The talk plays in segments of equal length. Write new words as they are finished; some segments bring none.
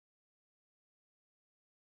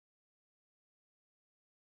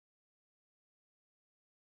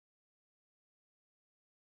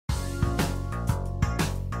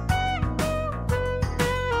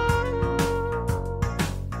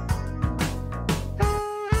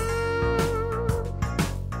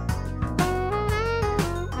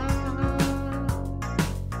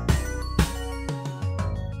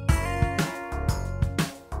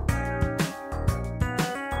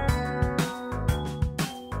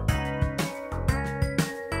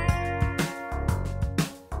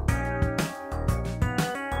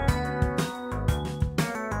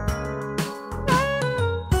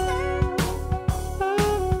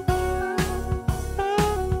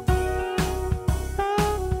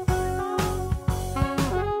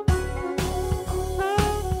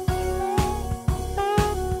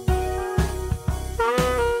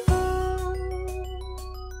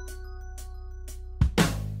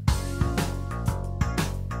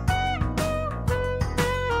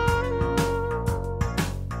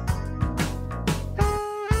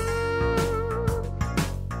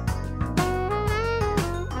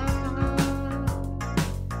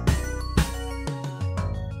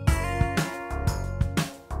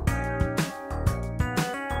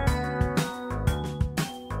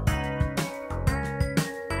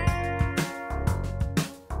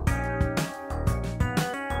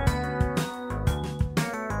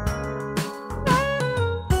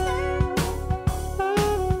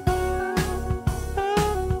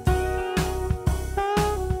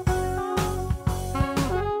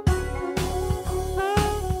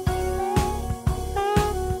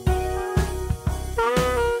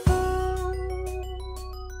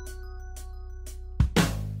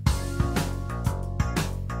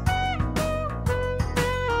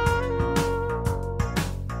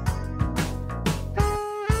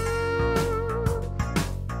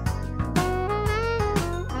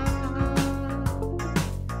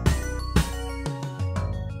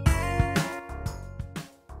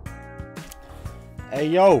Hey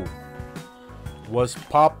yo, what's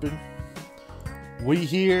poppin'? We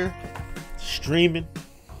here streaming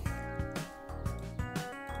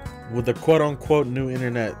with a quote-unquote new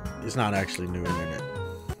internet. It's not actually new internet.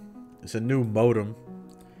 It's a new modem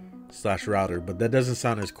 / router, but that doesn't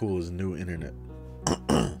sound as cool as new internet.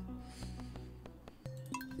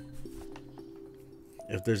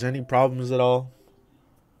 If there's any problems at all,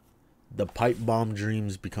 the pipe bomb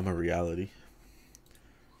dreams become a reality.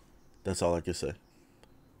 That's all I can say.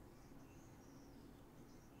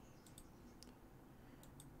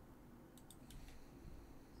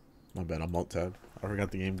 My bad, I'm alt-tab. I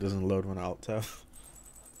forgot the game doesn't load when I alt-tab.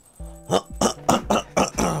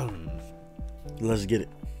 Let's get it.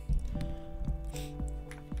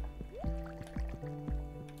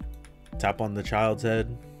 Tap on the child's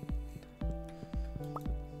head.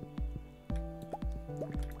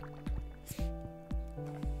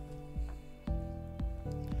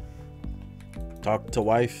 Talk to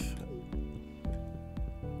wife.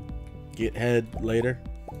 Get head later.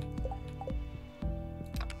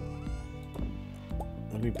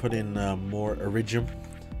 Let me put in more iridium.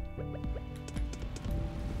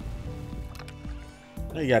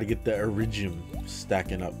 Now you gotta get the iridium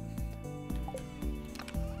stacking up.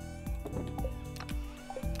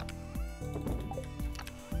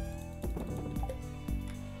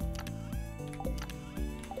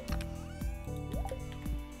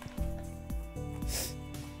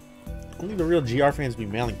 Only the real GR fans be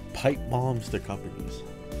mailing pipe bombs to companies.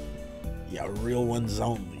 Yeah, real ones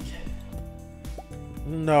only.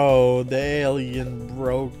 No, the alien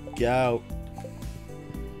broke out.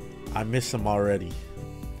 I miss him already.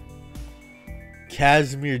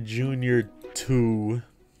 Casimir Jr. 2.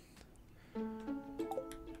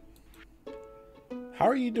 How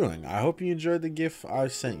are you doing? I hope you enjoyed the GIF I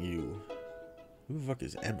sent you. Who the fuck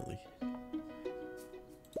is Emily?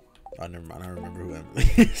 Oh, never mind. I don't remember who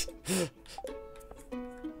Emily is.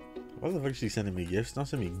 Why the fuck is she sending me gifts? Don't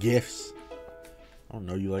send me gifts. I don't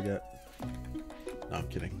know you like that. No, I'm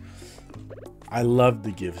kidding. I love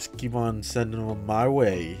the gifts. Keep on sending them my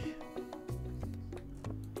way.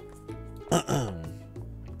 Look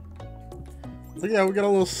at that. We got a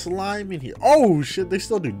little slime in here. Oh, shit. They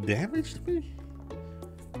still do damage to me?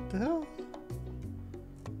 What the hell?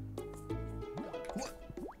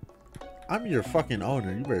 I'm your fucking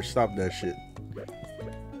owner. You better stop that shit.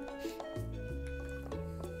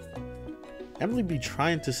 Emily be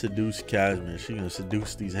trying to seduce Casimir. She gonna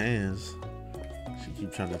seduce these hands. She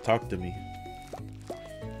keep trying to talk to me.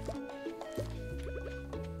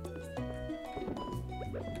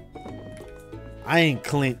 I ain't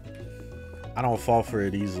Clint. I don't fall for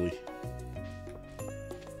it easily.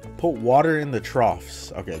 Put water in the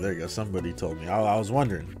troughs. Okay, there you go. Somebody told me. I was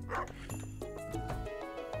wondering.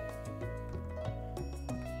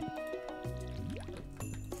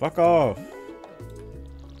 Fuck off.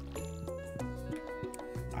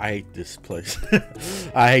 I hate this place.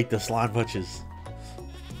 I hate the slime bunches.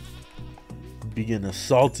 Be getting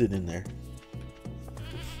assaulted in there.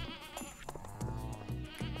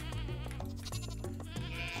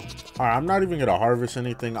 Alright, I'm not even gonna harvest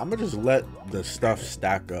anything. I'm gonna just let the stuff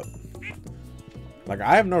stack up. Like,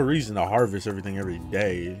 I have no reason to harvest everything every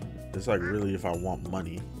day. It's like really if I want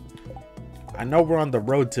money. I know we're on the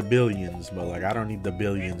road to billions, but like I don't need the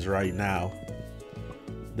billions right now.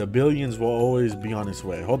 The billions will always be on its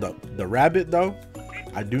way. Hold up. The rabbit though,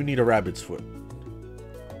 I do need a rabbit's foot.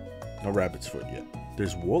 No rabbit's foot yet.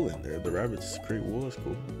 There's wool in there. The rabbits create wool. Is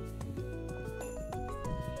cool.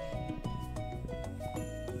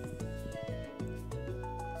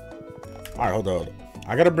 Alright, hold on.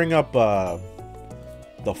 I gotta bring up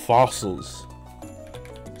the fossils.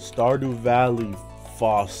 Stardew Valley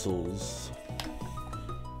fossils.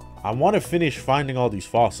 I want to finish finding all these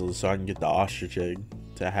fossils so I can get the ostrich egg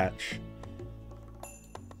to hatch.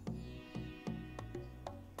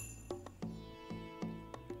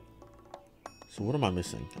 So what am I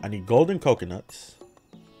missing? I need golden coconuts.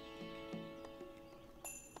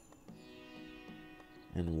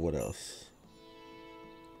 And what else?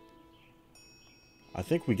 I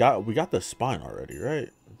think we got the spine already, right?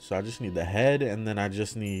 So I just need the head, and then I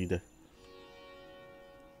just need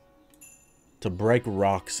to break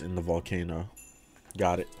rocks in the volcano.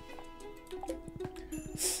 Got it.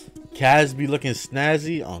 Kaz be looking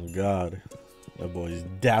snazzy. Oh God, that boy's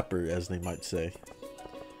dapper, as they might say.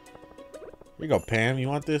 Here you go, Pam. You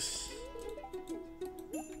want this?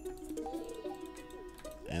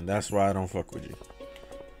 And that's why I don't fuck with you.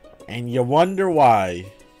 And you wonder why.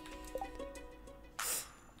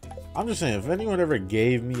 I'm just saying, if anyone ever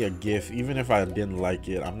gave me a gift, even if I didn't like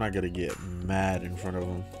it, I'm not gonna get mad in front of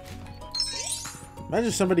them.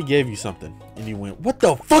 Imagine somebody gave you something and you went, what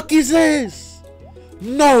the fuck is this?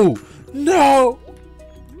 No, no.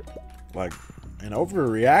 Like an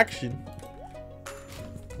overreaction.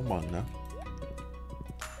 Come on now.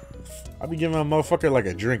 I'll be giving a motherfucker like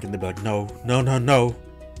a drink and they'll be like, no, no, no, no.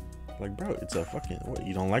 Like, bro, it's a fucking, what,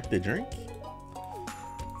 you don't like the drink?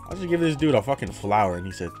 I just give this dude a fucking flower and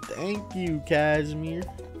he said, thank you, Casimir.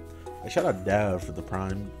 I shout out Dad for the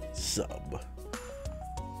prime sub.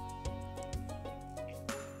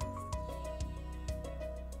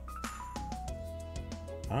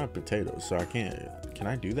 I have potatoes, so I can't. Can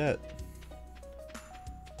I do that?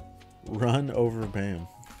 Run over Bam.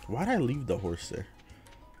 Why'd I leave the horse there?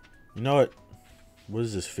 You know what? What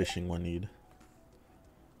does this fishing one need?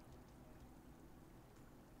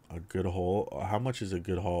 A good haul? How much is a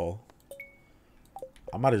good haul?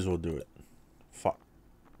 I might as well do it. Fuck.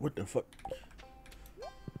 What the fuck?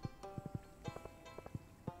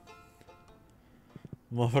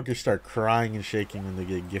 Motherfuckers start crying and shaking when they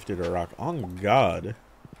get gifted a rock. On God.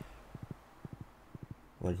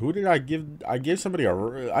 Like, who did I give? I gave somebody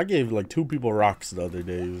I gave like 2 people rocks the other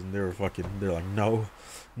days and they were fucking, they're like, no,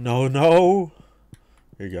 no, no.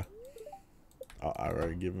 Here you go. Oh, I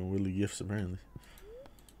already given Willie gifts apparently.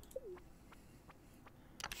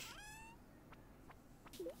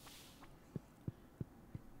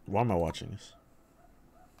 Why am I watching this?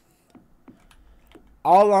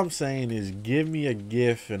 All I'm saying is give me a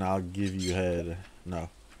gift and I'll give you head.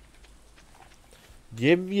 No.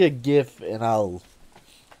 Give me a gift and I'll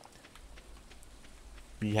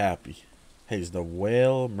be happy. Hey, is the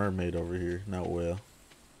whale mermaid over here? Not whale.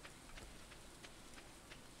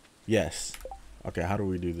 Yes. Okay, how do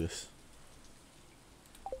we do this?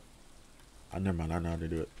 Oh, never mind. I know how to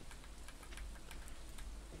do it.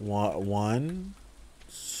 One,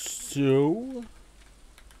 two.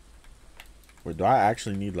 Wait, do I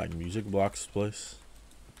actually need like music blocks place?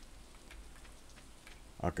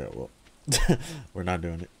 Okay, well, we're not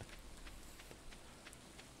doing it.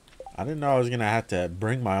 I didn't know I was gonna have to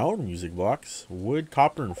bring my own music blocks. Wood,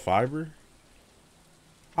 copper, and fiber.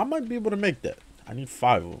 I might be able to make that. I need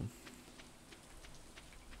 5 of them.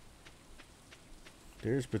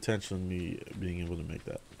 There's potential in me being able to make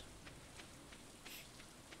that.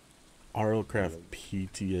 RL Craft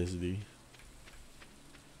PTSD.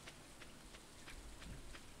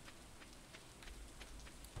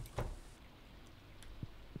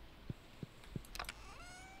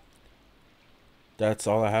 That's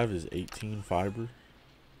all I have is 18 fiber.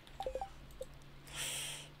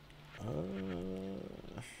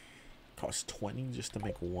 Costs 20 just to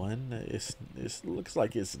make one. It looks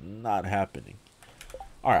like it's not happening.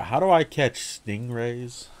 Alright, how do I catch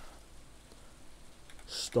stingrays?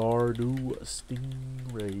 Stardew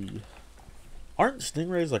stingray. Aren't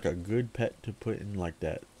stingrays like a good pet to put in like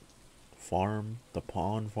that farm? The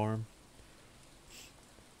pond farm?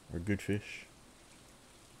 Or good fish?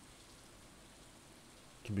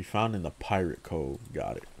 Can be found in the Pirate Cove.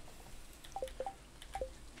 Got it.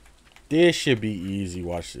 This should be easy.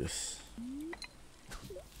 Watch this.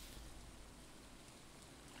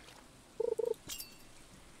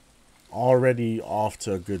 Already off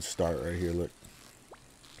to a good start right here. Look.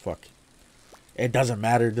 Fuck. It doesn't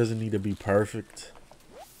matter. It doesn't need to be perfect.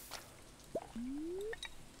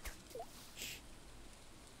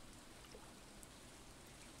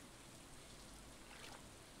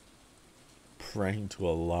 Praying to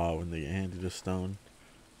Allah when they handed a stone.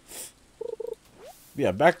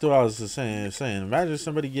 Yeah, back to what I was saying. Imagine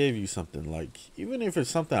somebody gave you something. Like, even if it's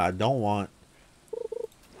something I don't want,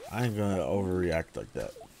 I ain't gonna overreact like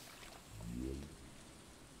that.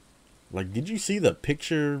 Like, did you see the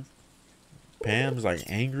picture? Pam's like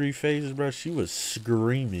angry face, bro. She was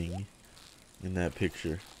screaming in that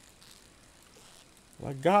picture.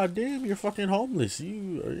 Like, goddamn, you're fucking homeless.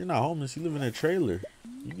 You're not homeless. You live in a trailer.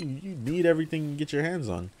 You need everything you can get your hands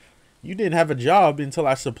on. You didn't have a job until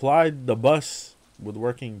I supplied the bus with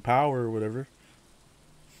working power or whatever.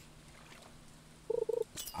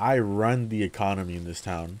 I run the economy in this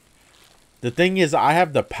town. The thing is, I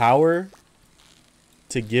have the power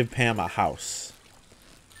to give Pam a house.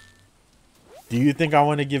 Do you think I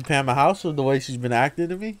want to give Pam a house with the way she's been acting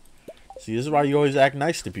to me? See, this is why you always act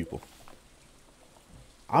nice to people.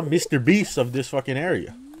 I'm Mr. Beast of this fucking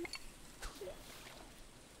area.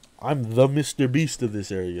 I'm the Mr. Beast of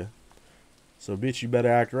this area. So, bitch, you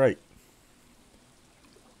better act right.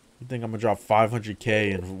 You think I'm gonna drop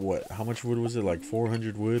 500K and what? How much wood was it? Like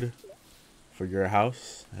 400 wood for your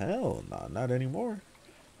house? Hell no, not anymore.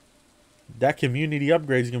 That community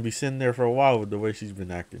upgrade is gonna be sitting there for a while with the way she's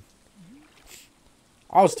been acting.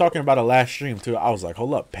 I was talking about it last stream too. I was like,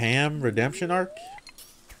 hold up, Pam redemption arc?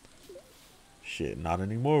 Shit, not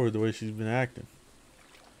anymore with the way she's been acting.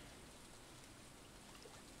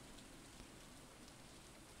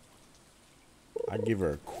 I give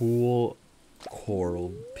her a cool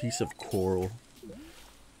coral, piece of coral.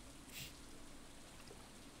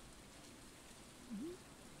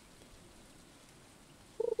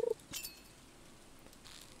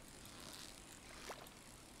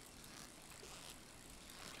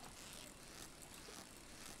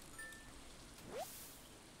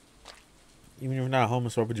 Even if you're not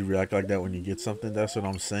homeless, why would you react like that when you get something? That's what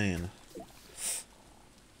I'm saying.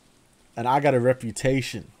 And I got a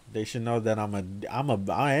reputation. They should know that I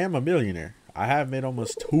am a millionaire. I have made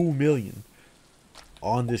almost 2 million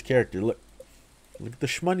on this character. Look at the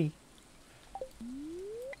shmoney.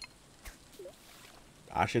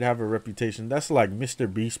 I should have a reputation. That's like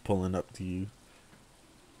Mr. Beast pulling up to you,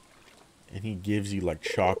 and he gives you like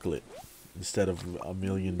chocolate instead of $1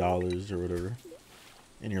 million or whatever.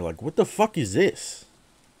 And you're like, what the fuck is this?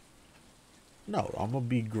 No, I'm gonna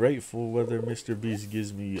be grateful whether Mr. Beast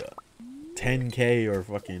gives me 10K or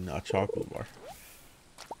fucking a chocolate bar.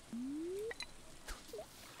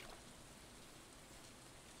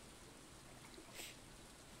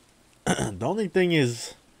 The only thing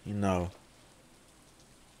is, you know,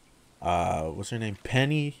 what's her name?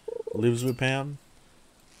 Penny lives with Pam.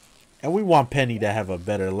 And we want Penny to have a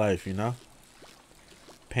better life, you know?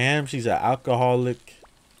 Pam, she's an alcoholic.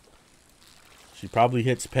 She probably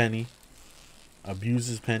hits Penny,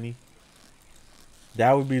 abuses Penny.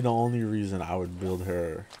 That would be the only reason I would build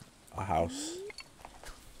her a house.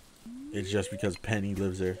 It's just because Penny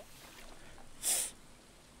lives there.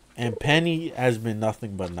 And Penny has been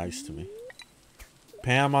nothing but nice to me.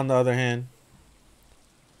 Pam, on the other hand,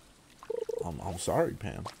 I'm sorry,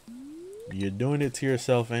 Pam. You're doing it to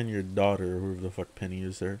yourself and your daughter, whoever the fuck Penny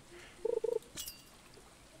is there.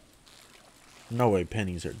 No way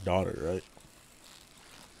Penny's her daughter, right?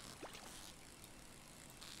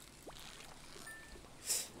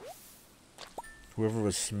 Whoever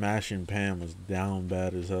was smashing Pam was down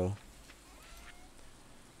bad as hell.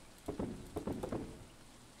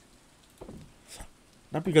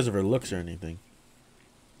 Not because of her looks or anything.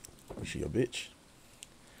 Was she a bitch?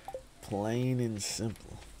 Plain and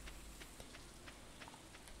simple.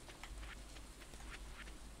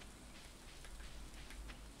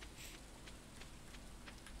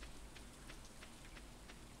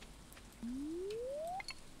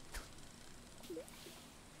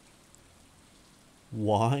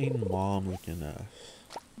 Wine mom looking ass.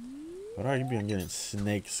 But I be getting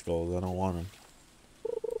snake skulls. I don't want them.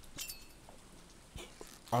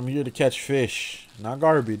 I'm here to catch fish, not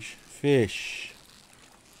garbage. Fish.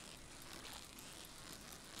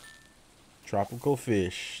 Tropical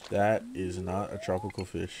fish. That is not a tropical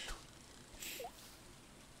fish.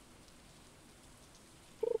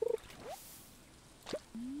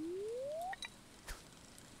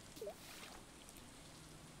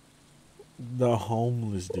 The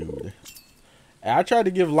homeless dude. I tried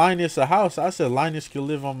to give Linus a house. I said Linus could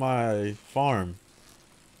live on my farm.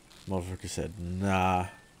 Motherfucker said, nah.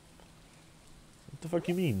 What the fuck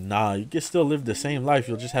you mean? Nah, you can still live the same life.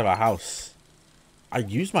 You'll just have a house. I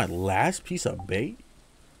used my last piece of bait?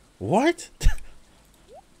 What?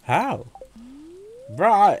 How?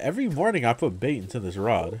 Bro, every morning I put bait into this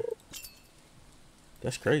rod.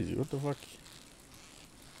 That's crazy. What the fuck?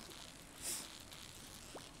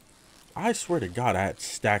 I swear to God, I had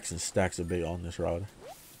stacks and stacks of bait on this rod.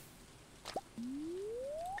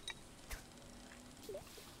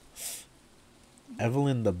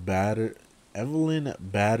 Evelyn badder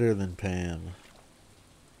than Pam.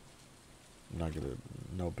 I'm not gonna,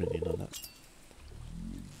 no opinion on that.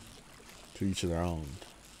 To each of their own.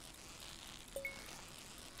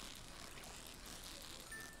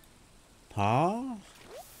 Huh?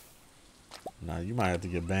 Nah, you might have to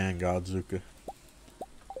get banned, Godzuka.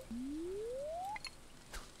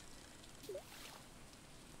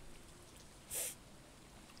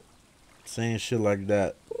 Saying shit like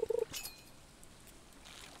that,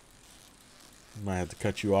 might have to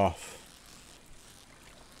cut you off.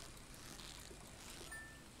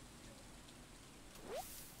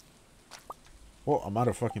 Well, I'm out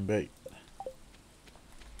of fucking bait.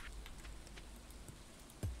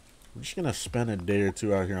 I'm just gonna spend a day or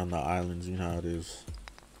two out here on the islands. You know how it is.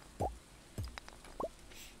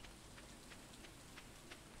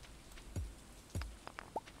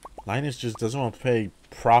 Linus just doesn't want to pay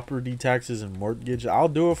property taxes and mortgage. I'll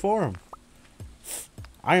do it for him.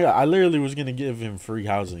 I literally was gonna give him free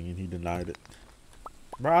housing and he denied it.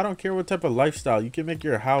 Bro, I don't care what type of lifestyle. You can make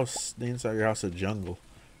your house, the inside of your house, a jungle.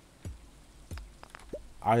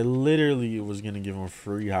 I literally was gonna give him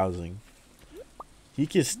free housing. He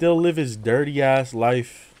can still live his dirty ass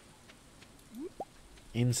life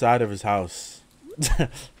inside of his house.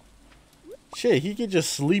 Shit, he can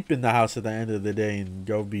just sleep in the house at the end of the day and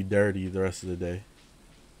go be dirty the rest of the day.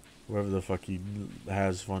 Whatever the fuck he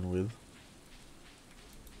has fun with.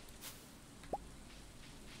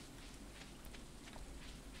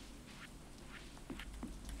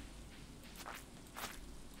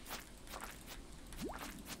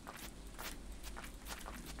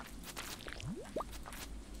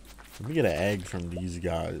 Let me get an egg from these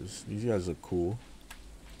guys. These guys look cool.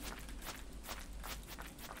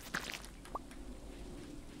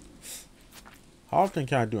 How often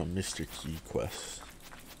can I do a Mr. Key quest?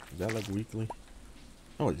 Is that like weekly?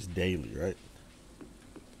 Oh, it's daily, right?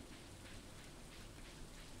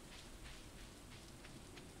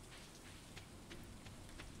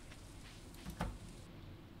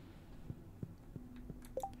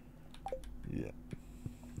 Yeah.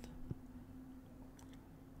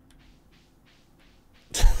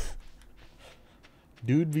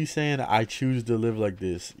 Dude be saying, I choose to live like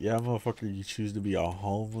this. Yeah, motherfucker, you choose to be a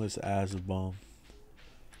homeless ass bum.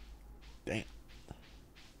 Damn.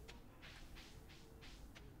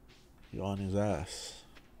 You on his ass.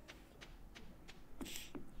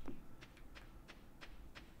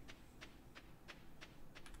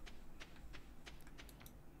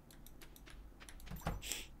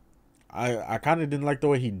 I kind of didn't like the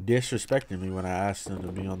way he disrespected me when I asked him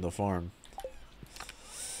to be on the farm.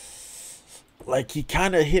 Like, he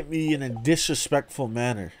kind of hit me in a disrespectful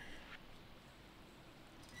manner.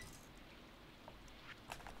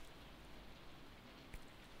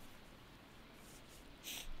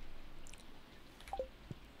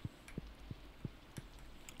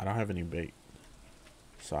 I don't have any bait,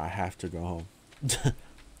 so I have to go home.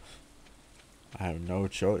 I have no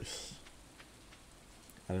choice.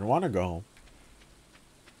 I didn't want to go home,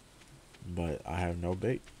 but I have no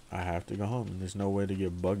bait. I have to go home, and there's no way to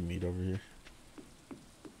get bug meat over here.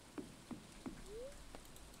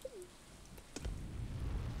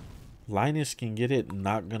 Linus can get it,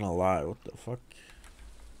 not gonna lie. What the fuck?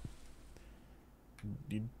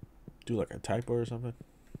 You do like a typo or something?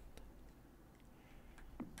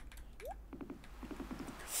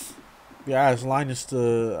 Yeah, I asked Linus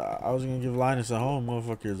to. I was gonna give Linus a home.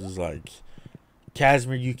 Motherfuckers is like,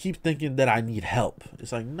 Casimir, you keep thinking that I need help.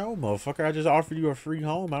 It's like, no, motherfucker. I just offered you a free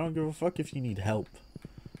home. I don't give a fuck if you need help.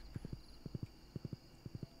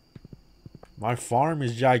 My farm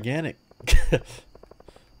is gigantic.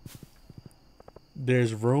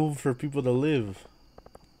 There's room for people to live.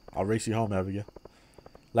 I'll race you home, Abigail.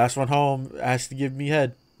 Last one home has to give me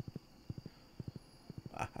head.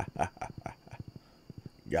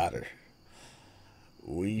 Got her.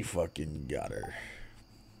 We fucking got her.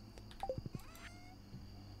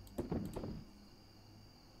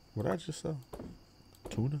 What did I just sell?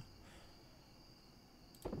 Tuna?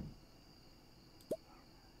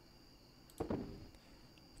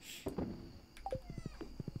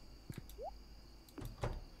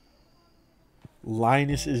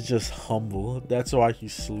 Linus is just humble. That's why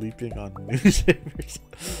he's sleeping on newspapers.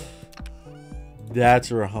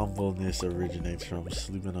 That's where humbleness originates from.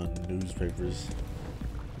 Sleeping on newspapers.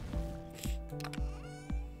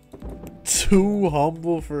 Too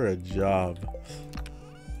humble for a job.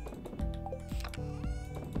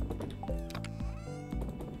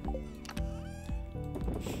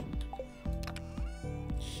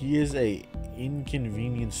 He is a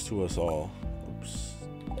inconvenience to us all. Oops.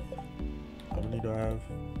 How many do I have?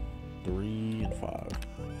 3 and 5.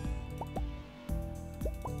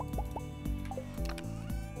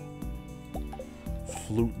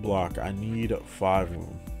 Flute block. I need 5 of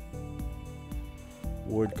them.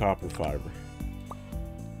 Wood, copper, fiber.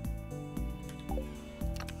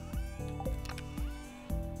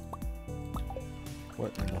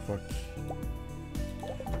 What in the fuck?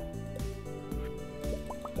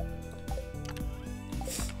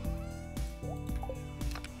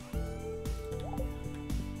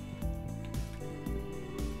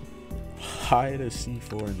 Hide a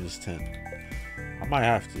C4 in this tent. I might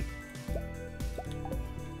have to.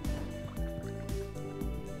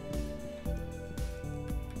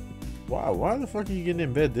 Wow, why the fuck are you getting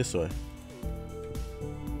in bed this way?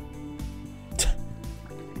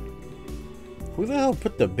 Who the hell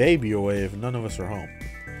put the baby away if none of us are home?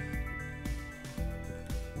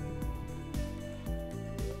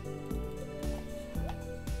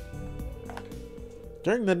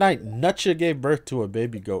 During the night, Nutcha gave birth to a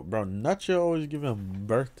baby goat. Bro, Nutcha always giving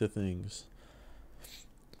birth to things.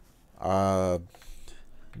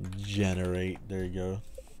 Generate. There you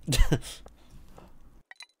go.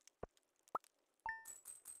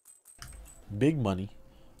 Big money.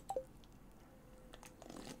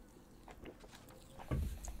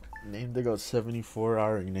 Named the goat 74. I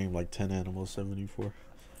already named like 10 animals 74.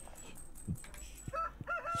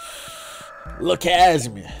 Look as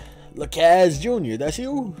me. Look as Junior. That's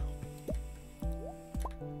you.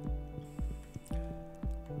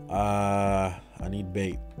 I need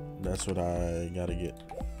bait. That's what I gotta get.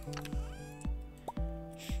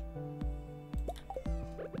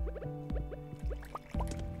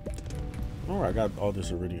 Oh, I got all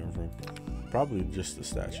this iridium from. Probably just the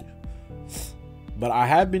statue. But I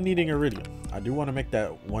have been needing iridium. I do want to make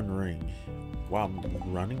that one ring. Wow,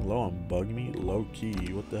 I'm running low on bug meat. Low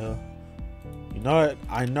key. What the hell? You know what?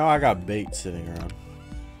 I know I got bait sitting around.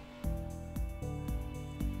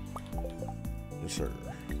 Yes, sir.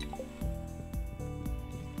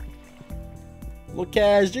 Look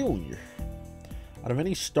as Junior. Out of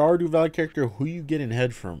any Stardew Valley character, who you getting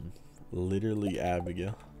head from? Literally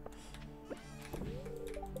Abigail.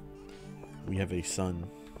 We have a son.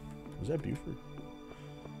 Was that Buford?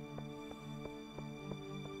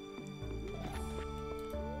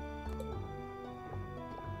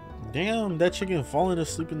 Damn, that chicken falling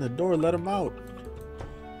asleep in the door. Let him out.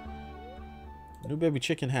 New baby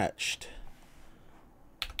chicken hatched.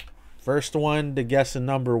 First one to guess a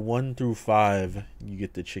number 1 through 5. You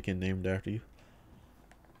get the chicken named after you.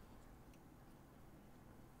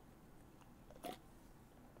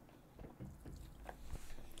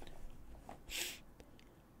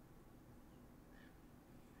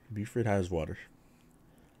 Buford has water.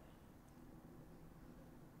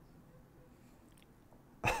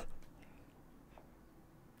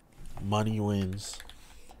 Money wins.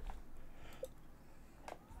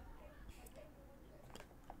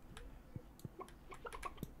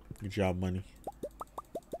 Good job, money.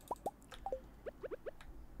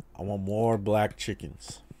 I want more black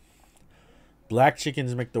chickens. Black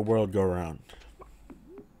chickens make the world go round.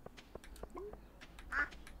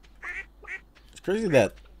 It's crazy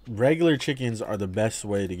that regular chickens are the best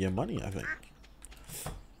way to get money, I think.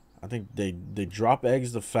 I think they drop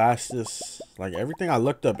eggs the fastest. Like everything I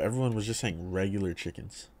looked up, everyone was just saying regular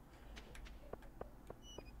chickens.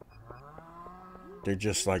 They're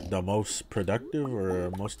just like the most productive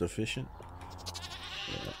or most efficient.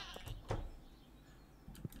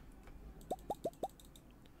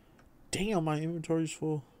 Damn, my inventory's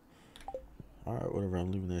full. Alright, whatever,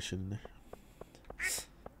 I'm leaving that shit in there.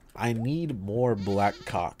 I need more black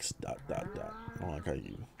cocks. ... I don't like how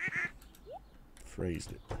you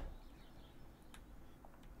phrased it.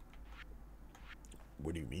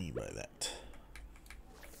 What do you mean by that?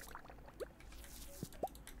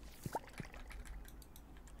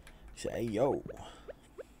 Say, yo.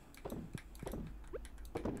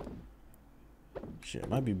 Shit, it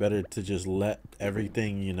might be better to just let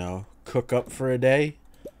everything, you know, cook up for a day.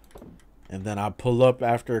 And then I pull up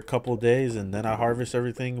after a couple days and then I harvest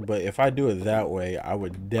everything. But if I do it that way, I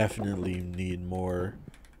would definitely need more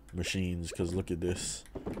machines. Because look at this.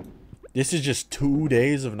 This is just 2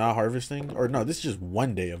 days of not harvesting. Or no, this is just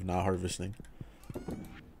 1 day of not harvesting.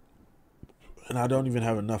 And I don't even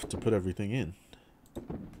have enough to put everything in.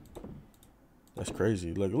 That's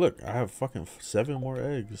crazy. Look, I have fucking 7 more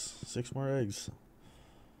eggs. 6 more eggs.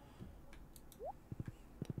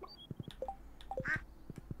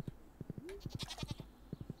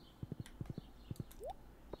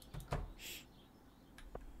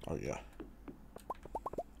 Oh, yeah.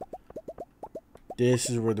 This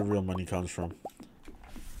is where the real money comes from.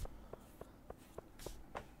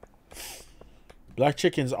 Black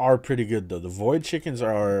chickens are pretty good, though. The void chickens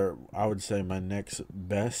are, I would say, my next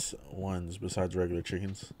best ones besides regular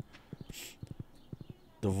chickens.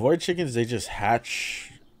 The void chickens, they just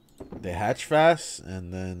hatch. They hatch fast,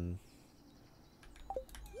 and then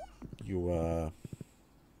you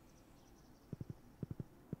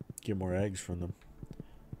get more eggs from them.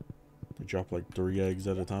 They drop like 3 eggs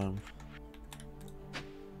at a time.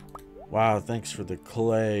 Wow, thanks for the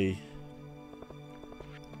clay.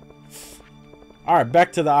 Alright,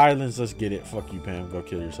 back to the islands. Let's get it. Fuck you, Pam. Go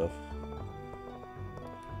kill yourself.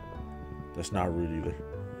 That's not rude either.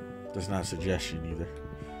 That's not a suggestion either.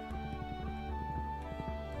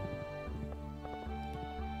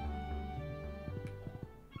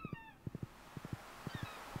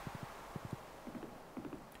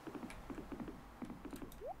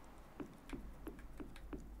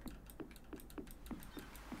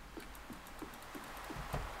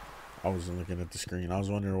 I wasn't looking at the screen. I was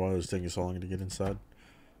wondering why it was taking so long to get inside.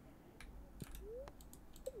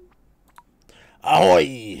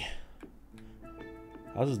 Ahoy!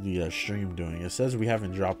 How's the stream doing? It says we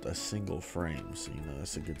haven't dropped a single frame, so you know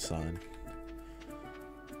that's a good sign.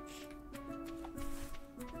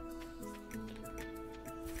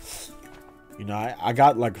 You know, I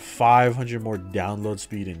got like 500 more download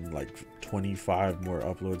speed and like 25 more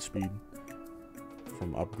upload speed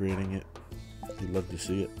from upgrading it. You'd love to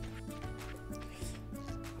see it.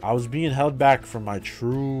 I was being held back from my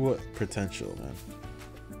true potential, man.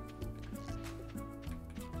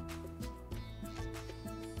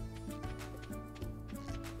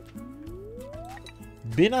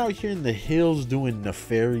 Been out here in the hills doing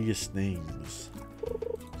nefarious things.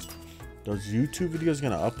 Those YouTube videos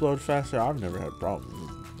gonna upload faster? I've never had problems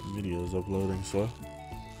with videos uploading slow.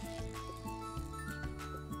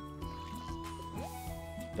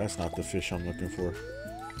 That's not the fish I'm looking for.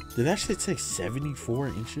 Did that shit take 74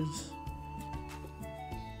 inches?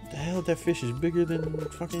 The hell, that fish is bigger than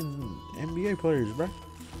fucking NBA players, bro.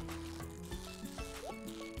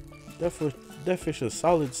 That fish is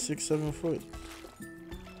solid 6-7 foot.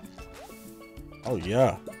 Oh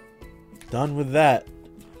yeah, done with that.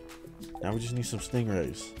 Now we just need some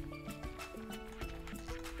stingrays.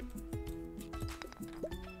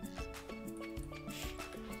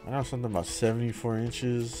 I know something about 74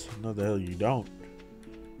 inches. No, the hell you don't.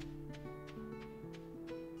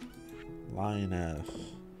 Lion ass.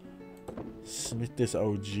 Smith this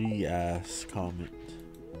OG ass comment.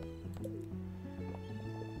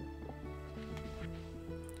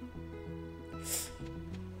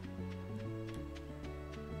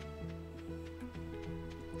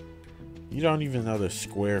 You don't even know the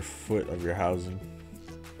square foot of your housing.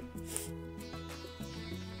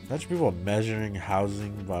 Imagine people measuring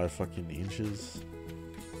housing by fucking inches.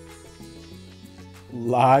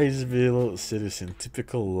 Liesville citizen.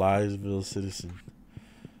 Typical Liesville citizen.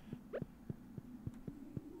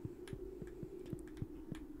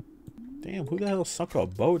 Damn, who the hell sunk a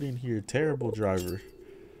boat in here? Terrible driver.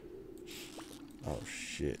 Oh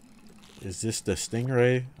shit. Is this the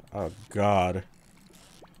stingray? Oh god.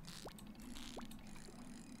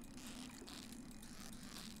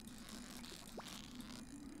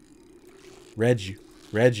 Read you.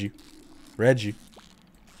 Wait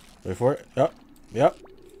for it. Yep. Yep.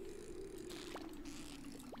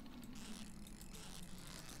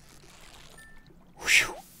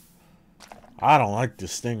 Whew. I don't like the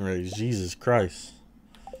stingrays. Jesus Christ.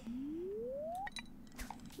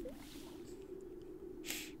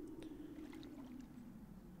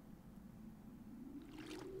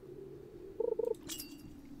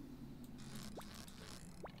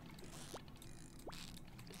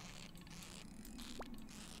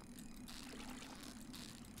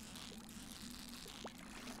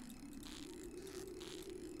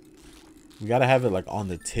 We gotta have it like on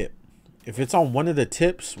the tip. If it's on one of the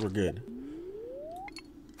tips, we're good.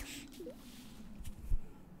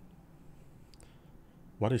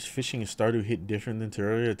 Why does fishing in Stardew hit different than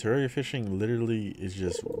Terraria? Terraria fishing literally is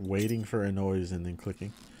just waiting for a noise and then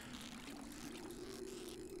clicking.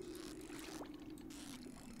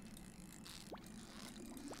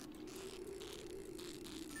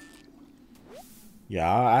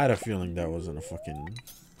 Yeah, I had a feeling that wasn't a fucking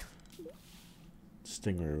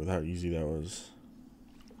stingray with how easy that was.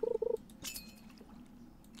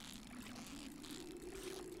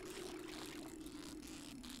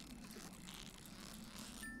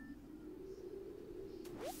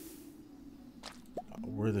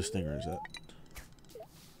 Where are the stingers at?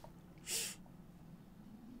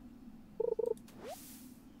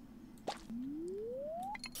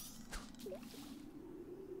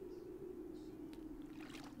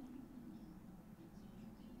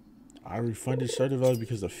 I refunded Stardew Valley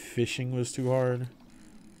because the fishing was too hard.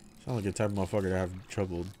 Sound like a type of motherfucker to have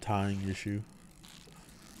trouble tying your shoe.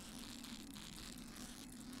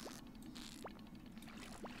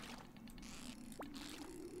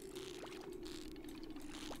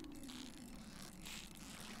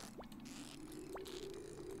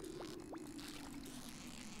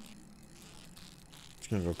 It's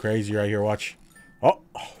gonna go crazy right here, watch. Oh,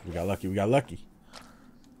 we got lucky, we got lucky.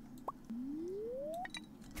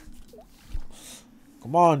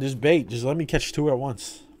 Come on, this bait. Just let me catch two at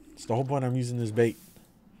once. It's the whole point I'm using this bait.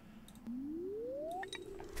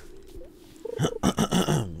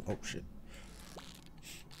 Oh, shit.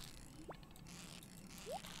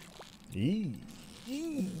 Eee.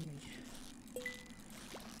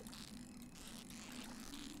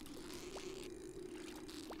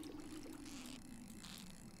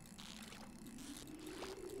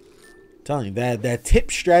 Telling you, that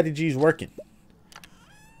tip strategy is working.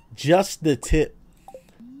 Just the tip.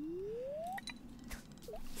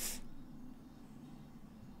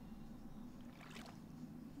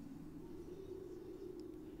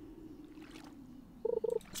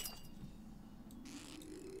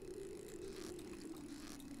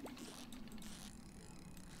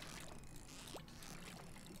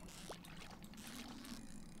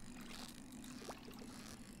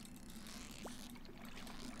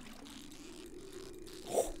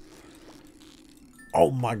 Oh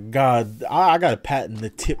my god. I gotta patent the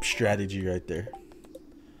tip strategy right there.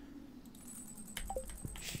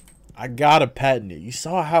 I gotta patent it. You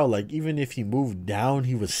saw how, like, even if he moved down,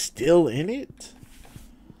 he was still in it?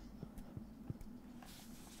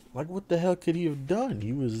 Like, what the hell could he have done?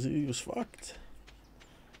 He was fucked.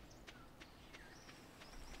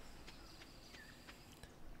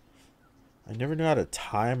 I never knew how to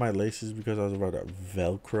tie my laces because I was about a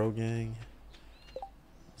Velcro gang.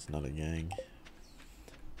 It's not a gang.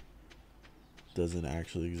 Doesn't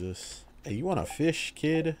actually exist. Hey, you want a fish,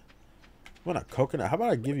 kid? You want a coconut? How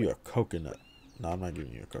about I give you a coconut? No, I'm not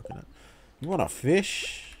giving you a coconut. You want a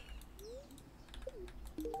fish?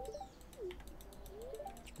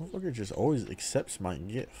 Motherfucker just always accepts my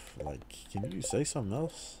gift. Like, can you say something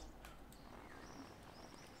else?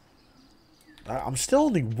 I'm still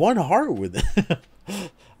only 1 heart with it.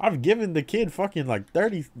 I've given the kid fucking like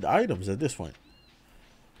 30 items at this point.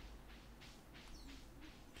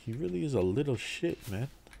 He really is a little shit, man.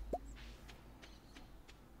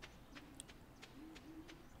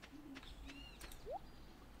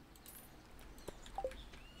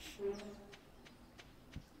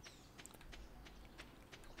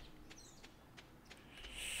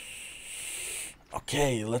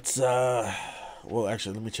 Okay, let's well,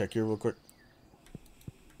 actually, let me check here real quick.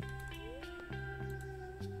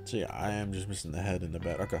 So yeah, I am just missing the head and the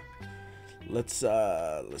bat. Okay. Let's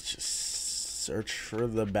just search for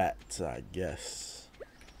the bats, I guess.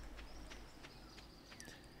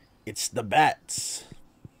 It's the bats.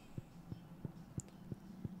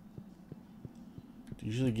 Do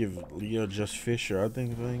you usually give Leo just fish or other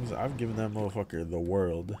things? I've given that motherfucker the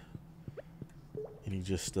world. And he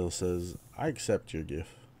just still says, I accept your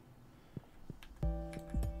gift.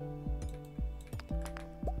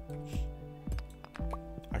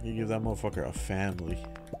 I can give that motherfucker a family.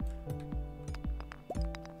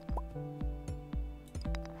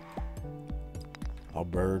 A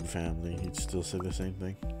bird family. He'd still say the same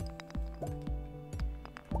thing.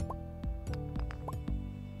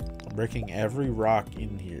 I'm breaking every rock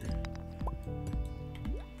in here.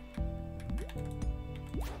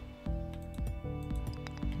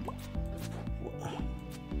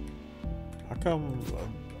 How come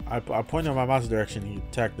I pointed my mouse direction, he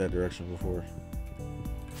attacked that direction before?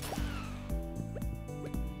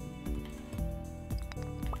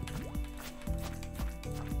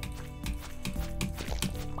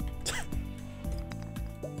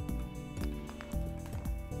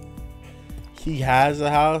 He has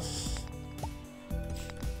a house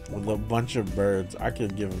with a bunch of birds. I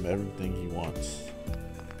could give him everything he wants.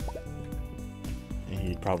 And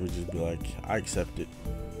he'd probably just be like, I accept it.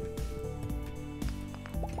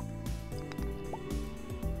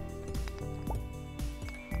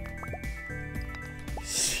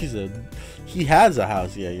 He has a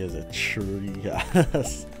house. Yeah, he has a tree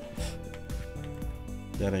house.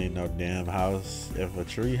 That ain't no damn house. If a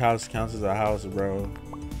tree house counts as a house, bro.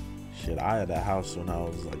 Shit, I had that house when I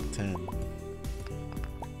was like 10.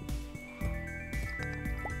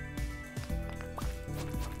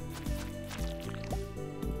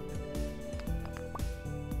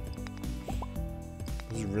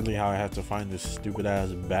 This is really how I have to find this stupid ass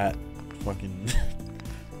bat fucking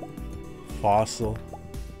fossil.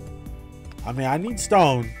 I mean, I need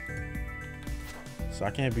stone, so I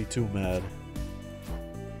can't be too mad.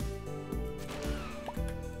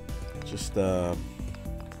 Just gonna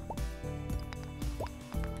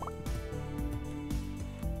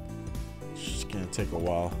take a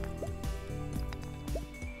while.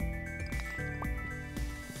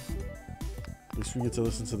 At least we get to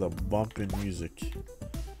listen to the bumping music.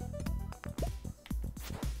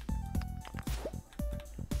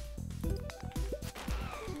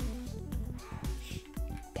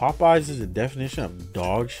 Popeyes is the definition of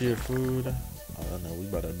dog shit food. I don't know, we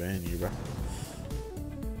about to ban you, bro.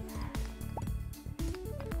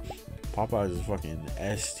 Popeyes is fucking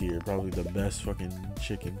S tier, probably the best fucking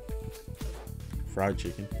chicken. Fried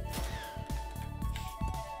chicken.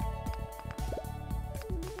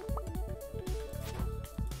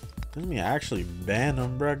 Doesn't mean actually ban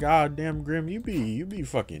them, bruh. Goddamn Grim, you be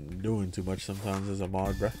fucking doing too much sometimes as a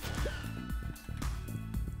mod, bruh.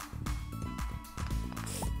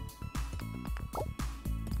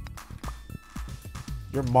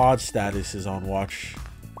 Your mod status is on watch.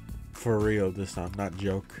 For real this time, not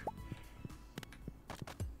joke.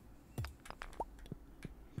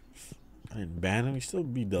 I didn't ban him. You still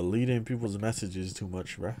be deleting people's messages too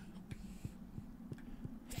much, bruh.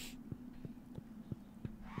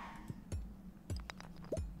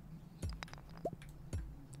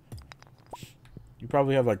 You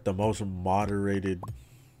probably have like the most moderated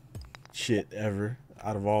shit ever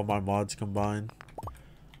out of all my mods combined.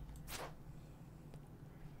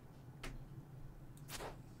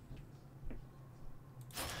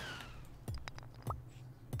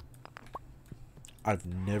 I've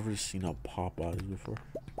never seen a Popeyes before.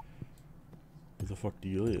 Where the fuck do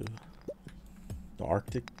you live? The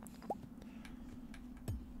Arctic?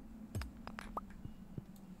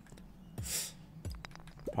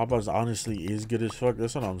 Popeyes honestly is good as fuck.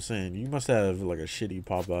 That's what I'm saying. You must have like a shitty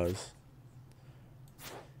Popeyes.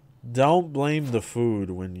 Don't blame the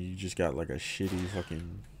food when you just got like a shitty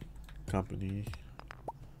fucking company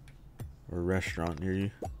or restaurant near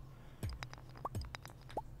you.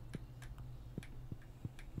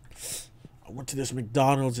 I went to this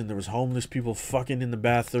McDonald's and there was homeless people fucking in the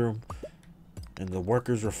bathroom and the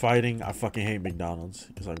workers were fighting. I fucking hate McDonald's.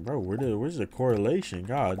 It's like, bro, where's the correlation?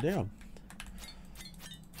 God damn.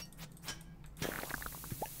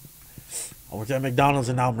 I went to McDonald's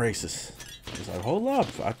and now I'm racist. It's like, hold up.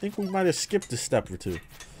 I think we might have skipped a step or two.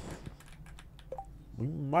 We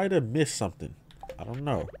might have missed something. I don't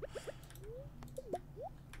know.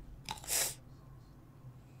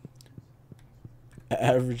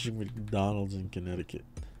 Averaging McDonald's in Connecticut.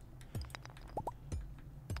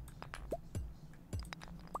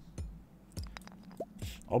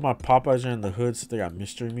 All my Popeyes are in the hood, so they got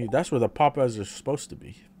mystery meat. That's where the Popeyes are supposed to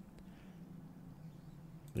be.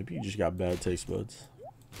 Maybe you just got bad taste buds.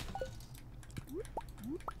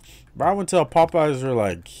 But I went to a Popeyes where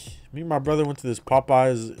like me and my brother went to this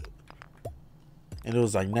Popeyes and it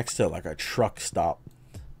was like next to like a truck stop.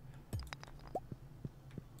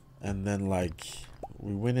 And then like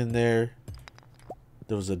we went in there.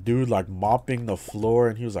 There was a dude like mopping the floor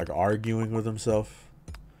and he was like arguing with himself.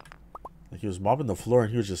 Like he was mopping the floor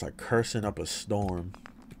and he was just like cursing up a storm.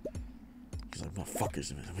 He's like,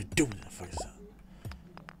 motherfuckers, man, we doing that fuckers.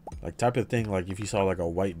 Like type of thing, like if you saw like a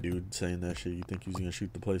white dude saying that shit, you think he was gonna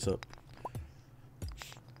shoot the place up.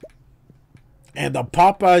 And the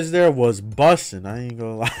Popeyes there was busting. I ain't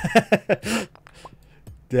gonna lie.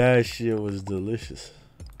 That shit was delicious.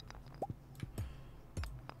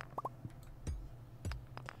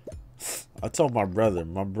 I told my brother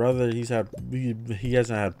he hasn't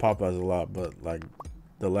had Popeyes a lot, but like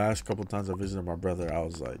the last couple times I visited my brother, I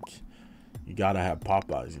was like, you gotta have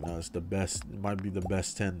Popeyes, you know, it's the best, it might be the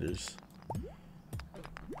best tenders.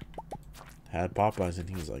 Had Popeyes and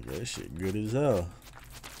he was like, yeah, this shit good as hell.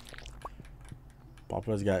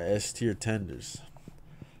 Popeyes got S tier tenders.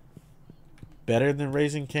 Better than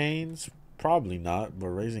Raising Cane's? Probably not, but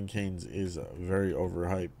Raising Cane's is very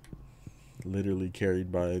overhyped. Literally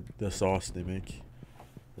carried by the sauce they make.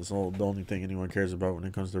 That's the only thing anyone cares about when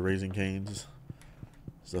it comes to Raising Cane's.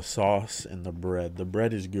 It's the sauce and the bread. The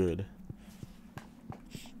bread is good.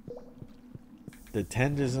 The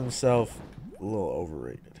tenders themselves, a little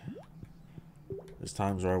overrated. There's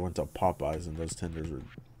times where I went to Popeyes and those tenders were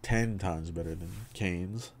 10 times better than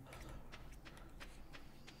Cane's.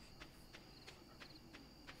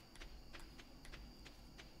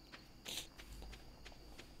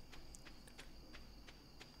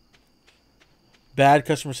 Bad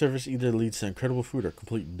customer service either leads to incredible food or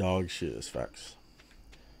complete dog shit is facts.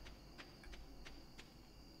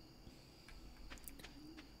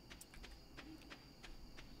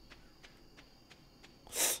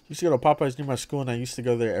 I used to go to Popeyes near my school, and I used to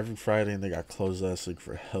go there every Friday, and they got closed last week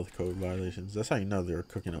for health code violations. That's how you know they were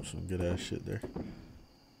cooking up some good ass shit there.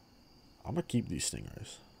 I'm gonna keep these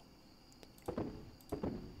stingrays.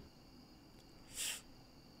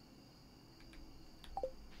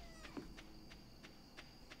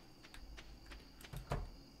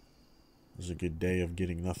 It was a good day of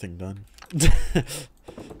getting nothing done.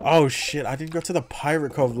 Oh shit, I didn't go to the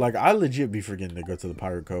Pirate Cove. Like, I legit be forgetting to go to the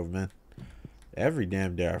Pirate Cove, man. Every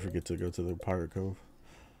damn day I forget to go to the Pirate Cove.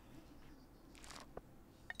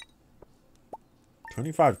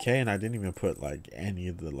 25K and I didn't even put like any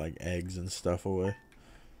of the like eggs and stuff away.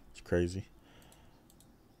 It's crazy.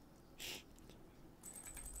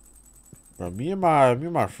 Bro, me and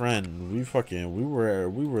my friend, we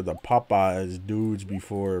were the Popeyes dudes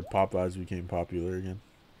before Popeyes became popular again.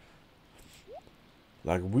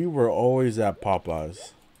 Like, we were always at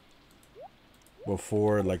Popeyes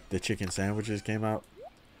before like the chicken sandwiches came out.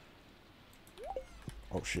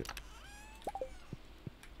 Oh shit.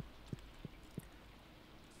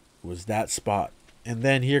 Was that spot. And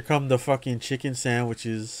then here come the fucking chicken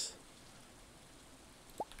sandwiches.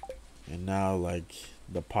 And now like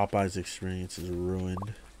the Popeyes experience is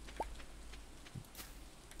ruined.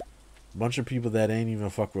 A bunch of people that ain't even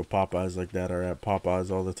fuck with Popeyes like that are at Popeyes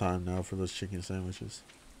all the time now for those chicken sandwiches.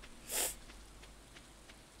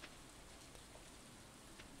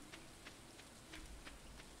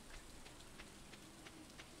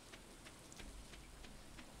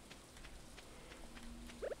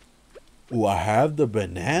 Ooh, I have the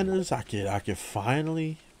bananas. I could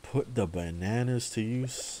finally put the bananas to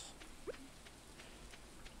use.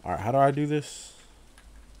 All right, how do I do this?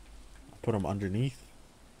 I put them underneath.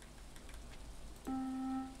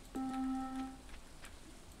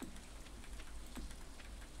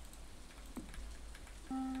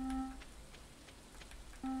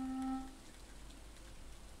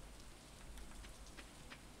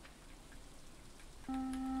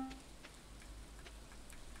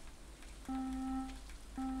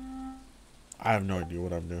 I have no idea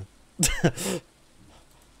what I'm doing.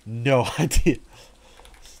 No idea.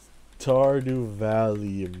 Stardew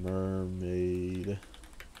Valley mermaid.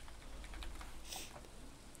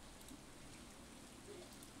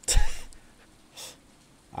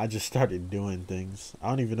 I just started doing things. I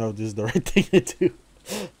don't even know if this is the right thing to do.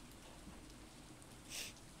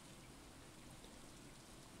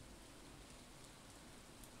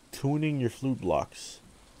 Tuning your flute blocks.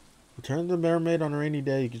 Return the mermaid on a rainy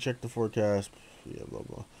day. You can check the forecast. Yeah, blah,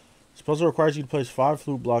 blah. This puzzle requires you to place 5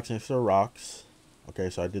 flute blocks next to the rocks. Okay,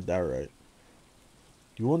 so I did that right.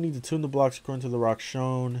 You will need to tune the blocks according to the rock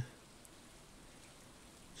shown.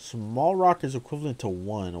 Small rock is equivalent to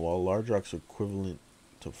 1, while large rock is equivalent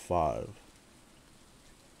to 5.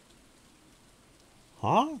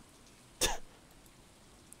 Huh?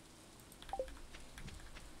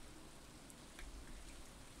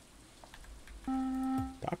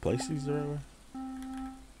 Did I place these the right way?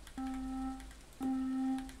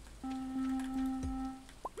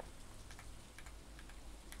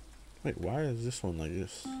 Wait, why is this one like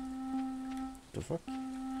this? The fuck?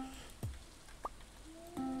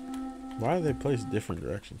 Why are they placed different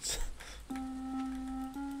directions?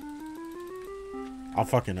 I'm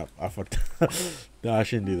fucking up. I fucked up. No, I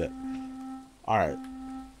shouldn't do that. Alright.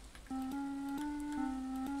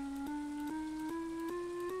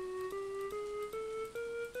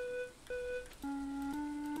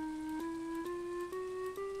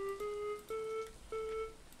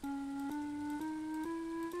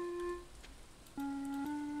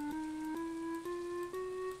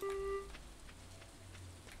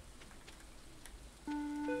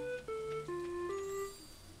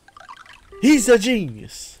 He's a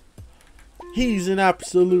genius. He's an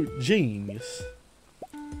absolute genius.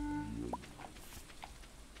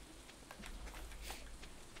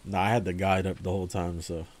 Nah, I had the guide up the whole time,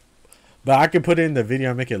 so. But I could put it in the video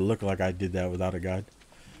and make it look like I did that without a guide.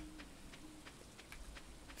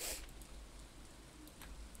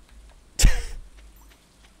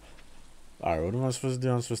 Alright, what am I supposed to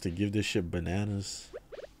do? I'm supposed to give this shit bananas.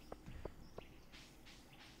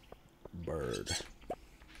 Bird.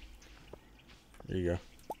 There you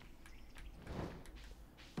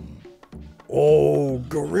go. Oh,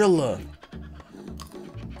 gorilla.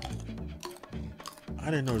 I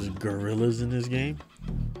didn't know there's gorillas in this game.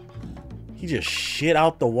 He just shit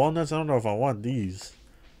out the walnuts. I don't know if I want these.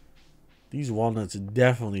 These walnuts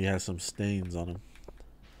definitely have some stains on them.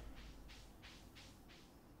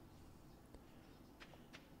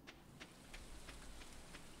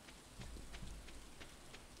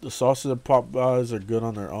 The sauces at Popeyes are good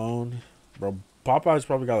on their own. Bro, Popeyes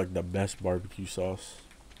probably got like the best barbecue sauce.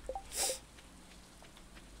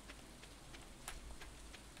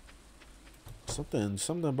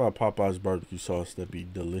 Something about Popeyes barbecue sauce that'd be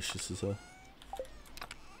delicious as hell.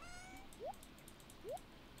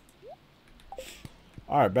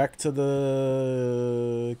 Alright, back to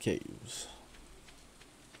the caves.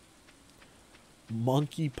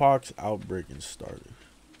 Monkeypox outbreak in Stardew.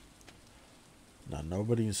 Now,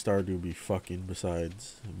 nobody in Stardew be fucking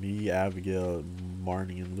besides me, Abigail,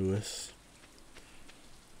 Marnie, and Lewis.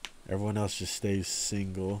 Everyone else just stays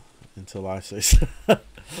single until I say so.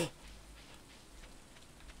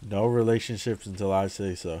 No relationships until I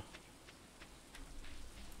say so.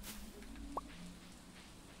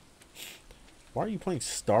 Why are you playing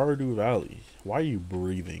Stardew Valley? Why are you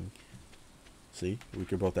breathing? See, we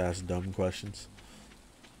could both ask dumb questions.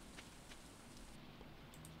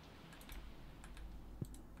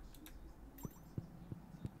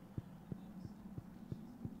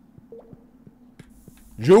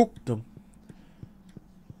 Juked him.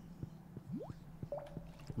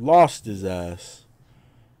 Lost his ass.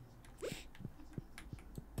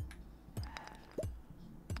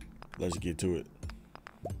 Let's get to it.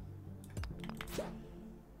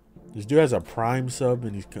 This dude has a Prime sub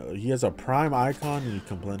and he has a Prime icon and he's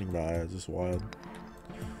complaining about ads. It's wild.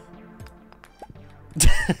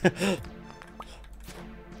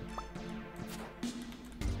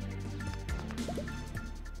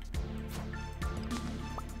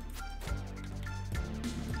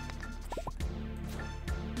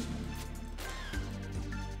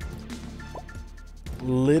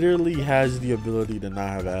 Literally has the ability to not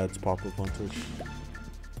have ads pop up on Twitch.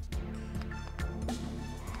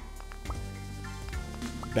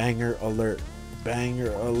 Banger alert.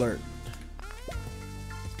 Banger alert.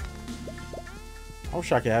 I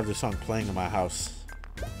wish I could have this song playing in my house.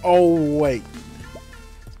 Oh, wait.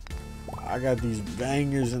 I got these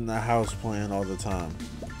bangers in the house playing all the time.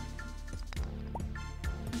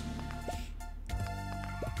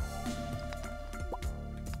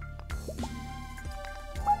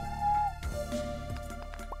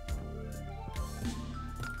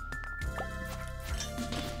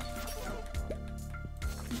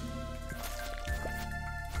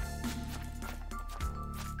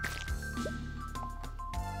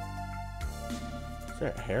 Is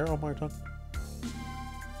there hair on my tongue?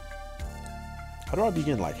 How do I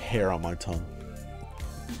begin like hair on my tongue?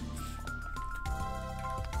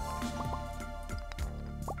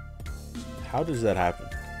 How does that happen?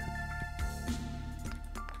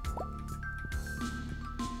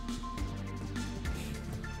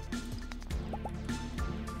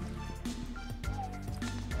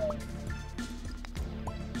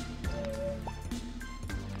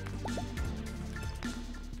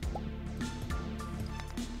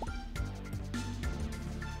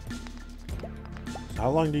 How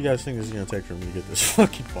long do you guys think this is gonna take for me to get this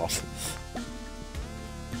fucking fossil?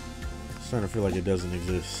 It's starting to feel like it doesn't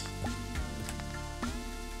exist.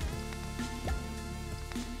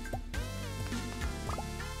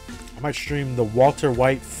 I might stream the Walter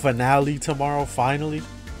White finale tomorrow, finally.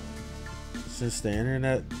 Since the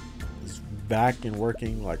internet is back and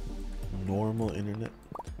working like normal internet.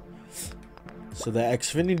 So the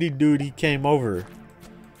Xfinity dude, he came over.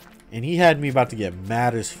 And he had me about to get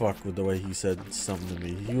mad as fuck with the way he said something to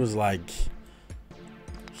me. He was like,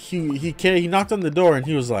 he knocked on the door and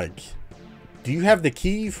he was like, "Do you have the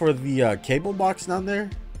key for the cable box down there?"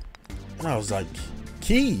 And I was like,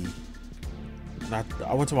 "Key?" And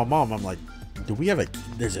I went to my mom. I'm like, "Do we have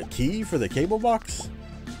there's a key for the cable box?"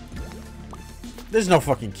 There's no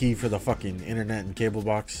fucking key for the fucking internet and cable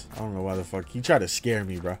box. I don't know why the fuck. He tried to scare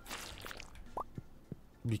me, bro.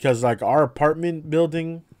 Because like our apartment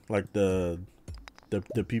building, like the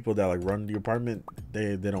people that like run the apartment,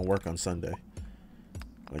 they don't work on Sunday.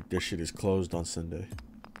 Like their shit is closed on Sunday.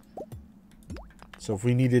 So if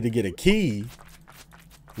we needed to get a key,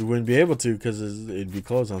 we wouldn't be able to because it'd be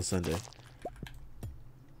closed on Sunday.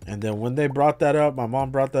 And then when they brought that up, my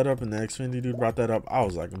mom brought that up and the Xfinity dude brought that up, I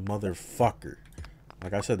was like, motherfucker.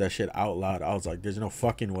 Like I said that shit out loud. I was like, there's no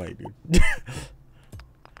fucking way, dude.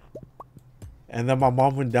 And then my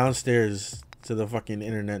mom went downstairs to the fucking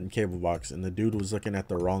internet and cable box and the dude was looking at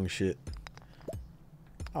the wrong shit.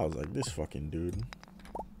 I was like, this fucking dude.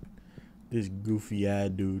 This goofy ass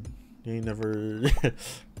dude. He ain't never...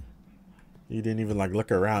 He didn't even like look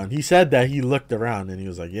around. He said that he looked around and he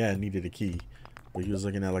was like, yeah, I needed a key. But he was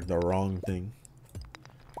looking at like the wrong thing.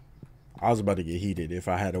 I was about to get heated if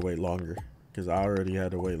I had to wait longer. Because I already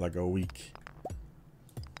had to wait like a week.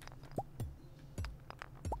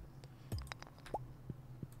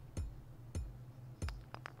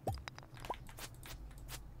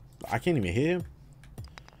 I can't even hear him.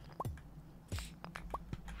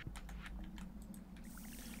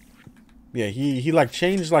 Yeah, he like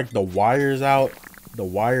changed like the wires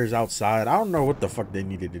outside. I don't know what the fuck they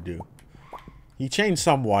needed to do. He changed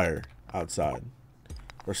some wire outside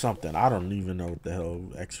or something. I don't even know what the hell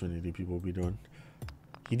Xfinity people be doing.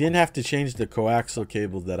 He didn't have to change the coaxial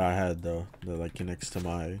cable that I had though, that like connects to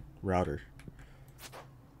my router.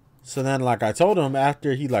 So then like I told him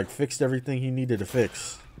after he like fixed everything he needed to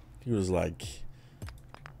fix, he was like,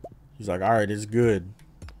 all right, it's good.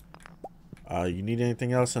 You need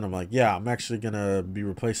anything else? And I'm like, yeah, I'm actually gonna be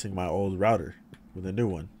replacing my old router with a new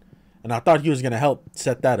one. And I thought he was gonna help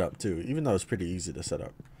set that up too, even though it's pretty easy to set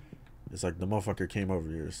up. It's like the motherfucker came over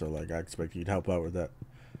here, so like I expect he'd help out with that.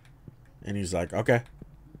 And he's like, okay.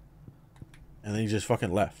 And then he just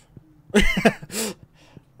fucking left.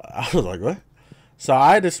 I was like, what? So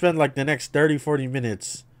I had to spend like the next 30-40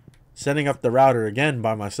 minutes setting up the router again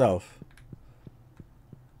by myself.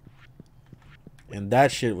 And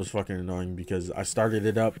that shit was fucking annoying because I started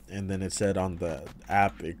it up and then it said on the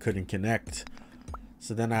app it couldn't connect.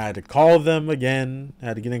 So then I had to call them again. I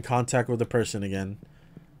had to get in contact with the person again.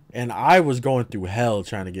 And I was going through hell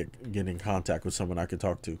trying to get in contact with someone I could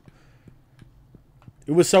talk to.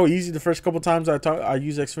 It was so easy the first couple times I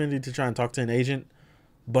used Xfinity to try and talk to an agent.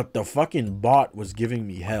 But the fucking bot was giving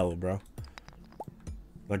me hell, bro.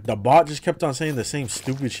 Like, the bot just kept on saying the same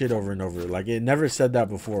stupid shit over and over. Like, it never said that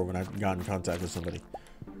before when I got in contact with somebody.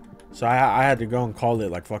 So I had to go and call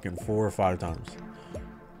it like fucking 4 or 5 times.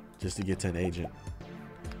 Just to get to an agent.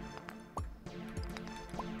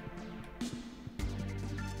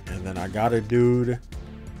 And then I got a dude.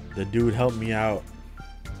 The dude helped me out.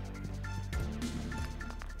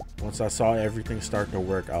 Once I saw everything start to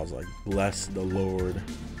work, I was like, bless the Lord.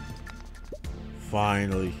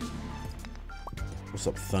 Finally. What's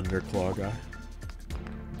up, Thunderclaw guy?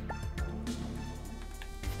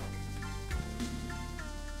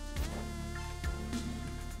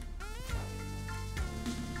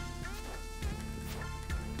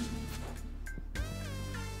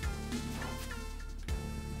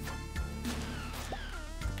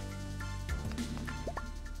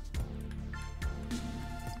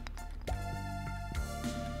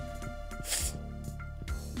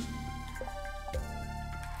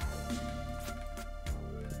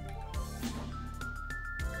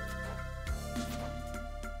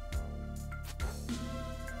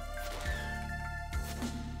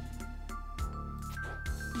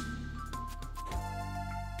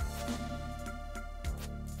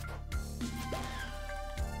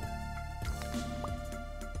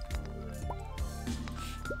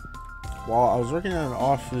 While I was working at an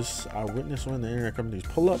office, I witnessed one of the internet companies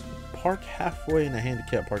pull up, park halfway in a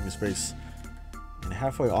handicapped parking space, and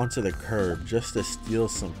halfway onto the curb just to steal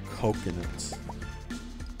some coconuts.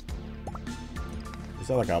 Is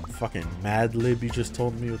that like a fucking Mad Lib you just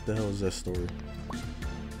told me? What the hell is that story?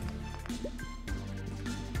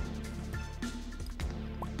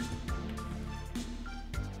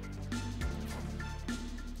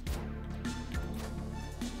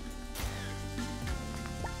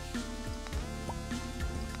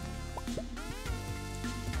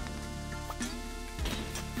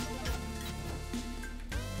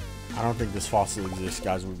 I don't think this fossil exists,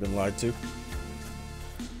 guys. We've been lied to.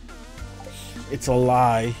 It's a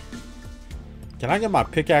lie. Can I get my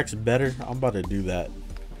pickaxe better? I'm about to do that.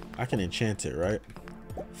 I can enchant it, right?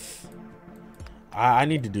 I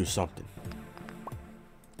need to do something.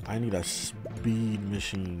 I need a speed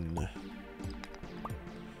machine.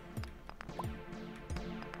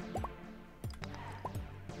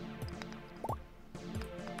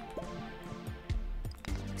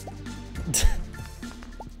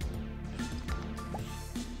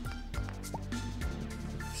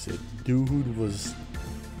 Said dude was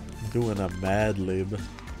doing a Mad Lib.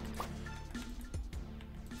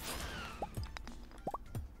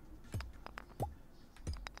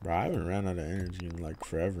 Bro, I haven't ran out of energy in like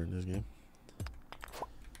forever in this game.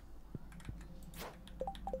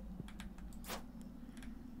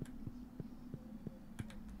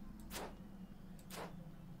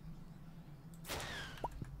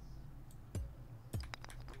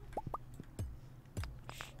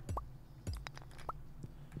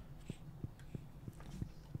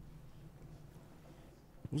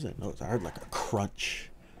 What was that noise? I heard like a crunch.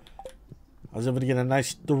 I was able to get a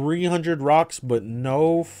nice 300 rocks, but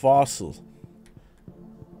no fossils.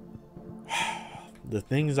 The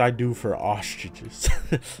things I do for ostriches.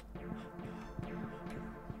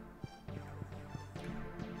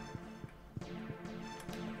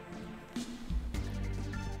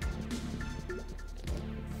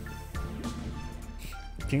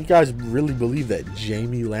 Can you guys really believe that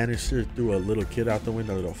Jaime Lannister threw a little kid out the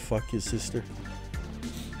window to fuck his sister?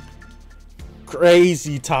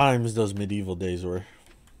 Crazy times those medieval days were.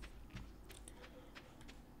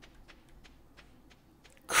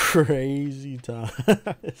 Crazy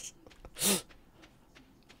times.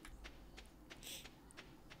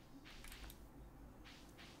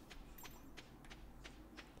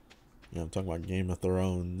 Yeah, I'm talking about Game of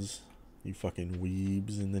Thrones. You fucking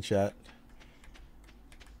weebs in the chat.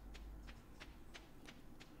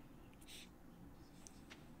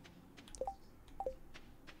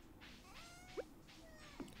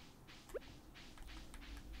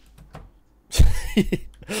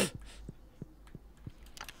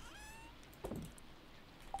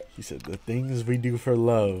 He said the things we do for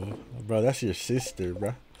love. Bro, that's your sister,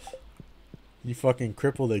 bro. You fucking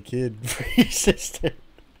crippled a kid for your sister.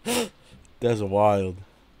 That's wild.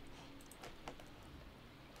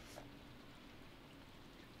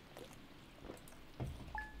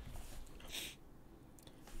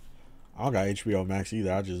 I don't got HBO Max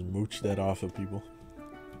either. I just mooch that off of people.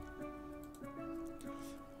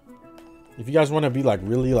 If you guys want to be like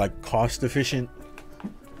really like cost efficient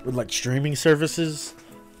with like streaming services,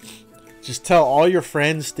 just tell all your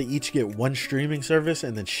friends to each get one streaming service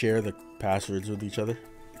and then share the passwords with each other.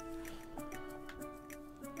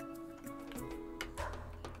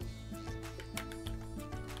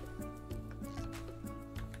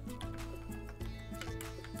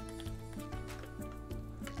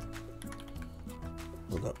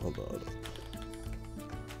 Hold up, hold up,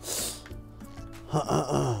 hold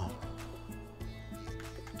up.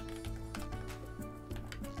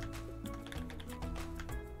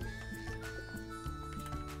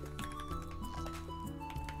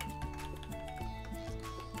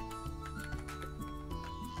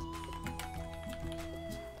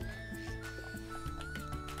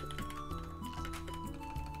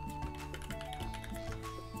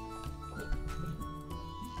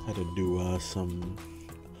 Had to do some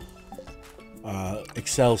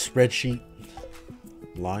Excel spreadsheet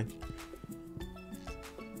line.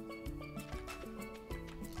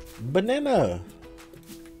 Banana.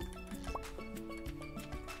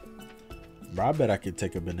 Bro, I bet I could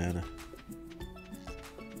take a banana.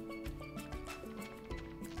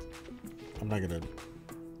 I'm not gonna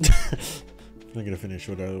I'm not gonna finish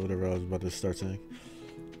whatever I was about to start saying.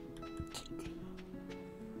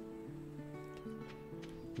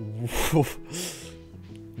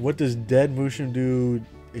 What does Dead Mushroom do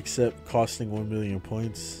except costing 1 million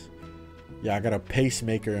points? Yeah, I got a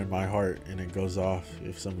pacemaker in my heart and it goes off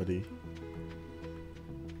if somebody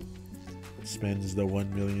spends the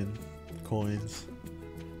 1 million coins.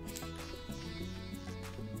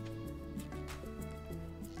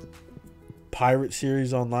 Pirate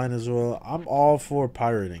series online as well. I'm all for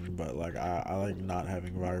pirating, but like I like not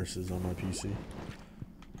having viruses on my PC.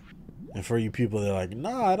 And for you people that are like,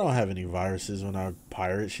 nah, I don't have any viruses when I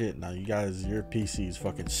pirate shit. Now you guys, your PC is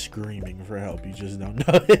fucking screaming for help. You just don't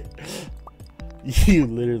know it. You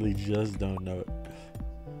literally just don't know it.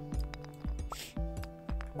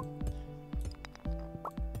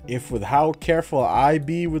 If with how careful I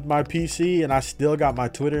be with my PC and I still got my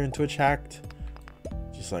Twitter and Twitch hacked,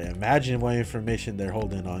 just like imagine what information they're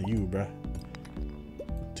holding on you, bruh.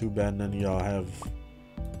 Too bad none of y'all have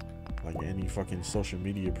like any fucking social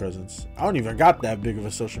media presence. I don't even got that big of a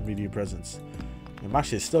social media presence. And my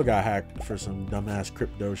shit still got hacked for some dumbass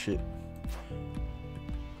crypto shit.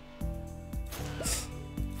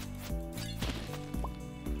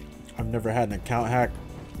 I've never had an account hacked.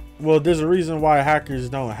 Well, there's a reason why hackers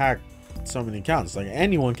don't hack so many accounts. Like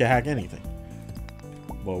anyone can hack anything.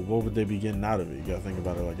 But what would they be getting out of it? You gotta think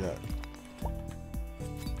about it like that.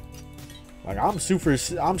 Like I'm super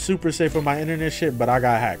safe with my internet shit, but I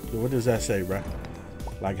got hacked. What does that say, bro?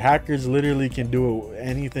 Like hackers literally can do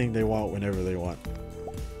anything they want whenever they want.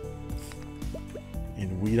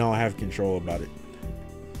 And we don't have control about it.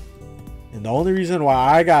 And the only reason why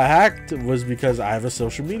I got hacked was because I have a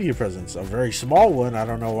social media presence. A very small one. I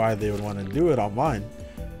don't know why they would want to do it on mine.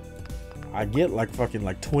 I get like fucking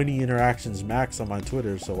like 20 interactions max on my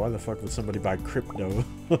Twitter. So why the fuck would somebody buy crypto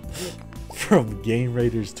from Game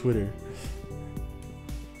Raiders Twitter?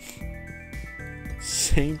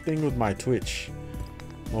 Same thing with my Twitch.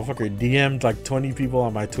 Motherfucker DM'd like 20 people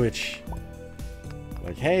on my Twitch.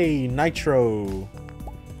 Like, hey, Nitro.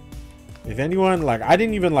 If anyone, like, I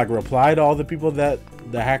didn't even like reply to all the people that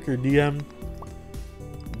the hacker DM'd.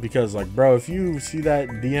 Because like, bro, if you see that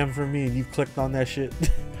DM from me and you clicked on that shit,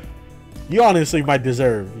 you honestly might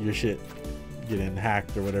deserve your shit getting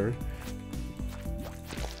hacked or whatever.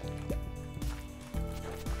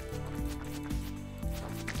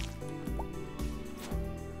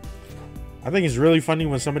 I think it's really funny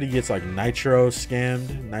when somebody gets like Nitro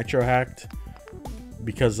scammed, Nitro hacked,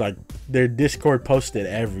 because like their Discord posted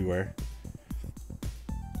everywhere.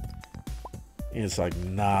 And it's like,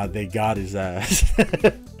 nah, they got his ass.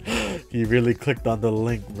 He really clicked on the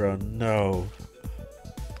link, bro. No.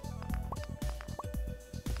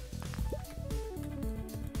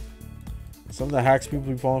 Some of the hacks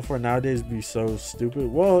people be falling for nowadays be so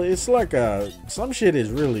stupid. Well, it's like some shit is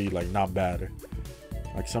really like not bad.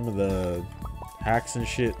 Like some of the hacks and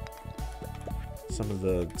shit, some of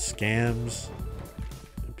the scams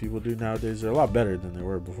that people do nowadays are a lot better than they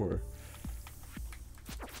were before.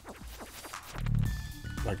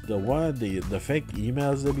 Like the fake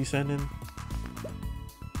emails they be sending,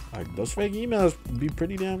 like those fake emails be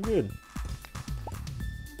pretty damn good.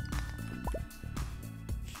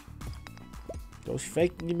 Those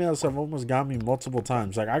fake emails have almost got me multiple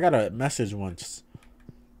times. Like I got a message once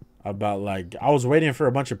about like I was waiting for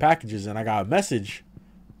a bunch of packages and I got a message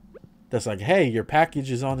that's like, hey, your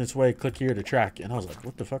package is on its way, click here to track. And I was like,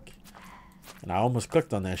 what the fuck? And I almost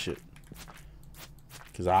clicked on that shit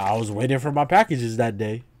because I was waiting for my packages that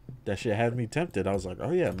day. That shit had me tempted. I was like,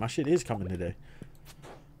 oh yeah, my shit is coming today.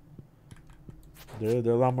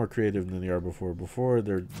 They're a lot more creative than they are before. Before it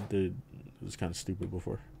was kind of stupid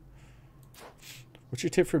before. What's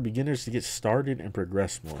your tip for beginners to get started and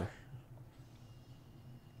progress more?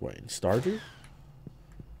 What, in Stardew?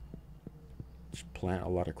 Just plant a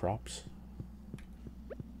lot of crops.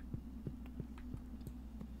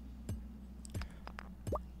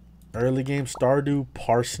 Early game Stardew,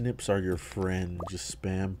 parsnips are your friend. Just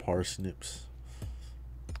spam parsnips.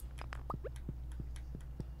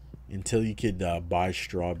 Until you could buy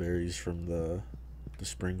strawberries from the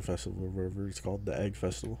spring festival or whatever it's called, the egg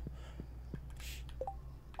festival.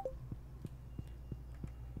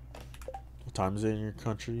 What time is it in your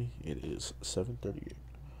country? It is 7:38.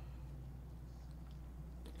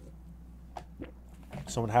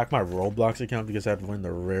 Someone hacked my Roblox account because I had one of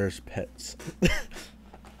the rarest pets.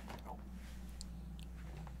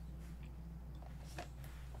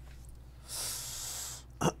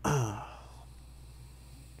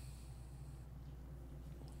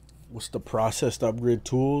 What's the process to upgrade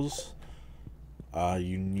tools?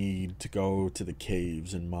 You need to go to the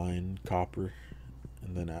caves and mine copper.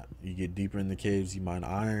 And then you get deeper in the caves, you mine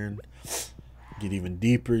iron. Get even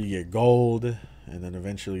deeper, you get gold. And then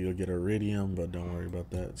eventually you'll get iridium, but don't worry about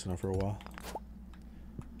that. It's not for a while.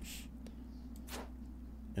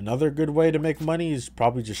 Another good way to make money is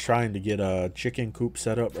probably just trying to get a chicken coop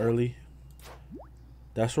set up early.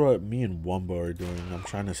 That's what me and Wumbo are doing. I'm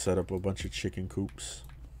trying to set up a bunch of chicken coops.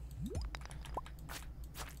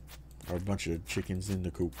 Or a bunch of chickens in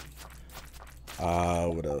the coop.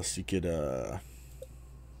 What else? You could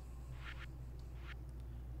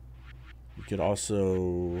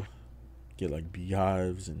also get like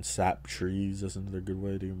beehives and sap trees. That's another good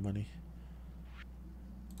way to get money.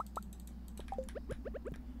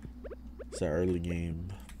 It's that early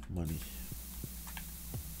game money.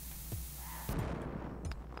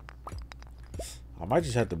 I might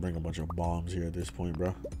just have to bring a bunch of bombs here at this point,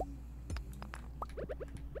 bro.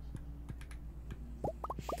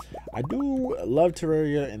 I do love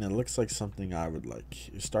Terraria, and it looks like something I would like.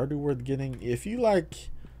 Is Stardew worth getting? If you like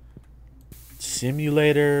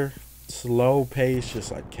simulator, slow pace,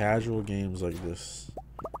 just like casual games like this,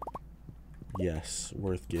 yes,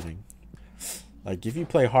 worth getting. Like if you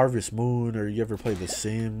play Harvest Moon or you ever play The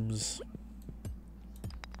Sims,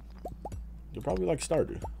 you'll probably like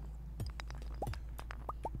Stardew.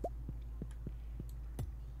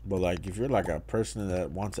 But like if you're like a person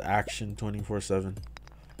that wants action 24/7,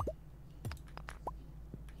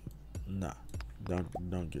 nah,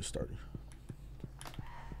 don't get started.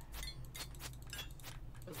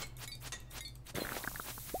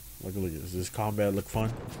 Look at this. Does this combat look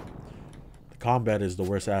fun? The combat is the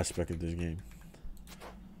worst aspect of this game.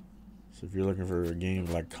 So if you're looking for a game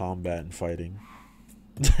like combat and fighting,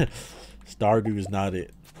 Stardew is not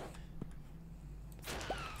it.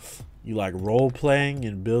 You like role playing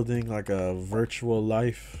and building like a virtual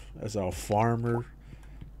life as a farmer?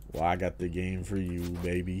 Well, I got the game for you,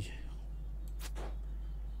 baby.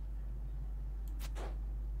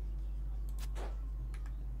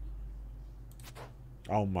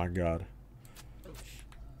 Oh my god. I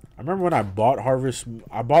remember when I bought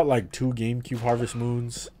I bought like 2 GameCube Harvest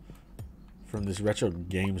Moons from this retro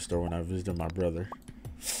game store when I visited my brother.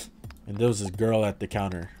 And there was this girl at the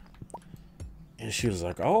counter. And she was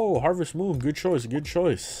like, "Oh, Harvest Moon, good choice, good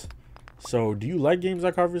choice. So, do you like games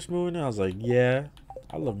like Harvest Moon?" And I was like, "Yeah,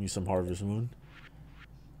 I love me some Harvest Moon."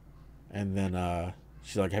 And then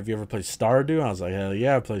she's like, "Have you ever played Stardew?" And I was like, "Hell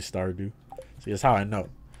yeah, I play Stardew." See, that's how I know.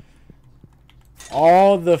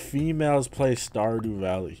 All the females play Stardew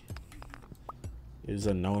Valley. It is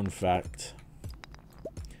a known fact.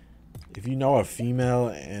 If you know a female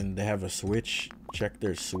and they have a Switch, check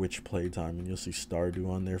their Switch playtime and you'll see Stardew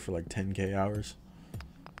on there for like 10k hours.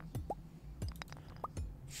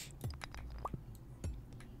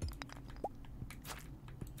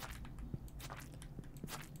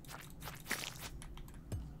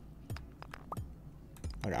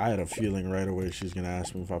 Like I had a feeling right away she's gonna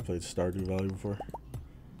ask me if I played Stardew Valley before.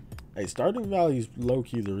 Hey, Stardew Valley is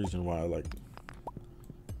low-key the reason why I like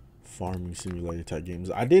farming simulator type games.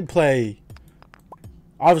 I did play,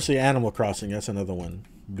 obviously, Animal Crossing. That's another one.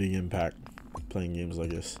 Big impact playing games like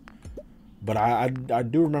this. But I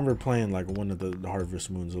do remember playing like one of the Harvest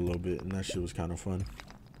Moons a little bit, and that shit was kind of fun.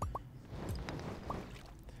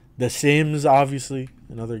 The Sims, obviously,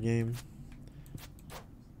 another game.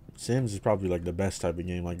 Sims is probably like the best type of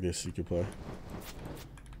game like this you could play.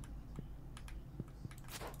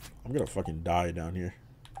 I'm gonna fucking die down here.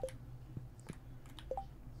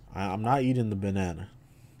 I'm not eating the banana.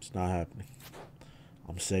 It's not happening.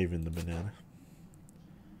 I'm saving the banana.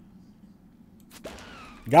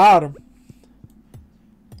 Got him.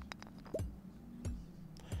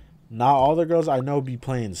 Not all the girls I know be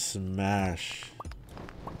playing Smash.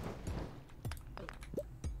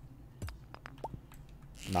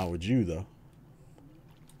 Not with you, though.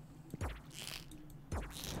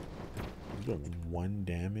 You got 1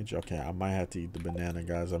 damage? Okay, I might have to eat the banana,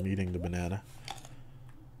 guys. I'm eating the banana.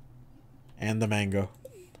 And the mango.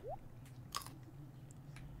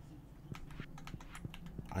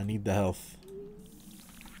 I need the health.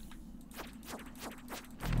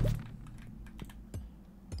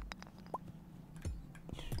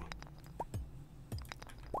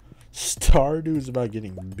 Stardew is about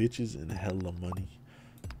getting bitches and hella money.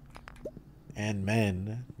 And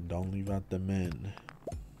men. Don't leave out the men.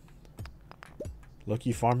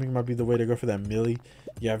 Lucky farming might be the way to go for that millie.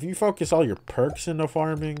 Yeah, if you focus all your perks into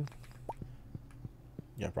farming.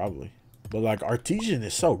 Yeah, probably. But like artesian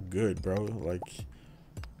is so good, bro. Like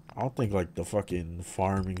I don't think like the fucking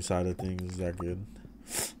farming side of things is that good.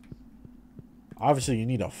 Obviously you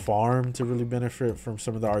need a farm to really benefit from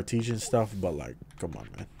some of the artesian stuff, but like come on,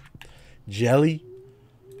 man. Jelly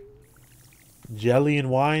and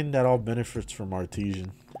wine, that all benefits from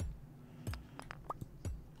artesian.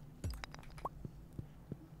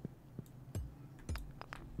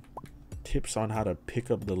 Tips on how to pick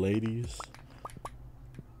up the ladies.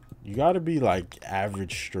 You gotta be like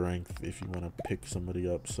average strength if you want to pick somebody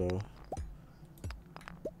up, so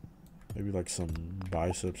maybe like some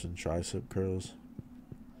biceps and tricep curls.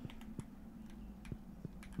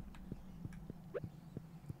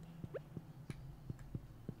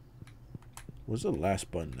 Where's the last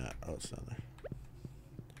button at? Oh, it's down there.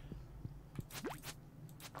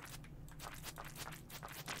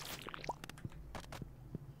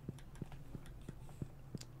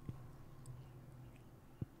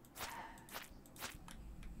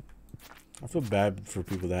 I feel bad for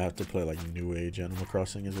people that have to play like New Age Animal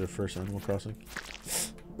Crossing as their first Animal Crossing,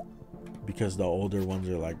 because the older ones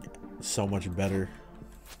are like so much better.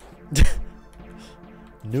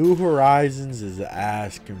 New Horizons is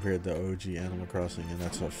ass compared to OG Animal Crossing, and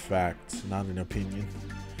that's a fact, not an opinion.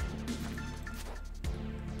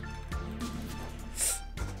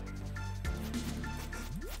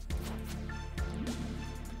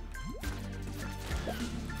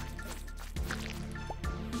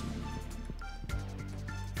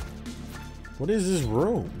 What is this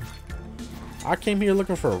room? I came here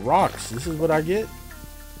looking for rocks. This is what I get?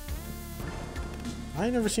 I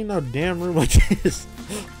ain't never seen no damn room like this.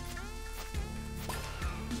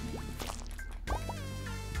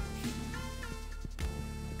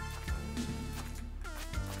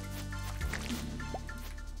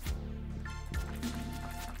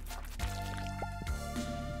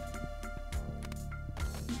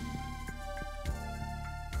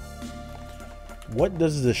 What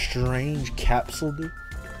does the strange capsule do?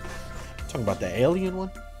 Talking about the alien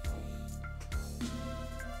one?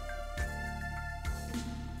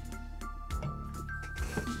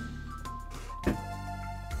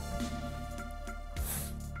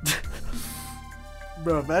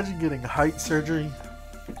 Bro, imagine getting height surgery.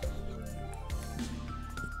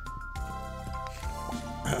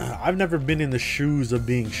 I've never been in the shoes of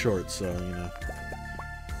being short, so, you know.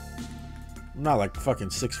 I'm not like fucking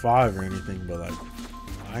 6'5" or anything, but like,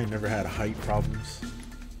 I ain't never had height problems.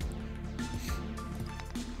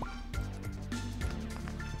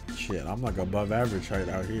 Shit, I'm like above average height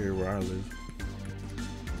out here where I live.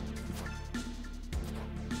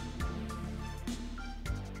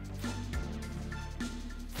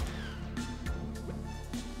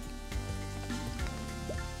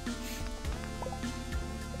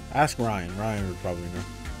 Ask Ryan. Ryan would probably know.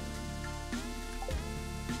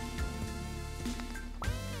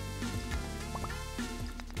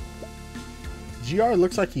 GR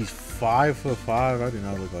looks like he's 5'5". I do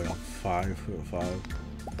not look like I'm 5'5".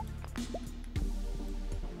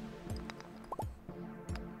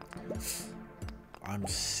 I'm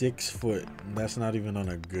 6 foot. And that's not even on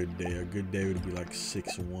a good day. A good day would be like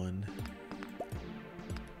 6'1".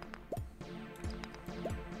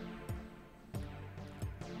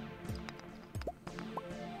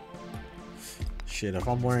 Shit, if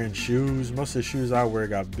I'm wearing shoes, most of the shoes I wear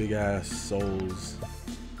got big ass soles.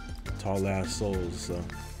 Tall ass soles, so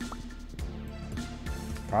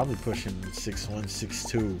probably pushing 6'1",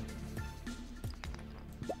 6'2".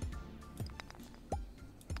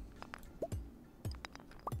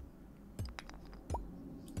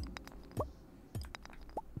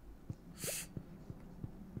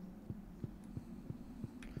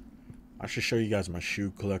 I should show you guys my shoe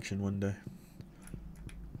collection one day.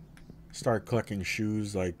 Start collecting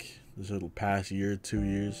shoes like this little past year, 2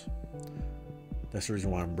 years. That's the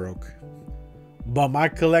reason why I'm broke. But my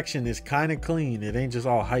collection is kind of clean. It ain't just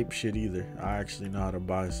all hype shit either. I actually know how to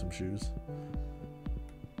buy some shoes.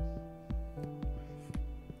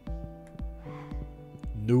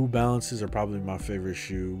 New Balances are probably my favorite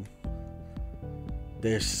shoe.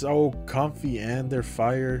 They're so comfy and they're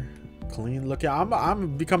fire clean looking.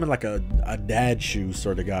 I'm becoming like a dad shoe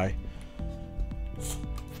sort of guy.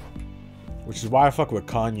 Which is why I fuck with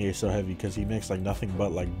Kanye so heavy, because he makes like nothing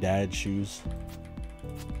but like dad shoes.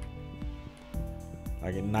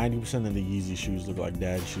 Like 90% of the Yeezy shoes look like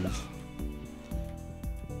dad shoes.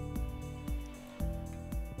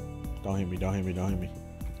 Don't hit me, don't hit me, don't hit me.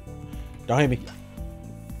 Don't hit me.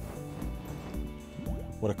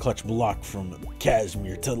 What a clutch block from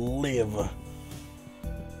Casimir to live.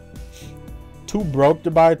 too broke to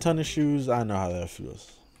buy a ton of shoes. I know how that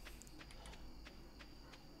feels.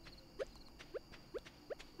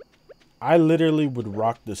 I literally would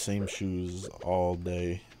rock the same shoes all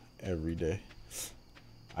day, every day.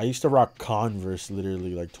 I used to rock Converse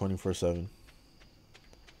literally like 24/7.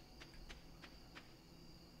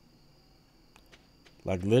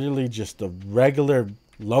 Like literally just the regular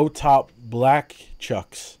low top black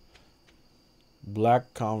Chucks.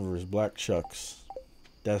 Black Converse, black Chucks.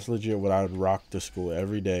 That's legit what I would rock to school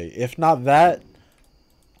every day. If not that,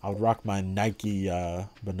 I would rock my Nike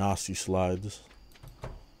Benassi slides.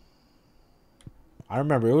 I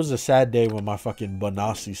remember it was a sad day when my fucking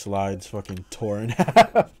Benassi slides fucking tore in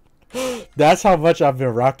half. That's how much I've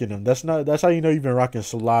been rocking them. That's how you know you've been rocking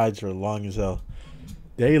slides for long as hell.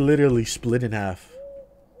 They literally split in half.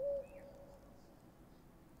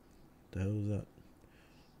 The hell was that?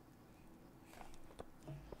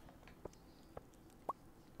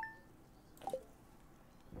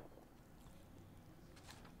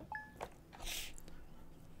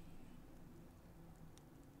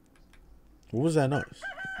 What was that noise?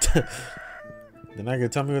 Then I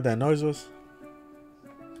could tell me what that noise was?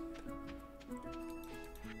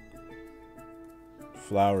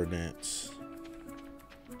 Flower dance.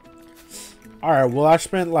 Alright, well I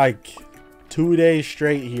spent like 2 days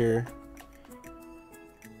straight here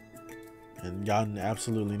and gotten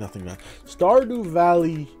absolutely nothing done. Stardew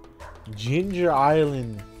Valley Ginger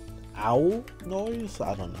Island owl noise?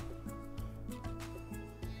 I don't know.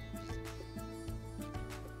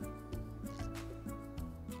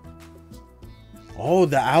 Oh,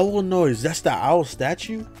 the owl noise. That's the owl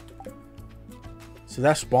statue? So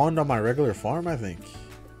that spawned on my regular farm, I think.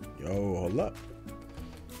 Yo, hold up.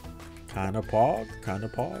 Kinda pog. Kinda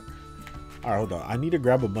pog. Alright, hold on. I need to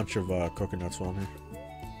grab a bunch of coconuts while I'm here.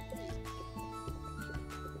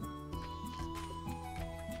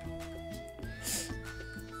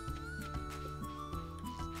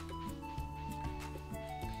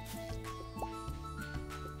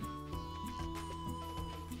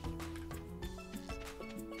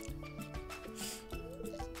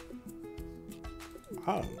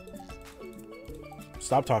 Oh.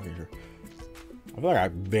 Stop talking to her. I feel like I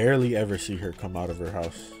barely ever see her come out of her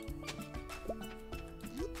house.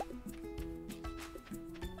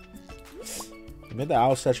 It made the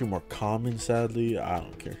owl statue more common, sadly. I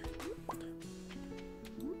don't care.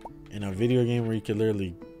 In a video game where you could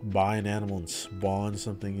literally buy an animal and spawn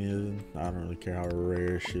something in, I don't really care how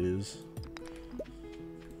rare shit is.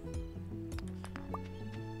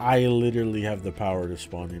 I literally have the power to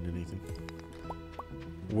spawn in anything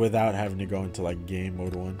without having to go into like game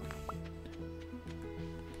mode 1.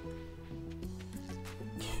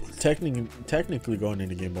 Technically going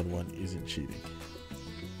into game mode 1 isn't cheating.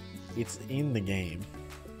 It's in the game.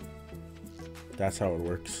 That's how it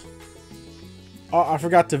works. Oh, I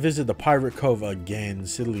forgot to visit the Pirate Cove again.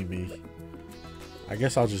 Silly me. I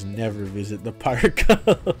guess I'll just never visit the Pirate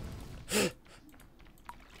Cove.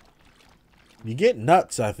 You get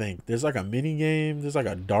nuts, I think. There's like a mini game. There's like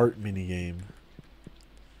a dart mini game.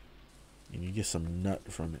 And you get some nut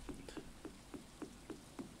from it.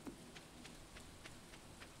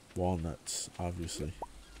 Walnuts, obviously.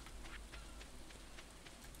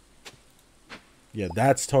 Yeah,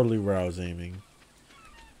 that's totally where I was aiming.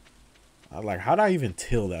 Like, how'd I even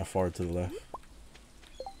till that far to the left?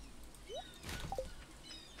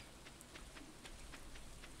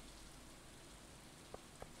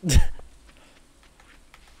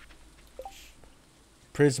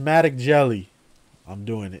 Prismatic jelly. I'm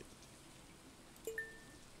doing it.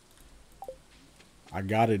 I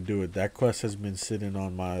gotta do it. That quest has been sitting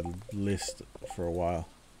on my list for a while.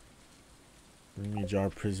 Bring me a jar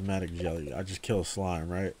of prismatic jelly. I just kill a slime,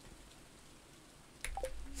 right?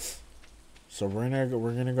 So we're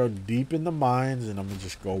gonna go deep in the mines, and I'm gonna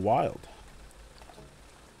just go wild.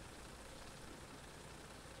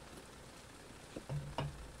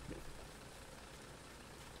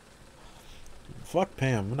 Fuck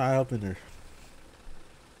Pam. I'm not helping her.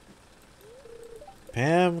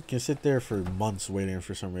 Pam can sit there for months waiting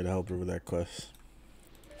for somebody to help her with that quest.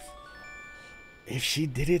 If she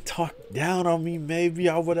didn't talk down on me, maybe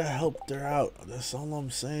I would have helped her out. That's all I'm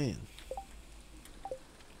saying.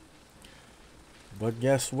 But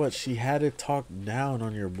guess what? She had to talk down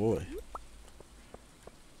on your boy.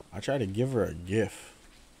 I tried to give her a gift.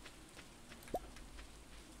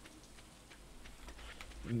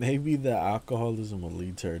 Maybe the alcoholism will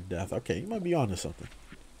lead to her death. Okay, you might be onto something.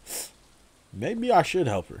 Maybe I should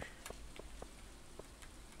help her.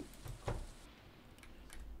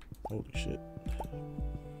 Holy shit.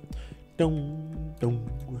 Dum, dum,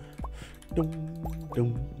 dum,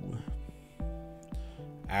 dum.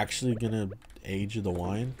 Actually gonna Age of the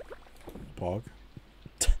wine. Pog.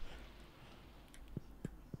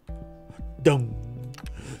 Dum.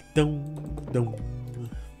 Dum. Dum.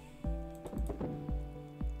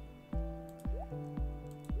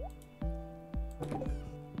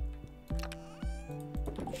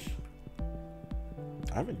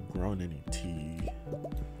 I haven't grown any tea. I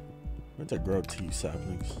meant to grow tea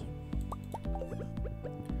saplings.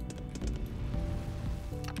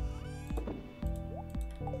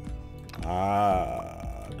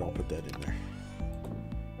 Ah, don't put that in there.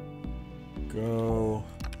 Go.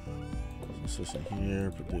 Put this in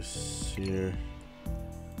here. Put this here.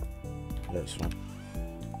 Yeah, it's fine.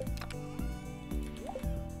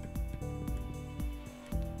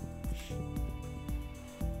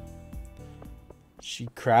 She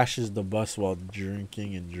crashes the bus while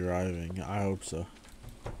drinking and driving. I hope so.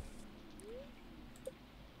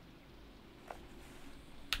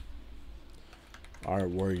 Alright,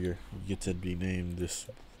 warrior. You get to be named this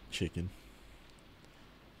chicken.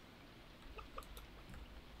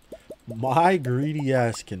 My greedy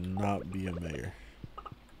ass cannot be a mayor.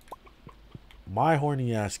 My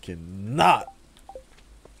horny ass cannot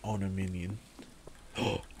own a minion.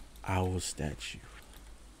 Owl statue.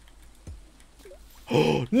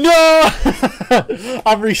 No!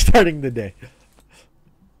 I'm restarting the day.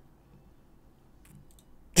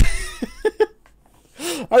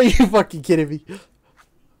 Are you fucking kidding me?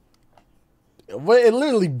 It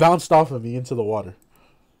literally bounced off of me into the water.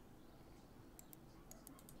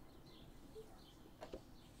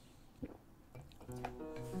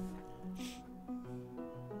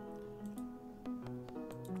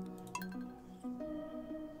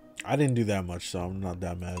 I didn't do that much, so I'm not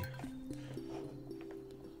that mad.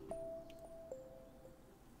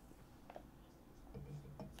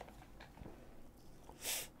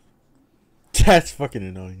 That's fucking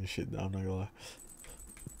annoying as shit, I'm not gonna lie.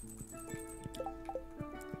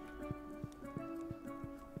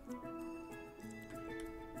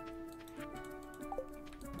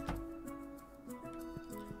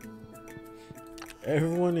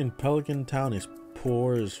 Everyone in Pelican Town is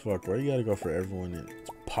poor as fuck. Why you gotta go for everyone in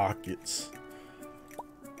pockets?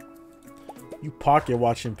 You pocket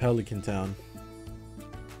watching Pelican Town.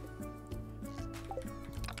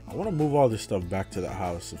 I want to move all this stuff back to the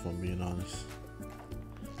house, if I'm being honest.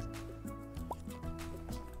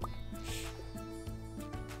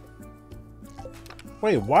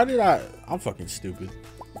 Wait, why did I'm fucking stupid.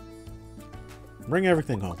 Bring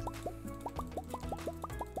everything home.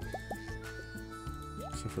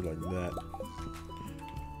 Except for like that.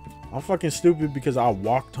 I'm fucking stupid because I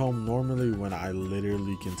walked home normally when I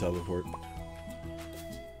literally can teleport.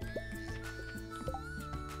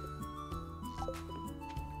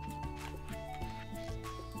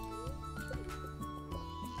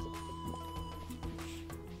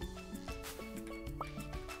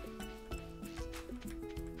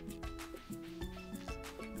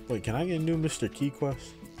 Wait, can I get a new Mr. Key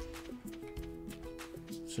quest?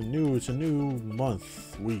 It's a new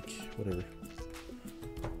month, week, whatever.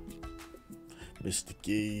 Mr.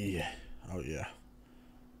 Key. Oh yeah.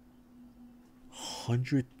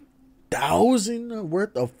 100,000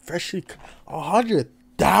 worth of freshly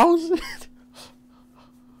 100,000?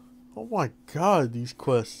 Oh my god, these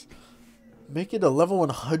quests. Make it a level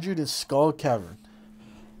 100 in Skull Cavern.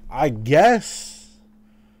 I guess.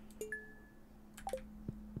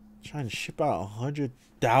 Trying to ship out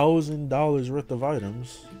 $100,000 worth of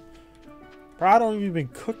items. Bro, I don't even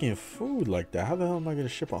cooking food like that. How the hell am I gonna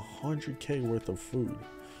ship 100K worth of food?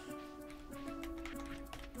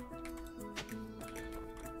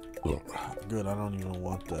 Good, I don't even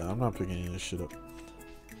want that. I'm not picking any of this shit up.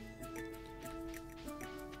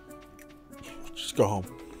 Just go home.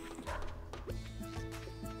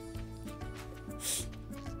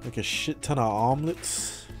 Make a shit ton of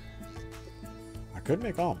omelets. I could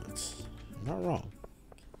make omelets. You're not wrong.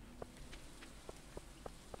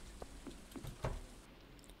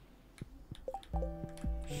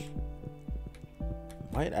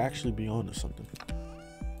 Might actually be onto something.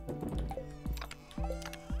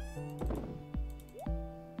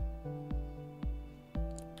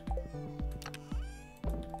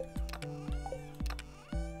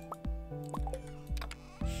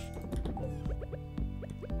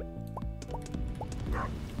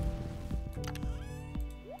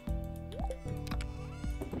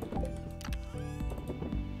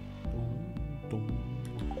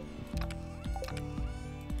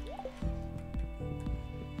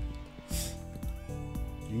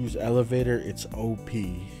 Use elevator, it's OP. What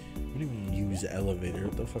do you mean use elevator?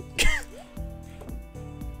 What the fuck?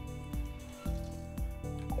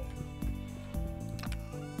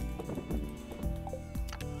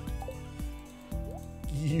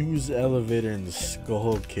 use elevator in the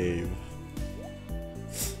skull cave.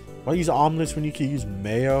 Why use omelets when you can use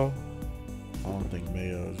mayo? I don't think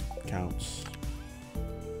mayo counts.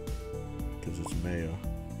 Because it's mayo.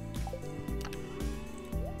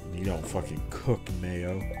 You don't fucking cook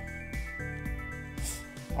mayo.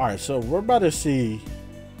 Alright, so we're about to see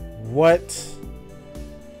what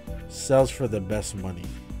sells for the best money.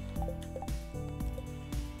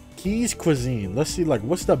 Keys Cuisine. Let's see, like,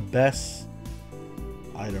 what's the best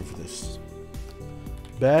item for this?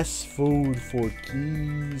 Best food for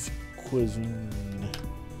Keys Cuisine.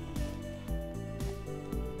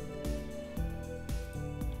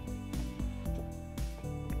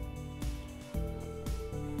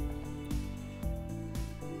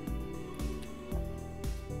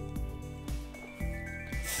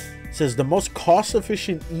 It says the most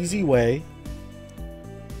cost-efficient, easy way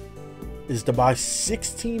is to buy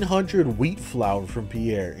 1,600 wheat flour from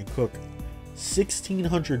Pierre and cook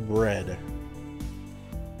 1,600 bread.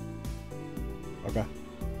 Okay.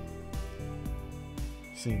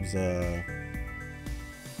 Seems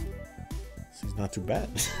not too bad.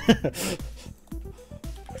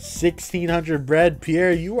 1,600 bread.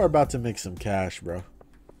 Pierre, you are about to make some cash, bro.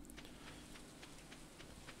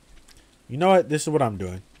 You know what? This is what I'm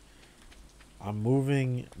doing. I'm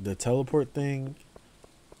moving the teleport thing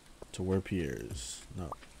to where Pierre is.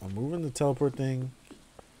 No, I'm moving the teleport thing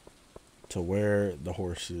to where the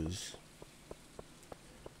horse is.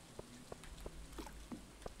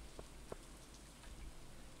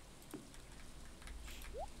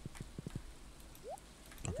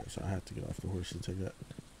 Okay, so I have to get off the horse to take that.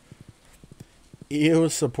 It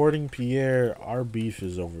was supporting Pierre. Our beef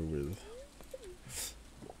is over with.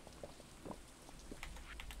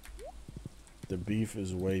 The beef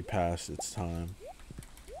is way past its time.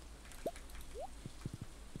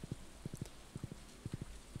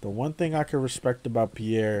 The one thing I can respect about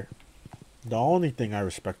Pierre, the only thing I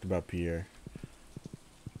respect about Pierre,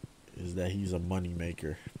 is that he's a money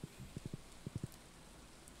maker.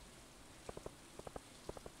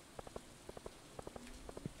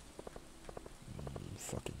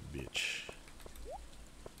 Fucking bitch.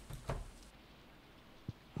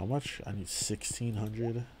 How much? I need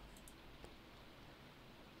 1,600.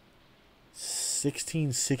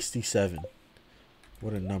 1667.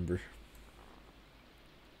 What a number.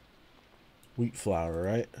 Wheat flour,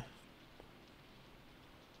 right?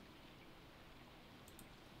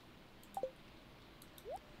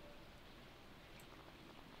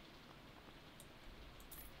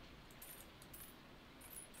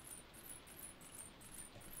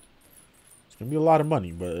 It's gonna be a lot of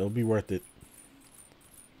money, but it'll be worth it.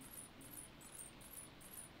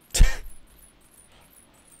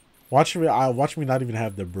 Watch me not even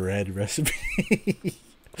have the bread recipe.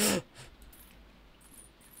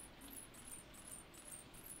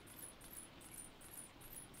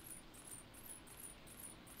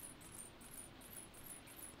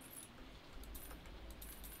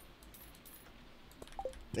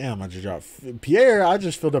 Damn, I just dropped. Pierre, I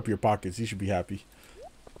just filled up your pockets. You should be happy.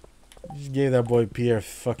 You just gave that boy Pierre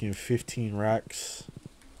fucking 15 racks.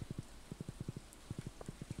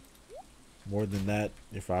 More than that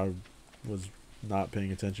if I was not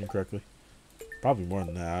paying attention correctly. Probably more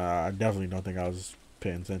than that. I definitely don't think I was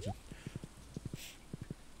paying attention.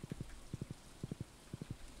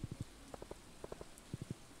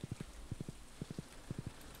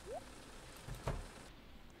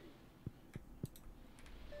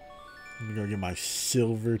 Let me go get my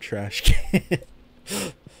silver trash can.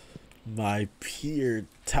 My pure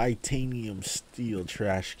titanium steel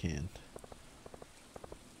trash can.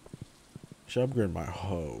 Should upgrade my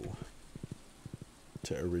hoe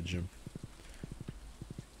to Iridium.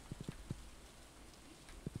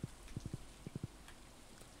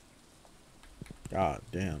 God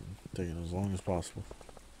damn, taking as long as possible.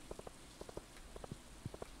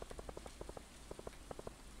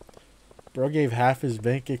 Bro gave half his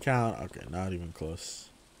bank account. Okay, not even close.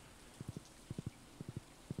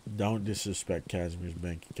 Don't disrespect Casimir's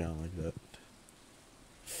bank account like that.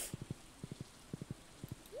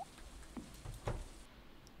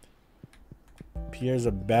 Pierre's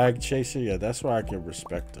a bag chaser. Yeah, that's why I can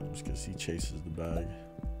respect him, because he chases the bag.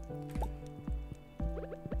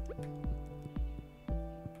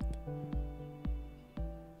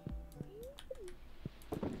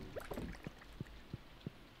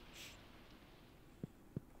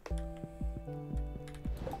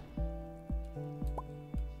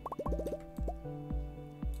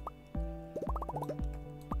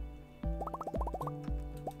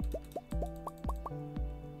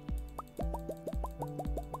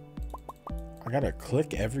 I gotta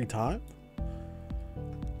click every time?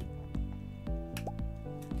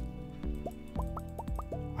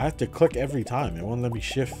 I have to click every time. It won't let me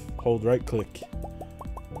shift, hold, right click.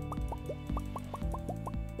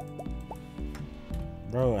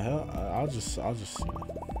 Bro, hell, I'll just, you know,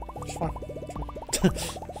 it's fine.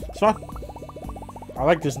 It's fine. I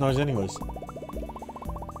like this noise anyways.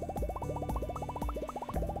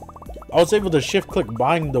 I was able to shift click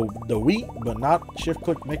buying the wheat, but not shift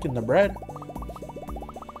click making the bread.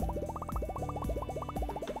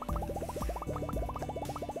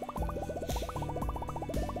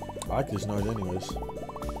 I like this noise anyways.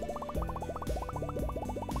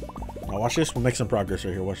 Now watch this, we'll make some progress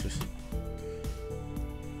right here, watch this.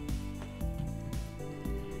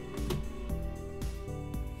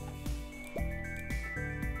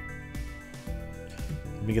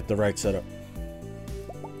 Let me get the right setup.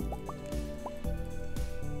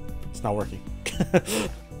 It's not working.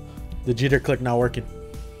 The jitter click not working.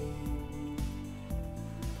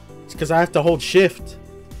 It's because I have to hold shift.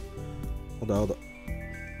 Hold on.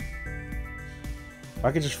 If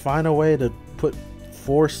I could just find a way to put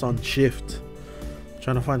force on shift. I'm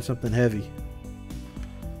trying to find something heavy.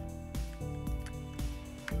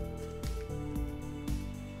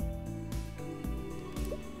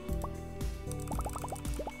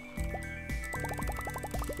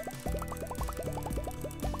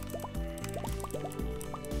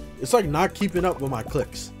 It's like not keeping up with my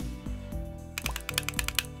clicks.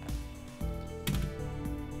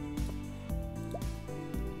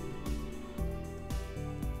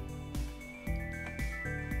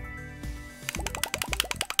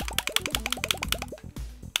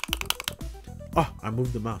 Oh, I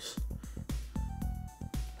moved the mouse.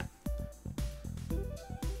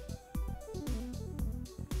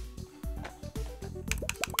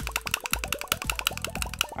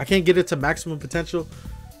 I can't get it to maximum potential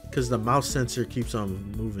because the mouse sensor keeps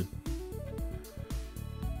on moving.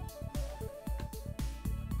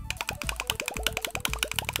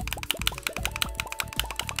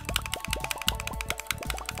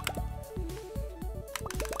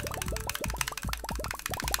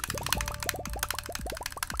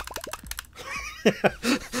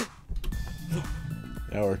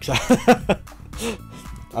 That works.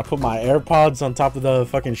 I put my AirPods on top of the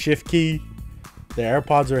fucking shift key. The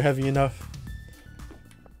AirPods are heavy enough.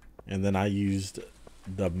 And then I used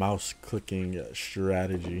the mouse clicking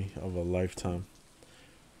strategy of a lifetime.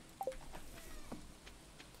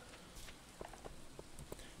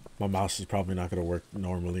 My mouse is probably not going to work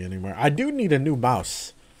normally anymore. I do need a new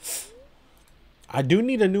mouse.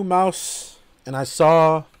 And I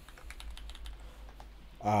saw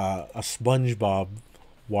a SpongeBob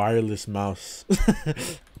wireless mouse.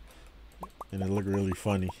 And it looked really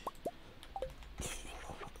funny.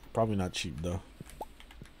 Probably not cheap though.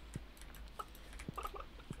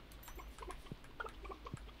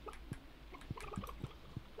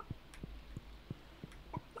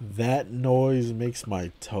 That noise makes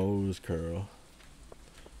my toes curl.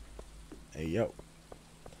 Hey, yo.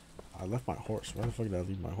 I left my horse. Why the fuck did I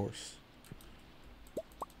leave my horse?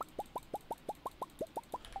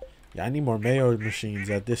 Yeah, I need more mayo machines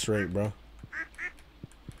at this rate, bro.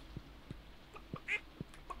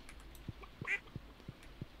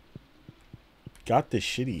 Got this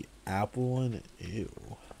shitty apple one. Ew.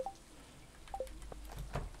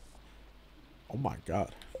 Oh my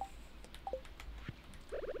god.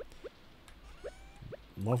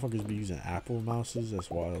 Motherfuckers be using Apple mouses?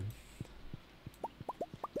 That's wild.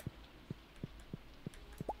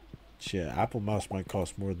 Shit, Apple mouse might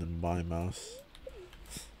cost more than my mouse.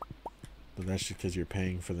 But that's just because you're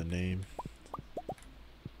paying for the name.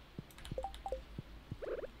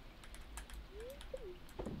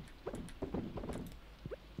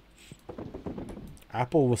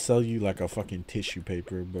 Apple will sell you like a fucking tissue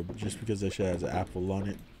paper, but just because that shit has Apple on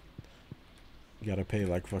it, you gotta pay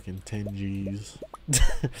like fucking 10 G's.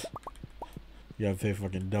 You gotta pay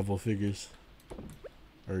fucking double figures.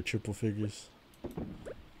 Or triple figures.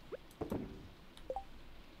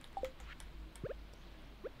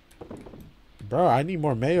 Bro, I need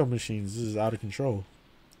more mayo machines. This is out of control.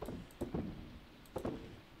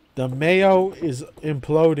 The mayo is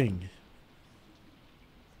imploding.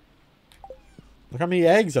 Look how many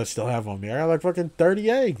eggs I still have on me. I got like fucking 30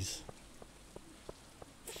 eggs.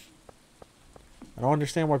 I don't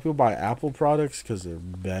understand why people buy Apple products, because they're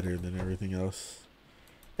better than everything else.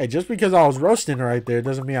 Hey, just because I was roasting right there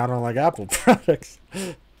doesn't mean I don't like Apple products.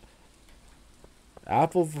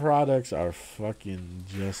 Apple products are fucking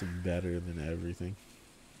just better than everything.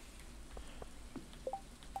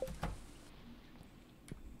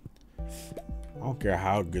 I don't care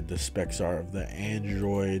how good the specs are of the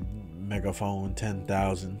Android Megaphone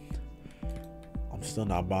 10,000. I'm still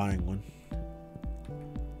not buying one.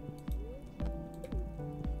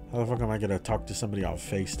 How the fuck am I gonna talk to somebody on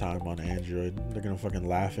FaceTime on Android? They're gonna fucking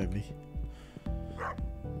laugh at me.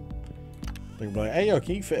 They're gonna be like, hey yo,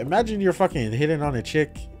 can you imagine you're fucking hitting on a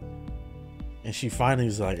chick and she finally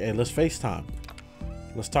is like, hey, let's FaceTime.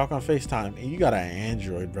 Let's talk on FaceTime. And you got an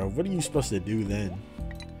Android, bro. What are you supposed to do then?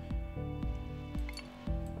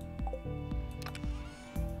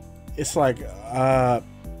 It's like, I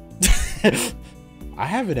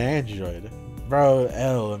have an Android. Bro,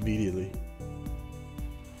 L immediately.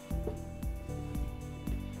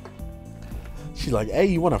 She's like, hey,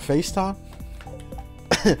 you want to FaceTime?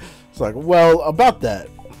 It's like, well, about that.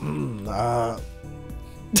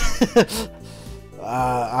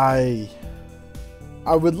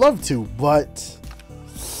 I would love to, but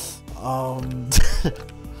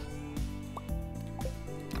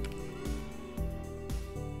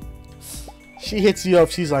she hits you up.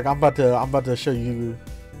 She's like, I'm about to show you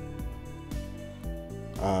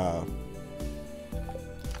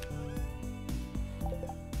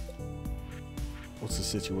what's the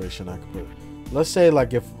situation I could put. Let's say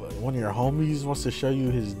like if one of your homies wants to show you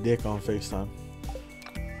his dick on FaceTime.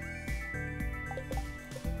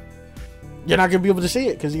 You're not gonna be able to see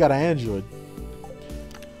it because you got an Android.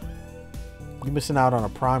 You're missing out on a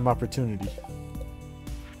prime opportunity.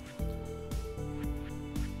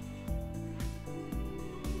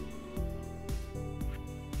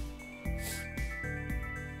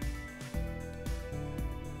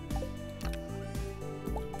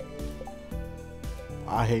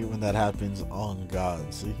 I hate when that happens. On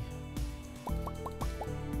God, see.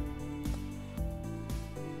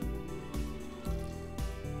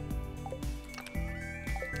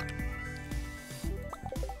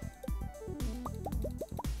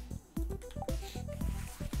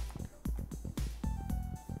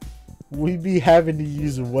 We be having to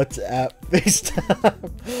use WhatsApp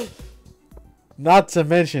FaceTime. Not to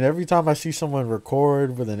mention, every time I see someone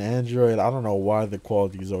record with an Android, I don't know why the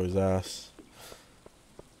quality is always ass.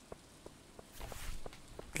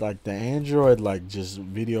 Like the Android, like just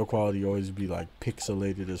video quality always be like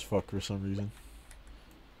pixelated as fuck for some reason.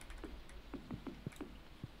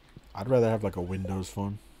 I'd rather have like a Windows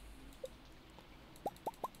phone.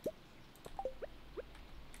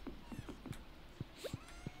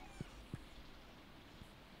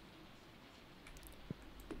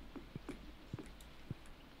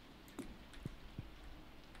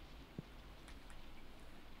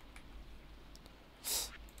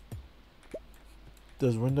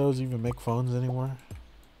 Does Windows even make phones anymore?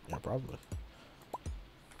 Yeah, probably.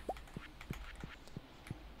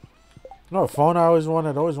 No, phone I always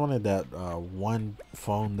wanted that one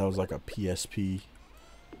phone that was like a PSP.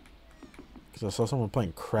 Because I saw someone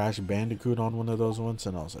playing Crash Bandicoot on one of those once,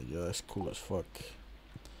 and I was like, yeah, that's cool as fuck.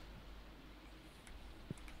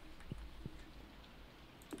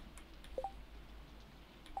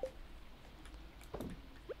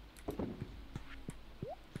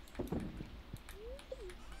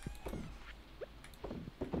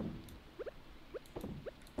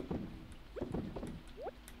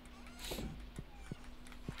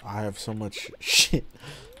 I have so much shit.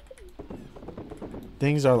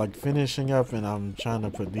 Things are like finishing up and I'm trying to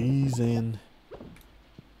put these in.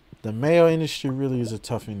 The mail industry really is a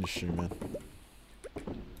tough industry, man.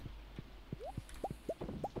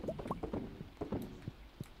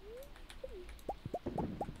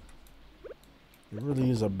 It really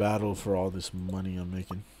is a battle for all this money I'm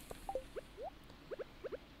making.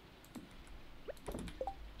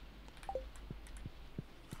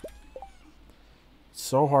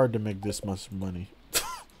 So hard to make this much money.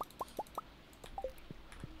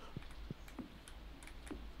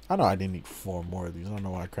 I know I didn't need 4 more of these. I don't know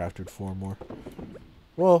why I crafted 4 more.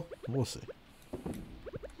 Well, we'll see.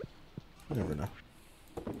 You never know.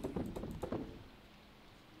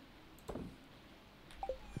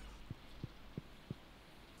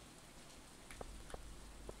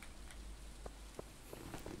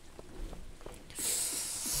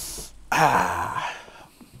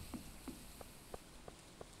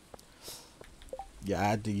 Yeah, I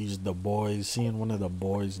had to use the boys, seeing one of the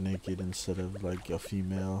boys naked instead of like a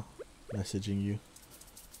female messaging you.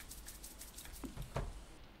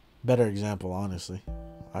 Better example, honestly.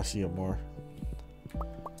 I see it more.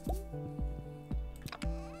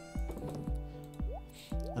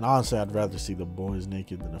 And honestly, I'd rather see the boys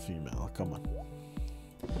naked than a female. Come on.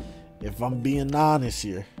 If I'm being honest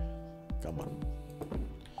here, come on.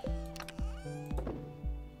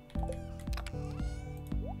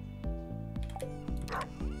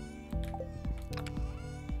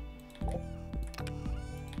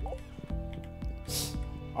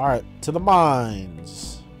 Alright, to the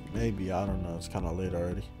mines. Maybe, I don't know. It's kind of late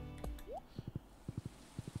already.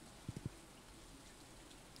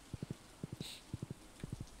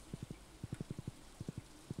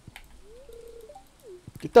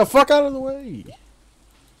 Get the fuck out of the way.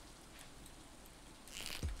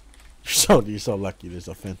 You're so lucky there's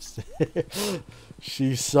a fence.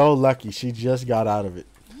 She's so lucky. She just got out of it.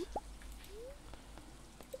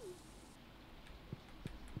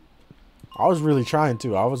 I was really trying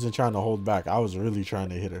to. I wasn't trying to hold back. I was really trying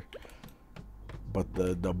to hit her. But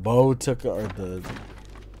the bow took, or the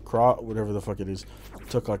whatever the fuck it is,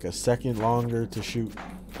 took like a second longer to shoot.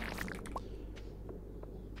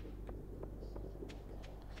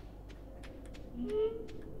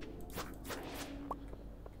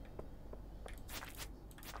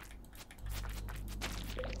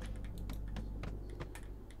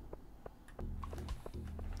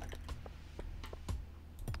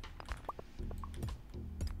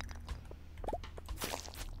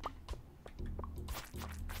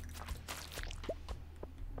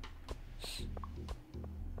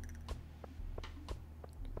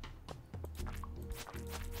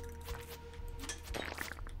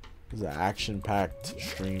 It's an action-packed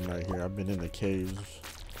stream right here. I've been in the caves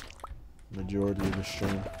majority of the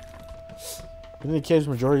stream. Been in the caves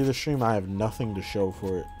majority of the stream. I have nothing to show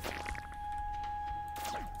for it.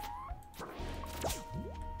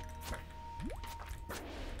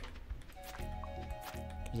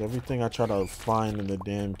 Because everything I try to find in the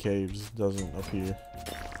damn caves doesn't appear.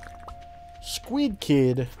 Squid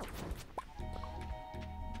Kid!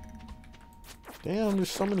 Damn, there's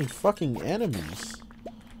so many fucking enemies.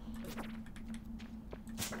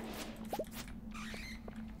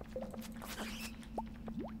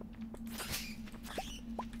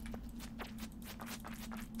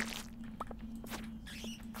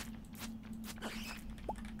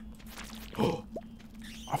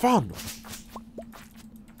 I found one.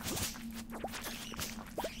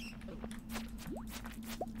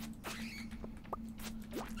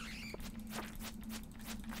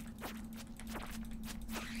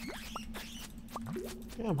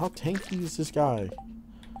 Damn, how tanky is this guy?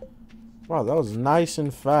 Wow, that was nice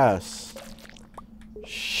and fast.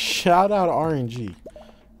 Shout out RNG.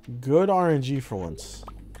 Good RNG for once.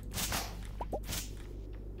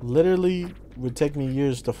 Literally would take me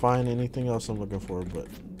years to find anything else I'm looking for, but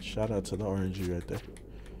shout out to the RNG right there.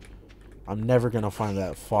 I'm never gonna find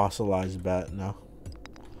that fossilized bat now.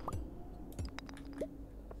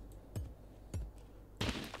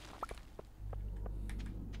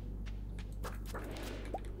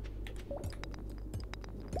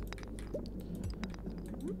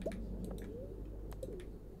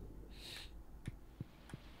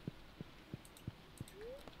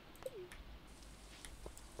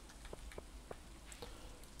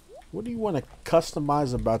 What do you want to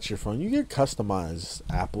customize about your phone? You can customize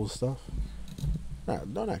Apple stuff. Nah,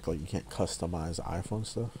 don't act like you can't customize iPhone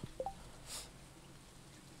stuff.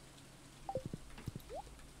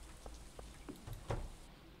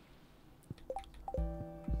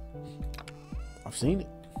 I've seen it.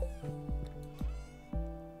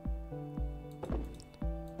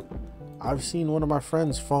 I've seen one of my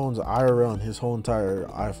friend's phones IRL and his whole entire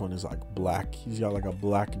iPhone is like black. He's got like a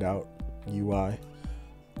blacked out UI.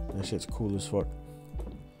 That shit's cool as fuck.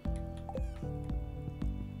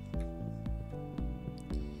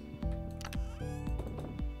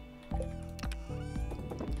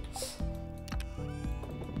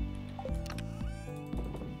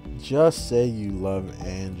 Just say you love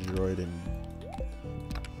Android and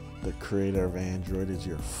the creator of Android is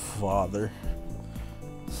your father.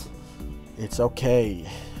 It's okay.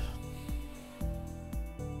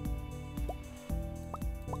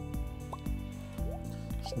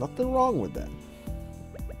 There's nothing wrong with that.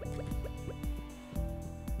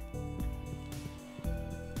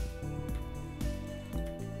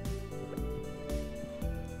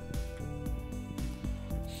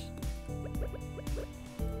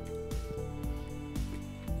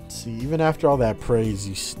 See, even after all that praise,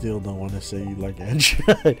 you still don't want to say you like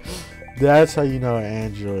Android. That's how you know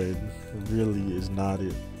Android really is not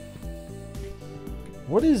it.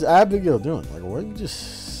 What is Abigail doing? Like, why are you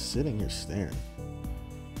just sitting here staring?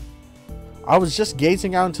 I was just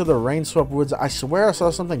gazing out into the rain-swept woods. I swear I saw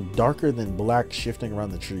something darker than black shifting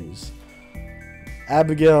around the trees.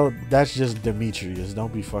 Abigail, that's just Demetrius.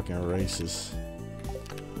 Don't be fucking racist.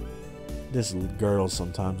 This girl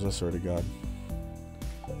sometimes, I swear to God.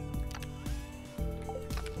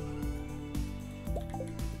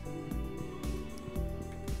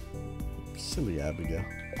 Silly Abigail.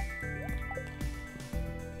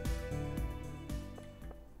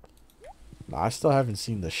 No, I still haven't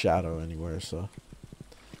seen the shadow anywhere, so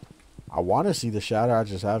I want to see the shadow, I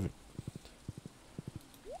just haven't.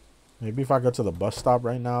 Maybe if I go to the bus stop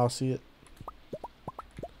right now, I'll see it.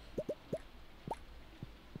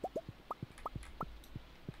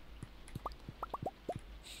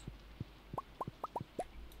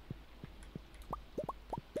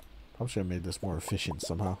 wish I made this more efficient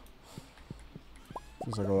somehow.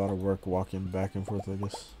 Feels like a lot of work walking back and forth, I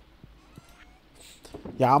guess.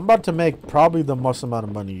 Yeah, I'm about to make probably the most amount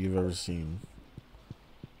of money you've ever seen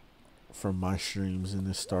from my streams in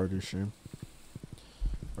this Stardew stream.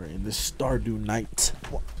 Or in this Stardew night.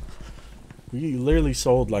 We literally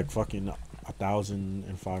sold like fucking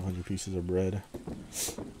 1,500 pieces of bread.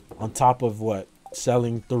 On top of what?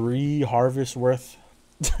 Selling 3 harvests worth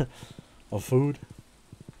of food.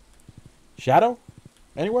 Shadow?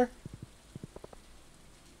 Anywhere?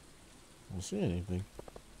 I don't see anything.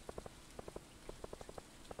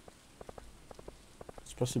 It's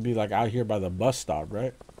supposed to be like out here by the bus stop,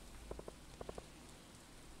 right?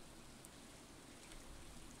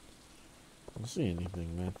 I don't see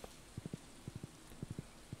anything, man.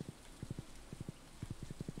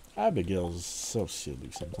 Abigail's so silly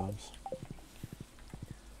sometimes.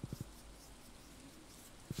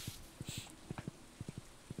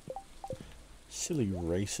 Silly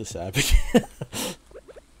racist Abigail.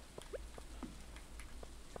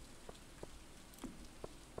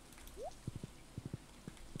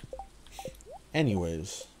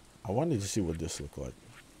 Anyways, I wanted to see what this looked like.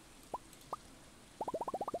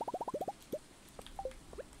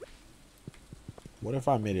 What if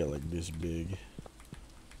I made it like this big?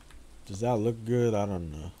 Does that look good? I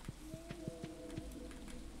don't know.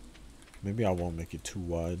 Maybe I won't make it too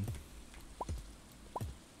wide.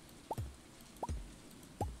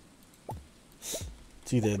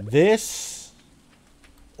 It's either this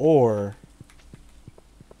or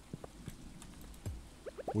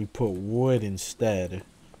we put wood instead.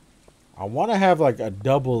 I want to have like a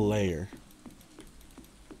double layer.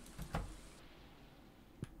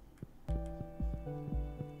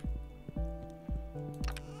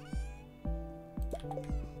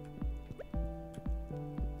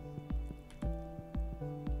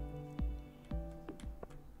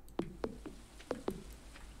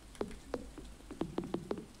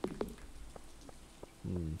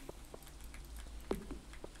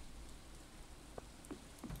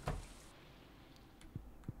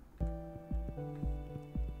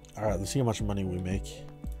 Alright, let's see how much money we make.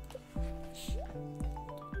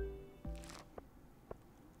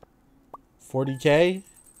 $40K?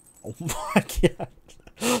 Oh my god.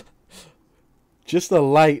 Just a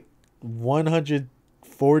light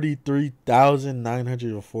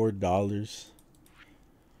 $143,904.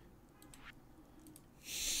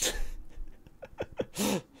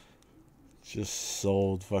 Just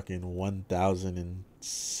sold fucking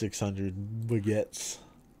 1,600 baguettes.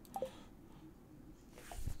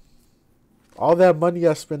 All that money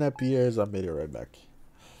I spent at Pierre's, I made it right back.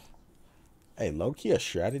 Hey, low-key a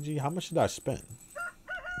strategy? How much did I spend?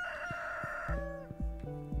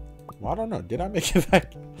 Well, I don't know. Did I make it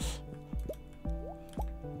back?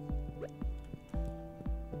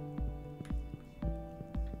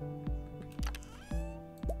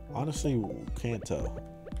 Honestly, can't tell.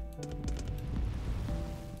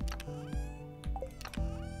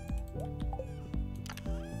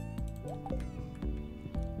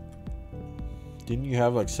 Didn't you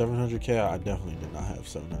have like 700K? I definitely did not have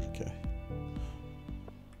 700K.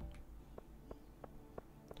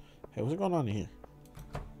 Hey, what's going on in here?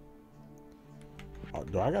 Oh,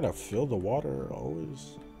 do I gotta fill the water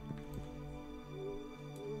always?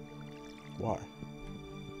 Why?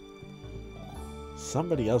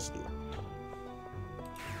 Somebody else do it.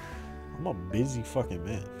 I'm a busy fucking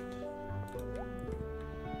man.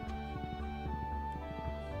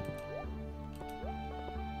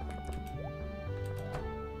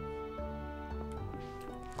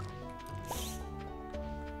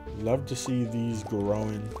 Love to see these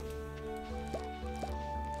growing.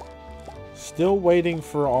 Still waiting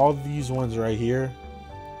for all these ones right here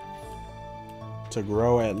to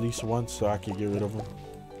grow at least once so I can get rid of them.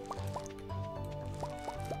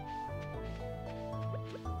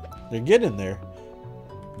 They're getting there.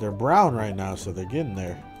 They're brown right now, so they're getting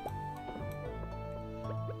there.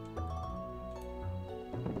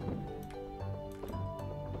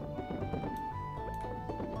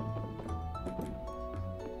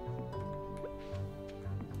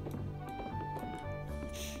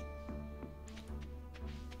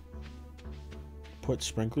 Put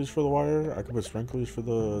sprinklers for the water. I could put sprinklers for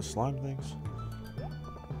the slime things.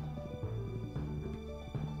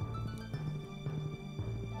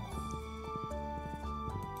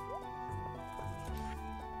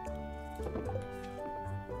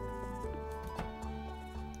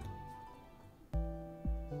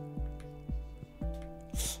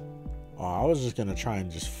 Oh, I was just gonna try and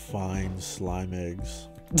just find slime eggs.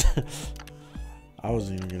 I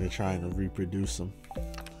wasn't even gonna try and reproduce them.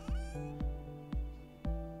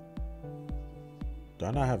 Do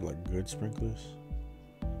I not have like good sprinklers?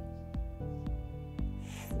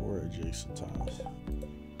 4 adjacent tiles.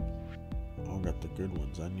 I don't got the good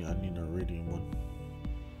ones. I need an iridium one.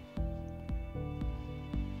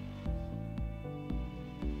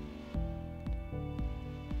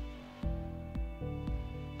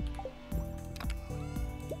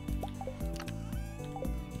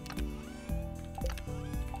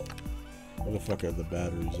 Where the fuck are the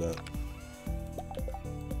batteries at?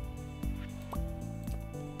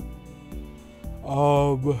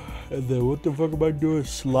 And then what the fuck am I doing?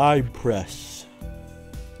 Slime press.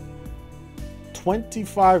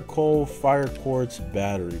 25 coal fire quartz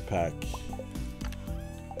battery pack.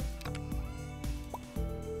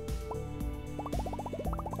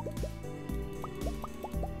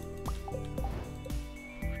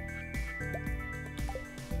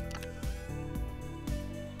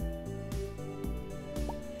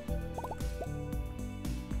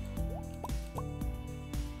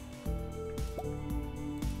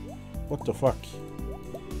 What the fuck?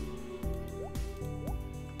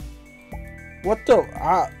 What the?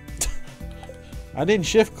 I didn't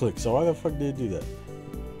shift click, so why the fuck did it do that?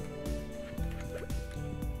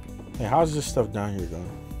 Hey, how's this stuff down here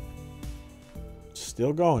going?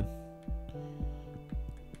 Still going.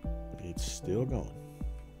 It's still going.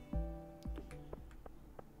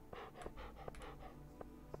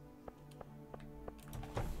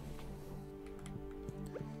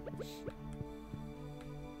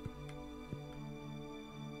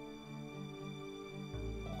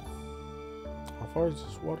 How far is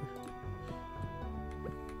this water?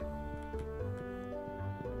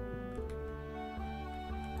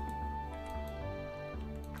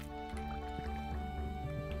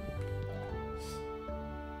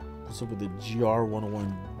 What's up with the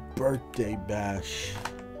GR101 birthday bash?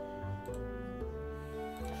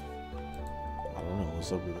 I don't know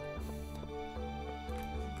what's up with it.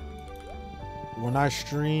 When I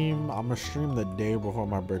stream, I'm gonna stream the day before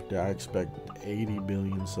my birthday. I expect 80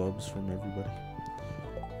 billion subs from everybody.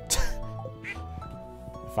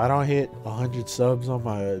 If I don't hit 100 subs on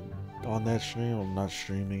that stream, I'm not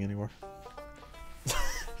streaming anymore.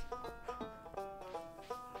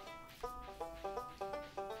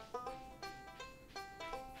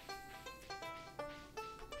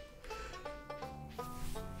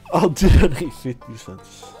 I'll donate 50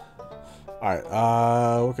 cents. Alright,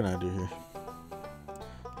 what can I do here?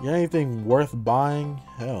 You got anything worth buying?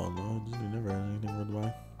 Hell no, you never had anything worth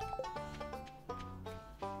buying.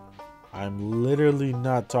 I'm literally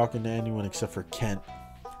not talking to anyone except for Kent.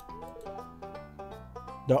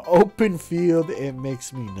 The open field, it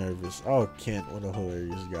makes me nervous. Oh, Kent, what a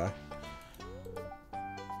hilarious guy.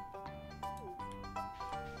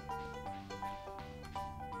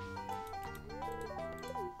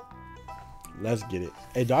 Let's get it.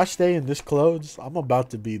 Hey, do I stay in this clothes? I'm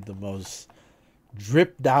about to be the most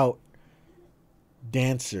dripped out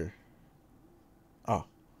dancer. Oh.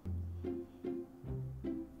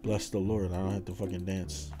 Bless the Lord, I don't have to fucking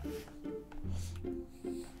dance.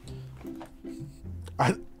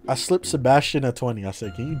 I slipped Sebastian a 20. I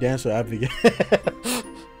said, can you dance with Abigail?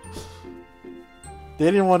 They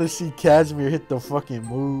didn't want to see Casimir hit the fucking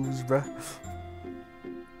moves, bruh.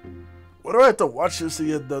 What do I have to watch this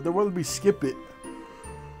again, though? They want me skip it.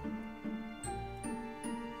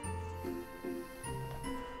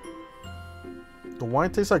 The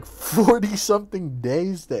wine tastes like 40-something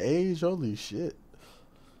days to age. Holy shit.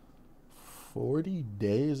 40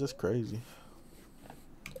 days? That's crazy.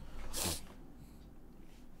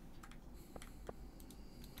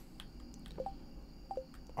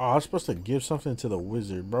 Oh, I was supposed to give something to the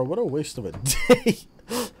wizard. Bro, what a waste of a day.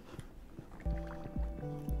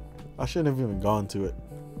 I shouldn't have even gone to it.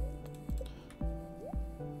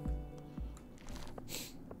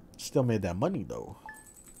 Still made that money, though.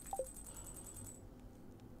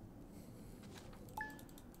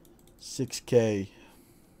 $6K.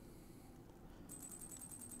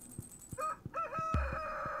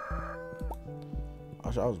 I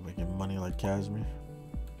wish I was making money like Casimir.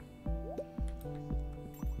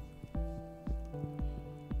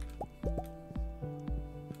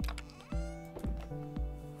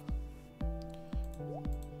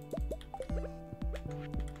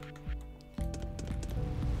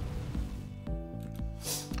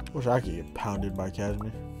 Wish I could get pounded by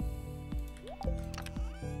Casimir.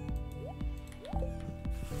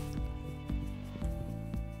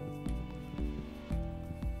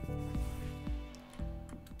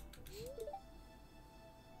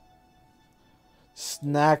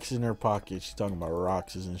 Snacks in her pocket. She's talking about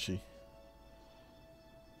rocks, isn't she?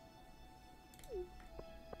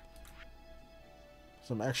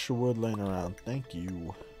 Some extra wood laying around. Thank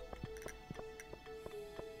you.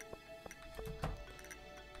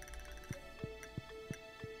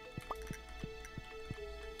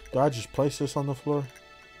 Do I just place this on the floor?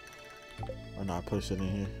 Or not place it in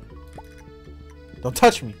here? Don't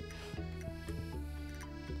touch me!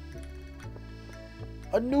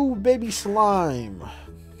 A new baby slime!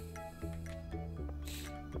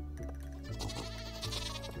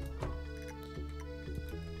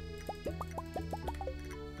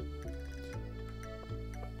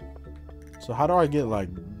 So how do I get like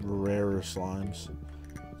rarer slimes?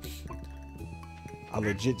 I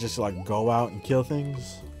legit just like go out and kill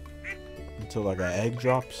things until like an egg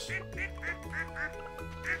drops.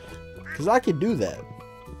 Cause I can do that.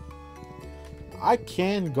 I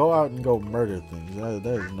can go out and go murder things. That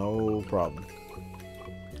is no problem.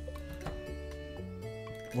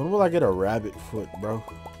 When will I get a rabbit foot, bro?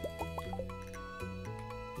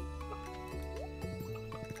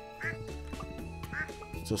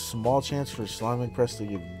 It's a small chance for slime crest to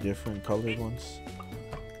give different colored ones.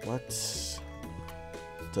 What?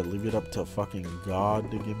 To leave it up to fucking God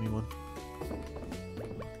to give me one?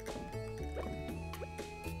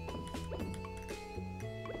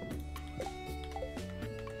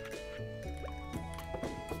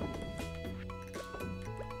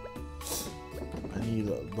 I need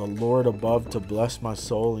the Lord above to bless my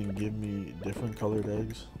soul and give me different colored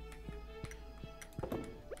eggs.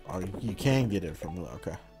 Oh, you can get it from...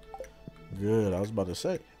 Okay. Good, I was about to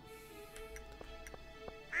say.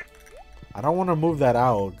 I don't want to move that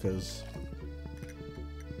out because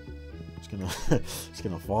it's gonna it's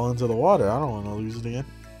gonna fall into the water. I don't want to lose it again.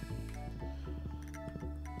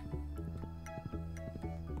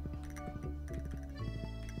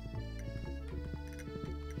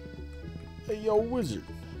 Hey, yo, wizard.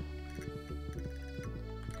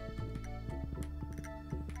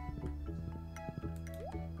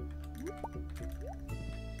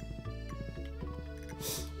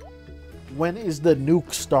 When is the nuke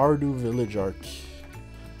Stardew Village arc?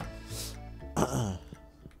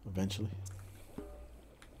 Eventually.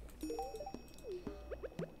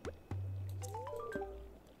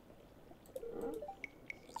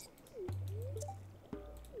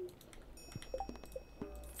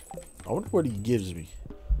 I wonder what he gives me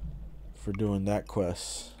for doing that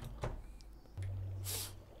quest.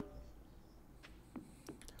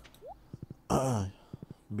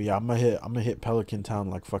 But yeah, I'm gonna hit Pelican Town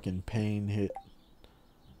like fucking Pain hit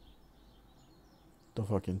the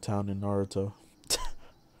fucking town in Naruto.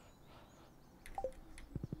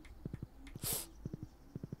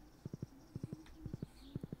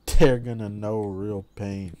 They're gonna know real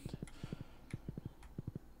pain.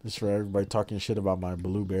 This for everybody talking shit about my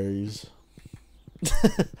blueberries.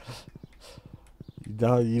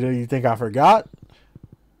 You think I forgot?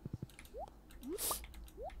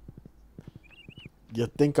 You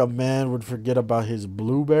think a man would forget about his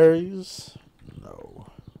blueberries? No.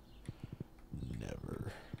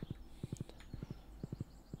 Never.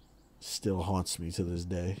 Still haunts me to this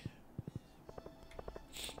day.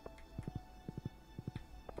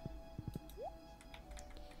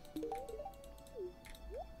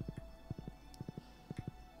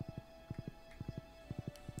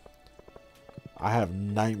 I have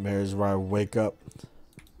nightmares where I wake up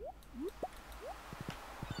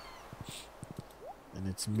and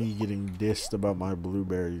it's me getting dissed about my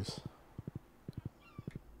blueberries.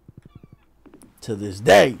 To this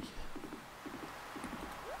day.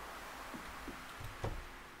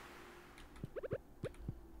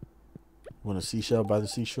 Want a seashell by the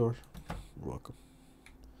seashore? You're welcome.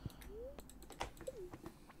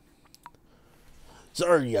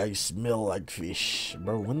 Sorry, I smell like fish.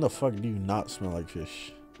 Bro, when the fuck do you not smell like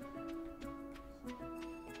fish?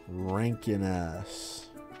 Rankin ass.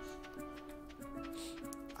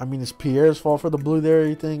 I mean, it's Pierre's fault for the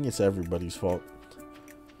blueberry thing. It's everybody's fault.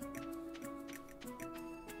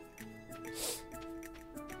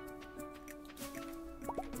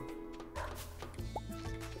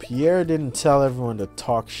 Pierre didn't tell everyone to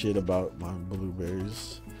talk shit about my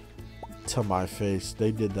blueberries to my face.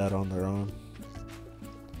 They did that on their own.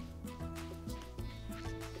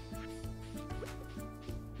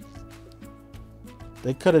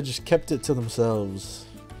 They could have just kept it to themselves.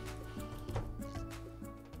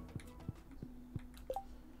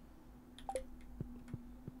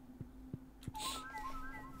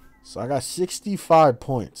 So I got 65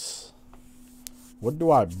 points. What do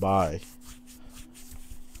I buy?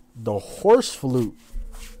 The horse flute.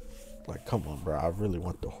 Like, come on, bro. I really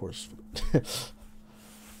want the horse flute.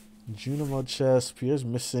 Junimo chest. Pierre's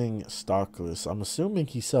missing stock list. I'm assuming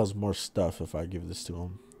he sells more stuff if I give this to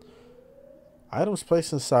him. Items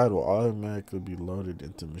placed inside will automatically be loaded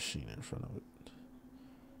into machine in front of it.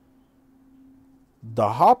 The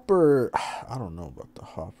hopper. I don't know about the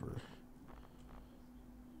hopper.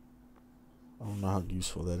 I don't know how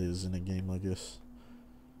useful that is in a game like this.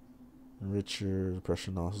 Enricher,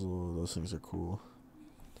 pressure nozzle, those things are cool.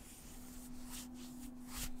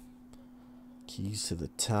 Keys to the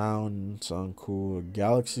town sound cool.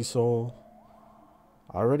 Galaxy Soul.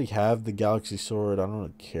 I already have the Galaxy Sword. I don't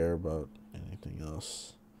really care about anything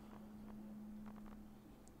else.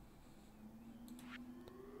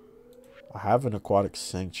 I have an aquatic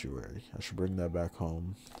sanctuary. I should bring that back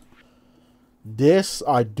home. This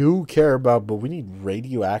I do care about, but we need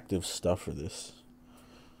radioactive stuff for this.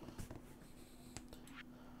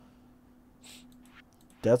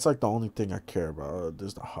 That's like the only thing I care about.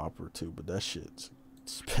 There's the hopper too, but that shit's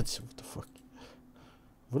expensive. What the fuck?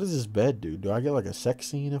 What does this bed do? Do I get like a sex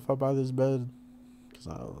scene if I buy this bed? Cause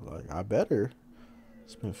I better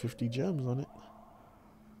spend 50 gems on it.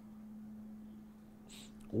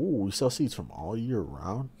 Ooh, we sell seeds from all year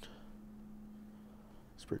round.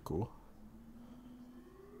 It's pretty cool.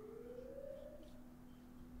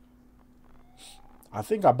 I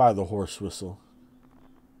think I buy the horse whistle.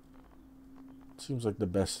 Seems like the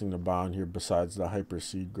best thing to buy on here besides the hyper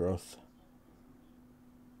seed growth.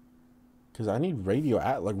 Because I need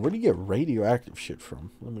radioactive. Like, where do you get radioactive shit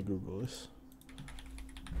from? Let me Google this.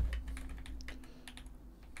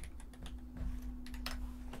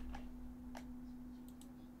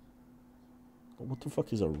 What the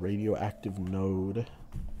fuck is a radioactive node?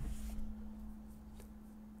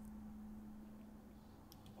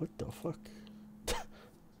 What the fuck?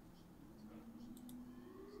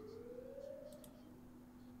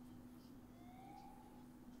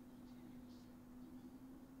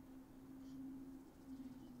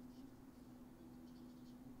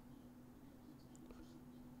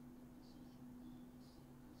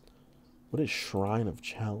 What is Shrine of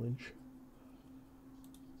Challenge?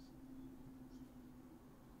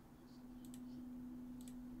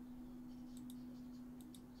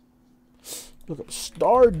 Look up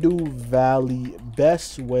Stardew Valley.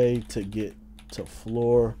 Best way to get to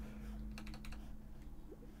floor.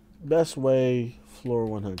 Best way, floor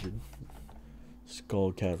 100.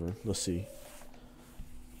 Skull Cavern. Let's see.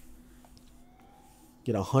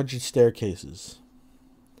 Get 100 staircases.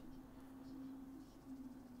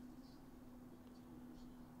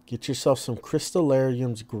 Get yourself some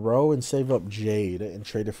crystallariums, grow and save up jade, and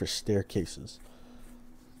trade it for staircases.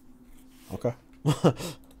 Okay.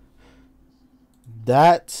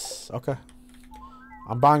 That's okay.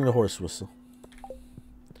 I'm buying the horse whistle.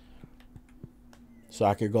 So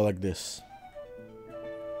I could go like this.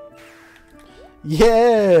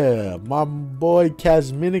 Yeah! My boy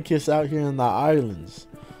Casminicus out here in the islands.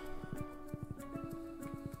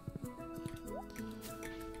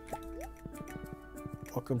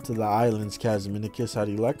 Welcome to the islands, Casminicus. How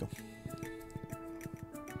do you like them?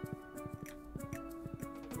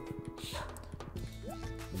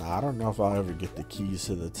 Nah, I don't know if I'll ever get the keys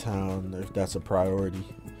to the town, if that's a priority.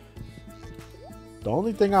 The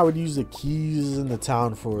only thing I would use the keys in the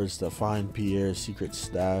town for is to find Pierre's secret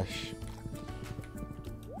stash.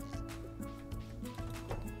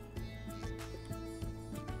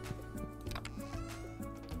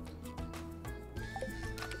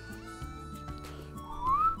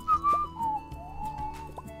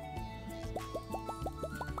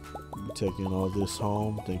 Taking all this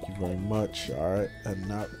home. Thank you very much. Alright,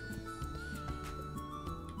 heading out.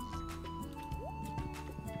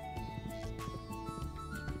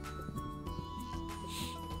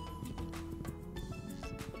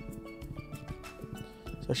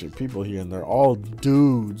 There's actually people here and they're all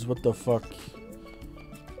dudes. What the fuck?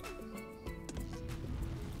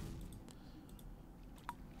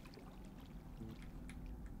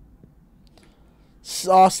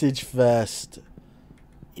 Sausage Fest.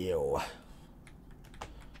 Ew.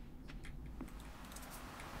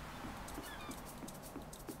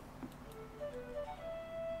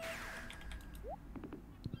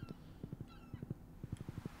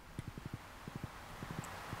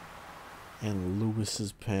 And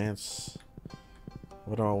Lewis's pants.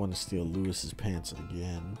 What do I want to steal Lewis's pants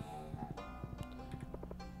again?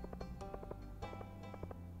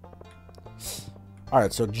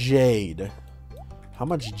 Alright, so jade. How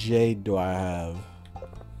much jade do I have?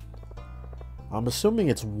 I'm assuming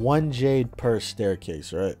it's 1 jade per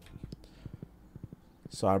staircase, right?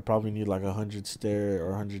 So I probably need like 100 stair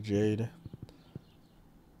or 100 jade.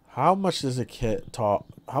 How much does it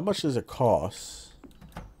how much does it cost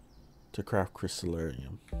to craft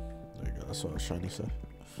crystallarium? There you go. That's what I was trying to say.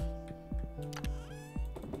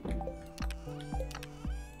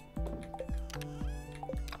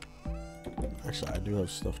 Actually, I do have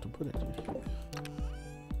stuff to put in here.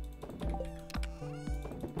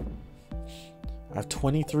 I have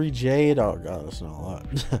 23 jade. Oh god, that's not a lot.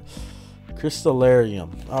 Crystallarium.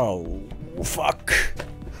 Oh, fuck.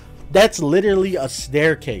 That's literally a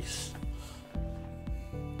staircase.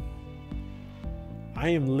 I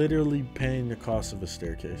am literally paying the cost of a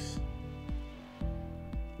staircase.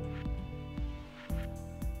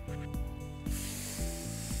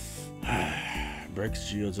 Breaks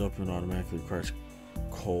geodes open automatically, requires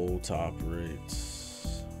coal to operate.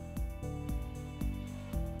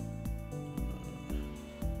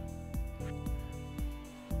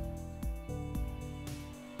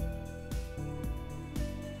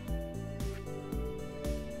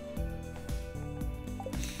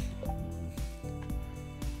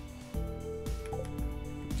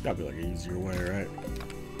 It's gotta be like an easier way, right?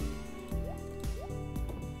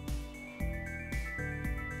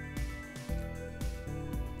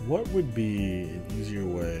 What would be an easier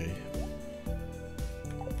way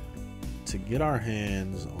to get our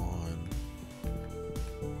hands on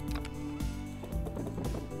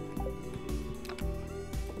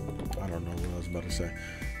I don't know what I was about to say.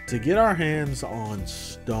 To get our hands on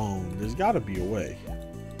stone, there's got to be a way.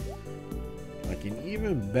 Like an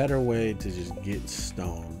even better way to just get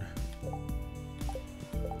stone.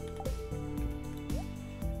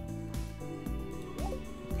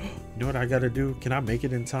 You know what I gotta do? Can I make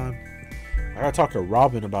it in time? I gotta talk to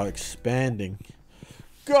Robin about expanding.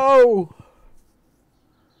 Go!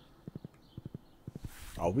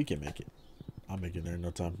 Oh, we can make it. I'll make it there in no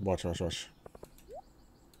time. Watch, watch, watch.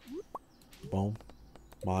 Boom.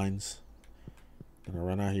 Mines. Gonna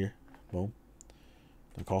run out here. Boom.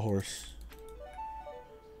 Then call horse.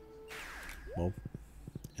 Boom.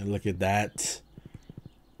 And look at that.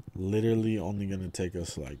 Literally only gonna take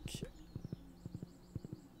us like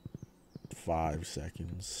 5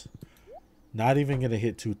 seconds. Not even gonna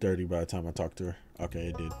hit 2:30 by the time I talk to her. Okay,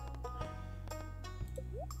 it did.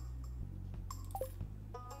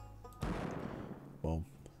 Boom.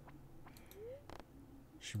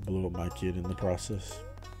 She blew up my kid in the process.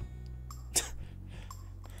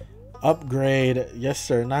 Upgrade. Yes,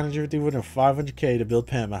 sir. 950 wood and 500k to build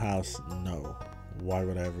Pam a house. No. Why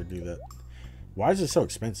would I ever do that? Why is it so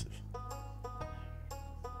expensive?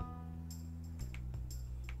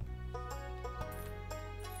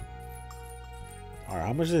 Alright,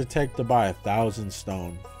 how much does it take to buy 1,000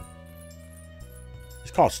 stone?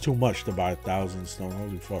 This costs too much to buy 1,000 stone.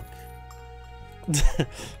 Holy fuck.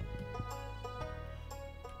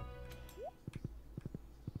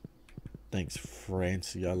 Thanks,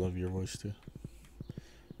 Francie. I love your voice too.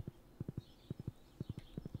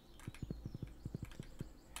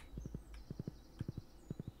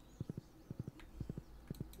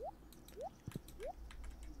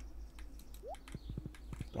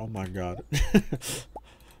 Oh my god.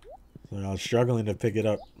 So I was struggling to pick it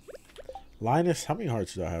up. Linus, how many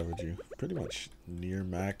hearts do I have with you? Pretty much near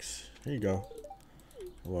max. Here you go.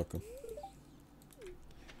 You're welcome.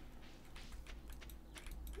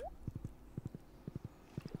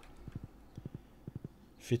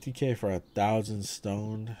 $50k for 1,000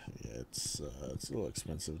 stone. Yeah, it's a little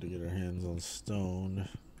expensive to get our hands on stone.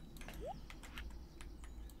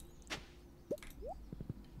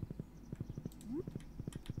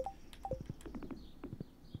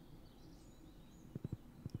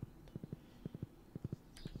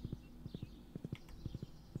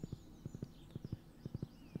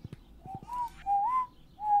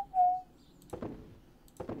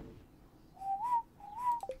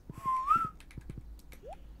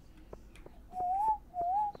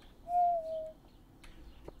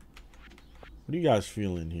 What are you guys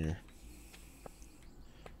feeling here?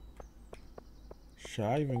 Should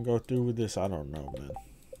I even go through with this? I don't know, man.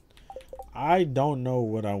 I don't know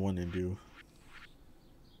what I want to do.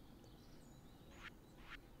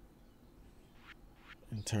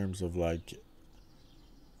 In terms of like...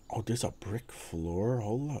 Oh, there's a brick floor?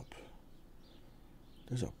 Hold up.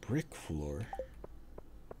 There's a brick floor.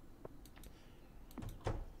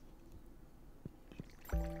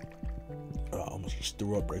 I almost just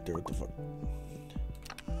threw up right there. What the fuck?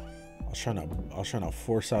 I was trying to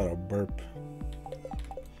force out a burp.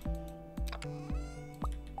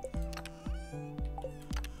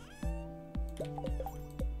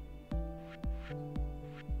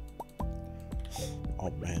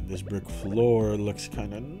 Oh man, this brick floor looks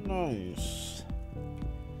kind of nice.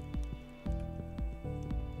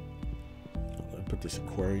 Let me put this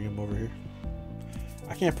aquarium over here.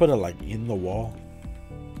 I can't put it like in the wall.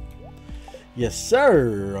 Yes,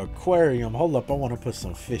 sir. Aquarium. Hold up. I want to put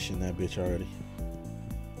some fish in that bitch already.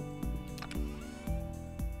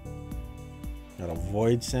 Got a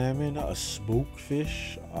void salmon, a spook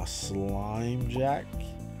fish, a slime jack,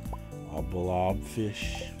 a blob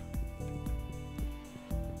fish.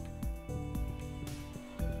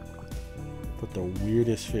 Put the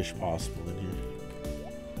weirdest fish possible in here.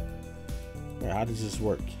 Wait, how does this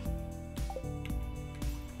work?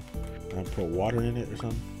 I put water in it or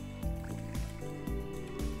something?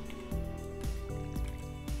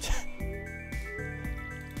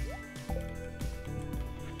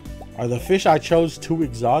 Are the fish I chose too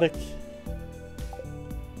exotic?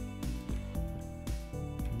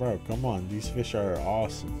 Bro, come on. These fish are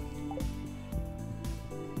awesome.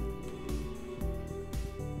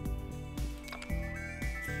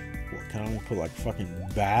 What, can I only put like fucking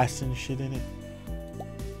bass and shit in it?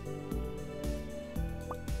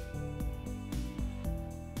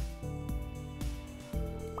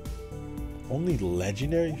 Only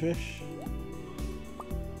legendary fish?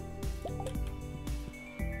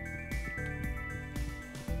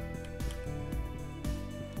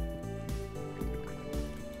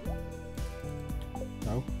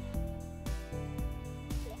 No.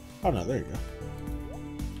 Oh no, there you go.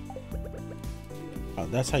 Oh,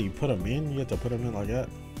 that's how you put them in? You have to put them in like that?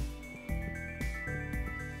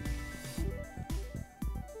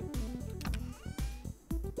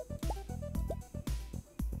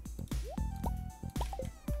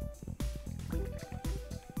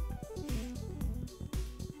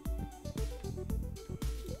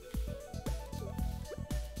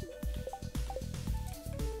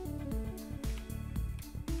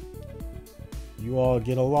 You all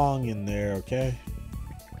get along in there, okay?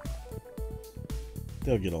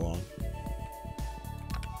 They'll get along.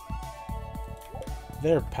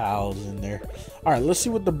 They're pals in there. Alright, let's see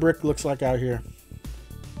what the brick looks like out here.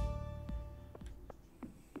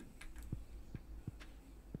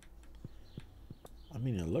 I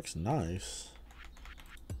mean, it looks nice.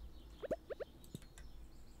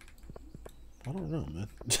 I don't know, man.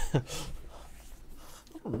 I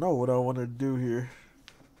don't know what I want to do here.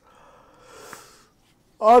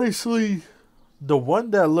 Honestly, the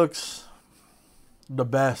one that looks the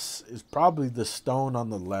best is probably the stone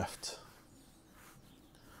on the left.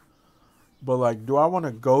 But like, do I want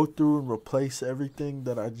to go through and replace everything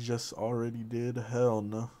that I just already did? Hell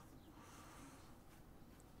no.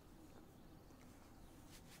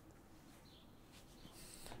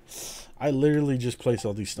 I literally just placed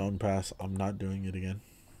all these stone paths. I'm not doing it again.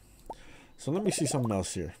 So let me see something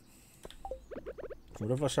else here.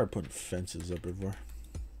 What if I start putting fences up everywhere?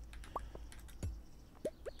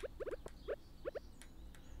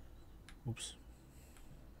 Oops.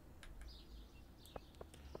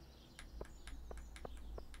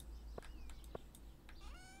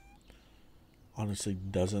 Honestly,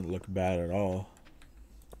 doesn't look bad at all.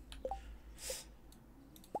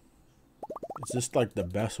 Is this like the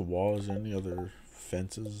best wall? Is there any other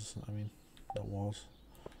fences? I mean, not walls.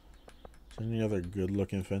 Is there any other good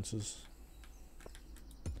looking fences?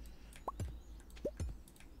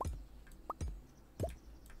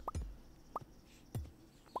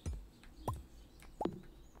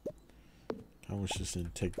 I wish this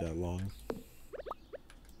didn't take that long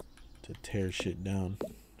to tear shit down.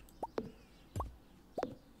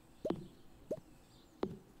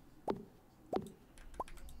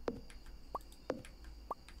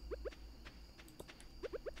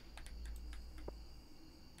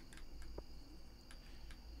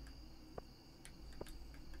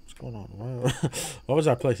 What's going on? Why was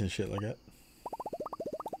I placing shit like that?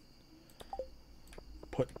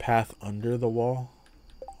 Put path under the wall?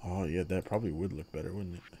 Oh yeah, that probably would look better,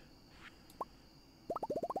 wouldn't it?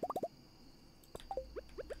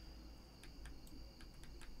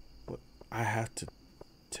 What? I have to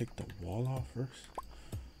take the wall off first?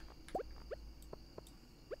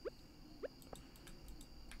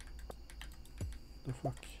 The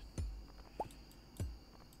fuck?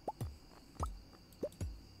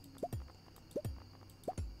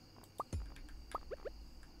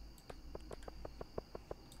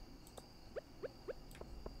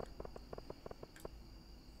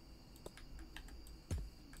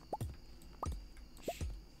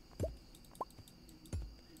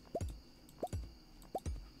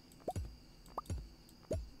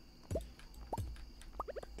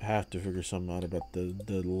 I have to figure something out about the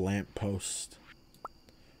lamp post.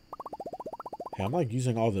 Hey, I'm like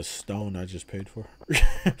using all this stone I just paid for.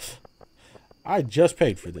 I just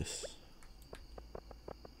paid for this.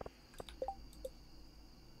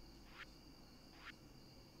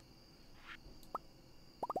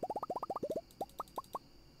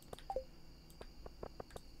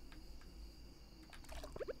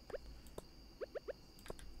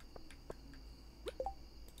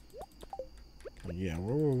 Yeah,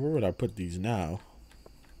 where would I put these now?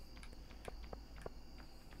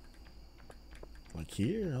 Like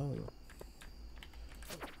here? Oh.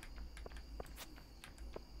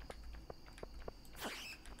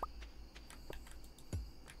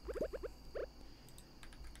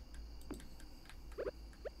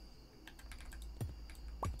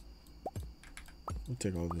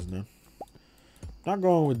 take all this now. Not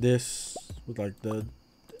going with this, with like the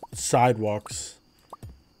sidewalks.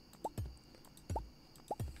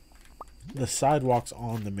 The sidewalks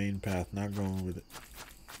on the main path, not going with it.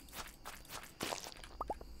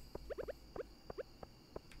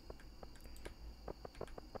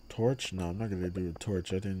 Torch? No, I'm not gonna do a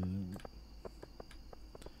torch. I didn't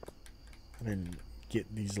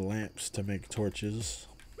get these lamps to make torches.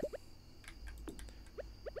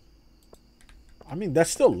 I mean, that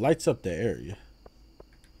still lights up the area.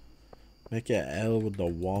 Make it L with the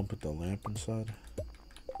wall and put the lamp inside.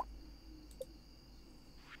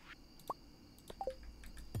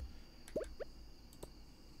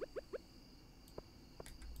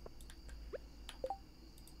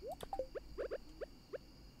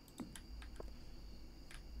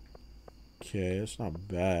 Okay, it's not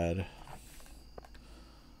bad.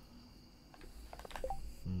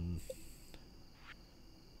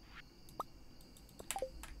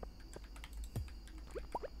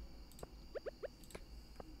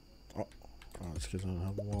 Oh, it's because I don't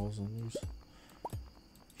have walls on these.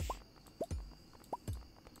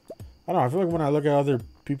 I don't know, I feel like when I look at other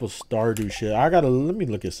people's Stardew shit, let me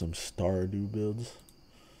look at some Stardew builds.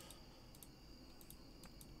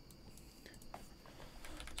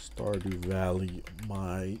 Stardew Valley,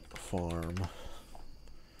 my farm.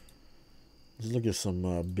 Let's look at some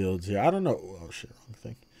builds here. I don't know. Oh shit, wrong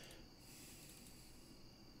thing.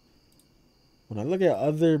 When I look at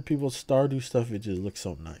other people's Stardew stuff, it just looks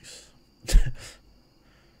so nice.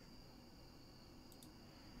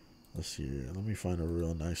 Let's see here. Let me find a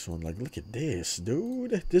real nice one. Like, look at this,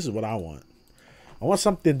 dude. This is what I want. I want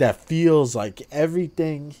something that feels like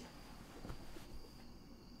everything.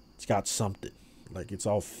 It's got something. Like, it's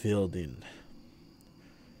all filled in.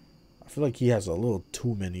 I feel like he has a little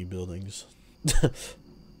too many buildings.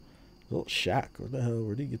 Little shack. What the hell?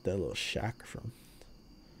 Where did he get that little shack from?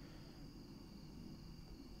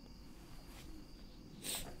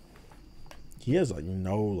 He has, like,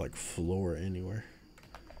 no, like, floor anywhere.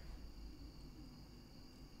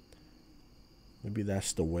 Maybe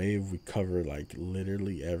that's the wave. We cover, like,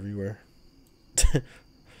 literally everywhere.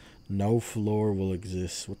 No floor will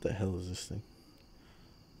exist. What the hell is this thing?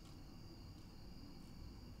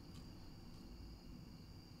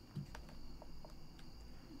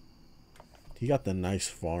 He got the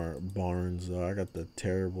nice barns, though. I got the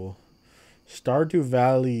terrible Stardew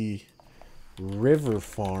Valley River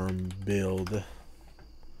Farm build.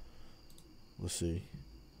 Let's see.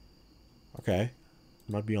 Okay.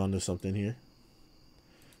 Might be onto something here.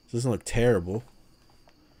 This doesn't look terrible.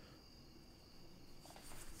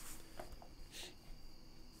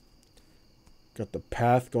 Got the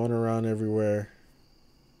path going around everywhere.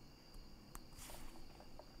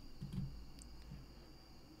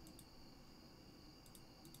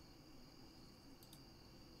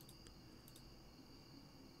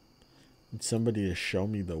 Need somebody to show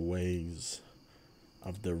me the ways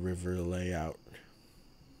of the river layout.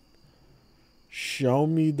 Show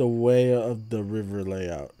me the way of the river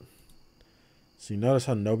layout. So you notice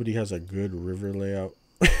how nobody has a good river layout?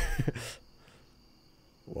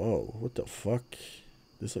 Whoa, what the fuck?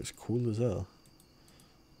 This looks cool as hell.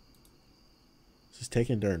 Is this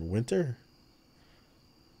taken during winter?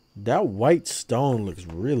 That white stone looks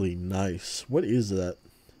really nice. What is that?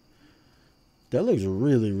 That looks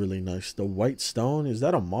really, really nice. The white stone, is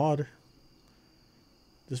that a mod?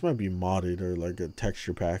 This might be modded or like a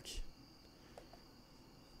texture pack.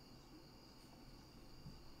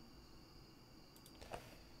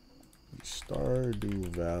 Stardew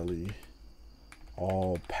Valley.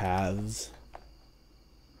 All paths.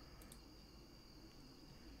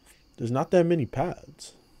 There's not that many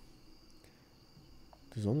paths.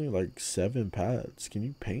 There's only like 7 paths. Can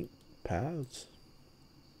you paint paths?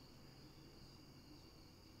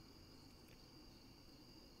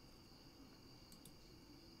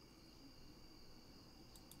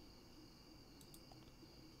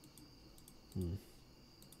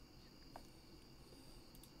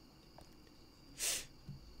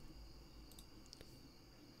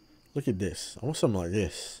 Look at this. I want something like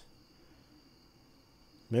this.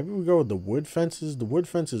 Maybe we go with the wood fences. The wood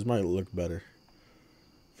fences might look better.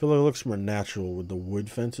 I feel like it looks more natural with the wood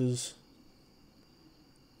fences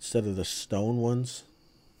instead of the stone ones.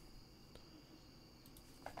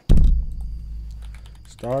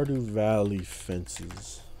 Stardew Valley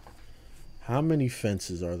fences. How many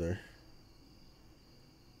fences are there?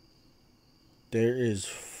 There is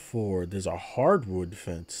 4. There's a hardwood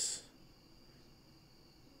fence.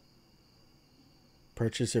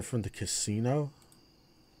 Purchase it from the casino.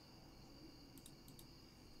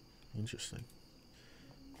 Interesting.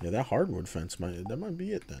 Yeah, that hardwood fence might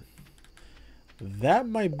be it then. That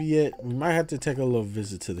might be it. We might have to take a little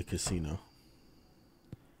visit to the casino.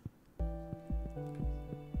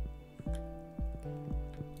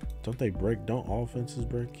 Don't they break? Don't all fences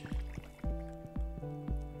break?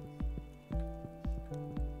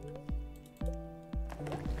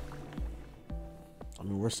 I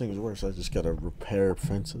mean, worst thing is worse. I just gotta repair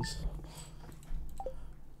fences.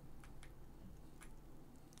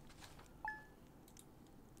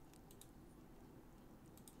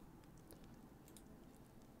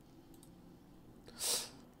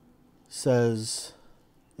 Says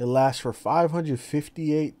it lasts for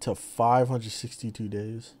 558 to 562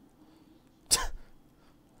 days.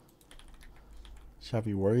 Should I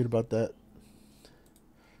be worried about that?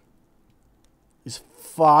 Is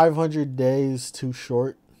 500 days too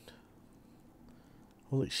short?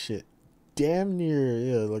 Holy shit. Damn near,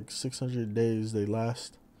 yeah, like 600 days they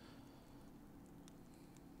last.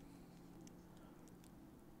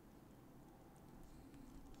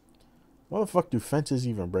 Why the fuck do fences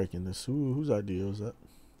even break in this? Whose idea was that?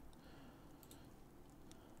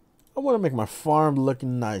 I want to make my farm look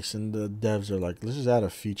nice, and the devs are like, let's just add a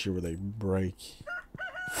feature where they break.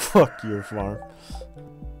 Fuck your farm.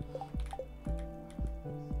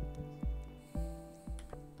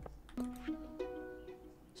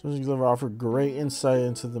 Special Deliver offer great insight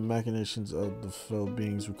into the machinations of the fellow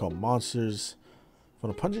beings we call monsters.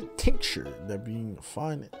 From a pungent tincture that being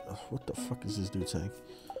fine. What the fuck is this dude saying?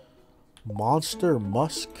 Monster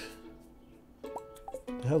Musk?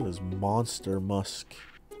 The hell is Monster Musk?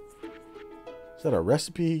 Is that a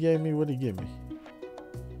recipe he gave me? What did he give me?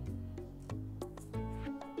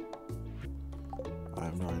 I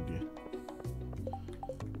have no idea.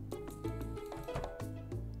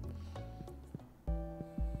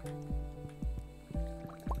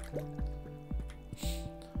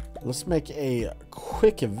 Let's make a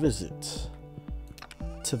quick visit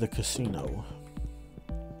to the casino.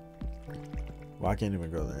 Well, I can't even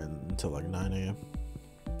go there until like 9 a.m.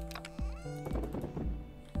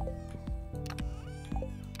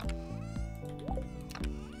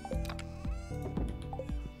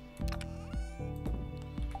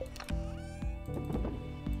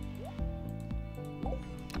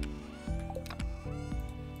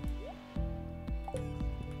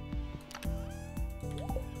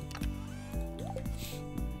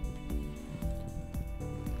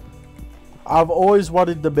 I've always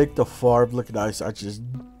wanted to make the farm look nice. I just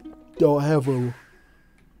don't have a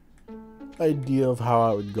idea of how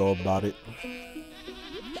I would go about it.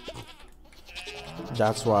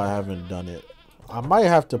 That's why I haven't done it. I might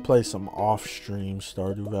have to play some off-stream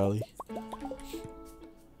Stardew Valley.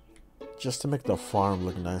 Just to make the farm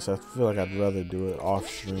look nice. I feel like I'd rather do it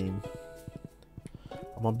off-stream.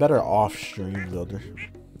 I'm a better off-stream builder.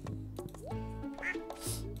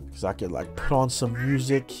 Because I could like put on some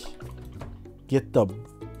music. Get the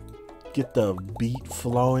beat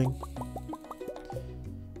flowing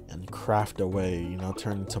and craft away, you know,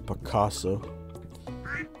 turn into Picasso.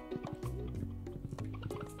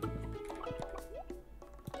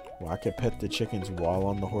 Well, I could pet the chickens while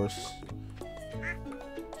on the horse.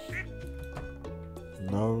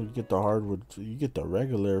 No, you get the hardwood. You get the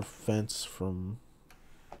regular fence from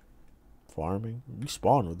farming. You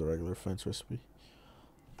spawn with the regular fence recipe.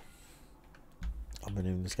 I'm gonna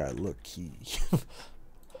name this guy Lucky.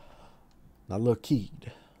 Not Lucky.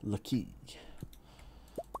 Lucky.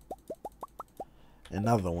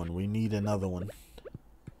 Another one. We need another one.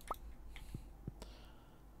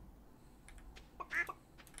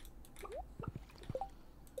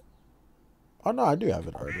 Oh no, I do have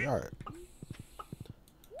it already. Alright.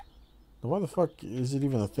 Why the fuck is it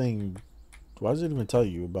even a thing? Why does it even tell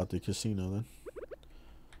you about the casino then?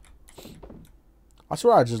 I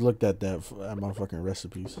swear I just looked at that at my fucking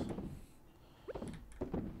recipes.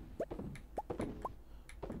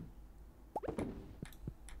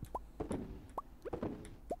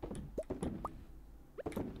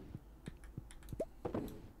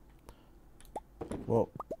 Well,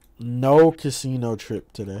 no casino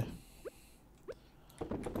trip today.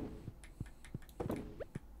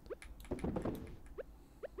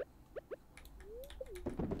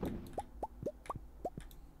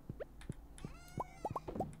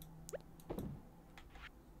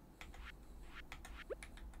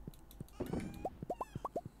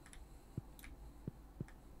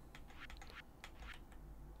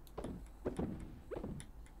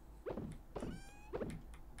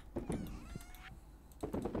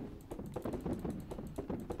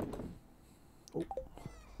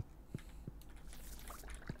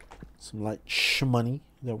 Some light shmoney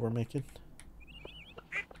that we're making.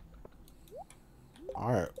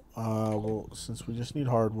 Alright, well, since we just need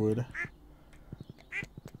hardwood,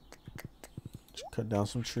 Cut down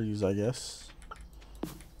some trees, I guess.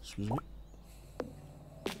 Excuse me.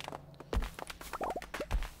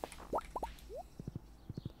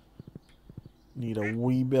 Need a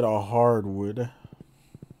wee bit of hardwood.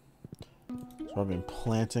 So I've been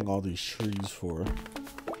planting all these trees for.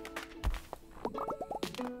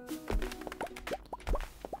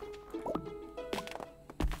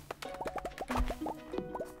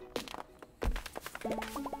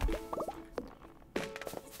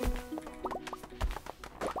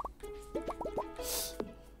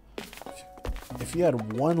 If you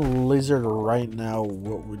had one lizard right now,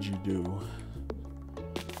 what would you do?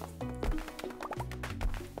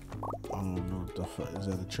 I don't know what the fuck. Is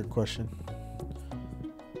that a trick question?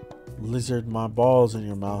 Lizard, my balls in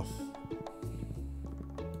your mouth.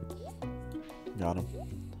 Got him.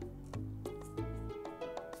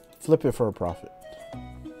 Flip it for a profit.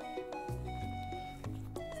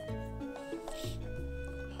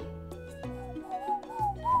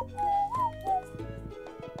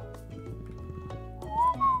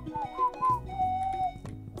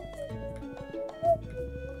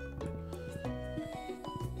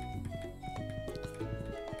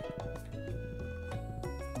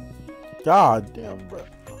 God damn, bro.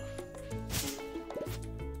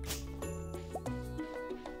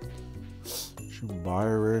 Should buy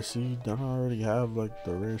a rare seed? Don't I already have like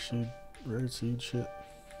the rare seed shit?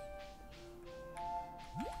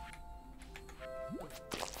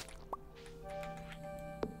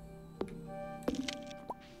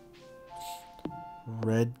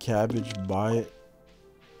 Red cabbage, buy it.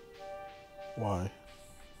 Why?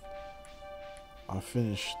 I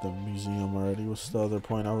finished the museum already. What's the other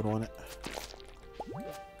point I would want it?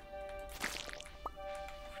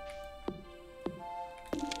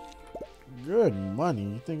 Good money.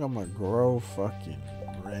 You think I'm gonna grow fucking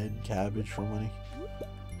red cabbage for money?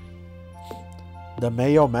 The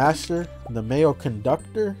Mayo Master? The Mayo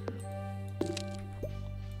Conductor?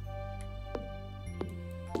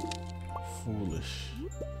 Foolish.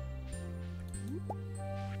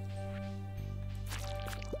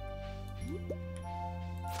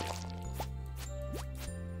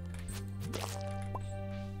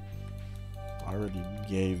 I already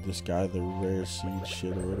gave this guy the rare seed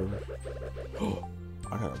shit or whatever.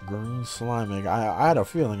 I got a green slime egg. I had a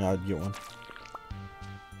feeling I'd get one.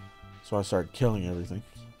 So I started killing everything.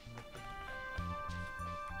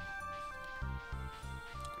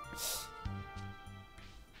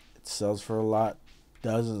 It sells for a lot.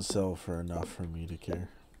 Doesn't sell for enough for me to care.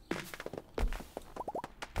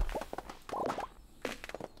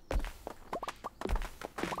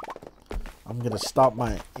 I'm gonna stop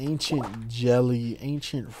my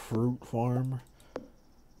ancient fruit farm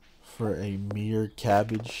for a mere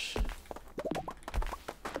cabbage.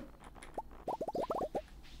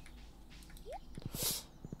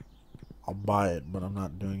 I'll buy it, but I'm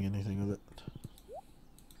not doing anything with it.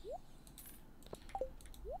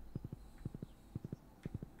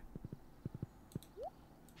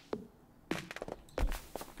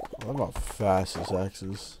 I love how fast this axe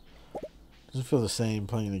is. Doesn't feel the same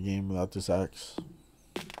playing the game without this axe.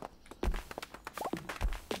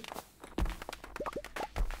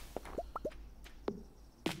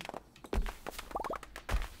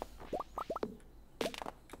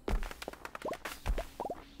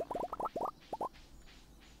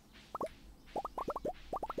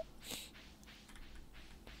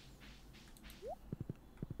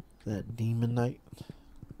 That demon knight?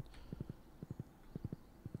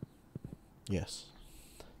 Yes.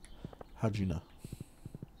 How'd you know?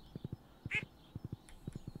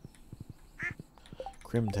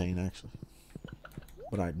 Crimtane, actually.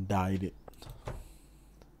 But I dyed it.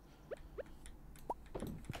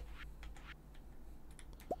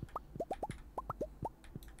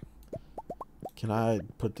 Can I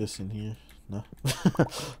put this in here? No.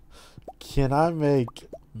 Can I make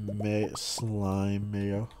slime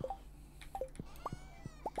mayo?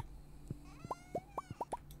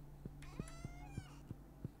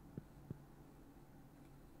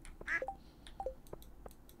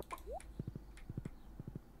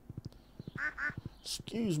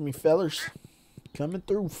 Excuse me, fellers. Coming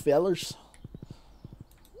through, fellers.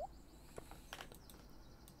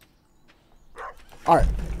 Alright,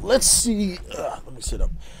 let's see. Let me sit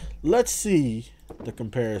up. Let's see the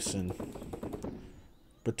comparison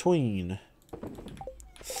between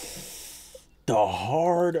the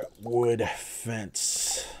hardwood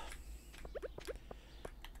fence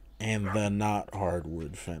and the not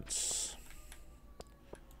hardwood fence.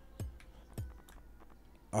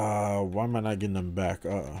 Why am I not getting them back?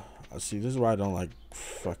 See, this is why I don't like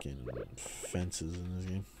fucking fences in this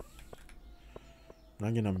game. I'm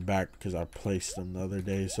not getting them back because I placed them the other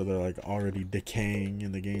day, so they're like already decaying,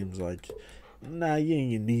 and the game's like, nah, you ain't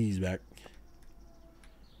getting these back.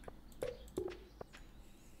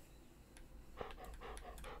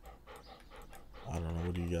 I don't know.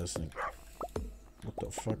 What do you guys think? What the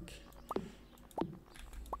fuck?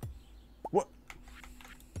 What?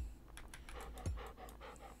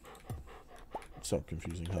 It's so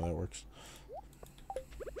confusing how that works.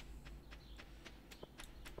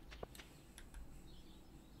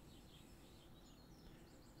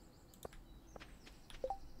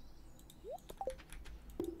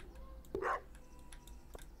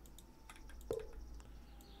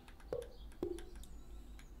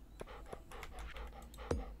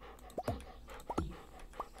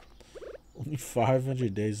 Only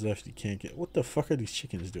 500 days left. You can't get. What the fuck are these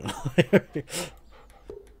chickens doing?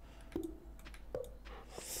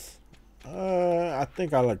 I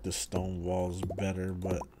think I like the stone walls better,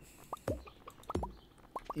 but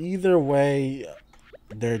either way,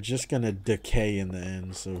 they're just gonna decay in the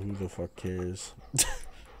end. So who the fuck cares?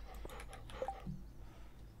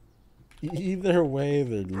 Either way,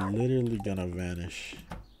 they're literally gonna vanish.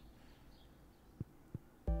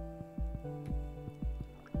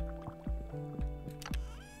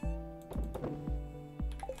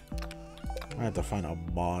 I have to find a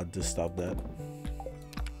mod to stop that.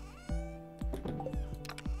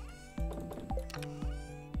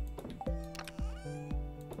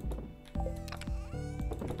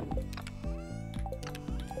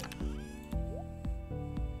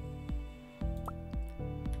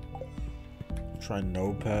 Try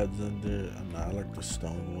no pads under. Nah, I like the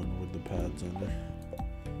stone one with the pads under.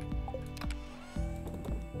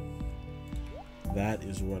 That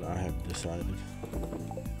is what I have decided.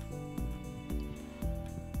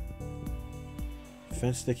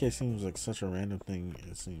 Fence decay seems like such a random thing.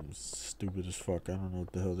 It seems stupid as fuck. I don't know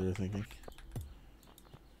what the hell they're thinking.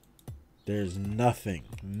 There's nothing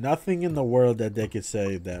in the world that they could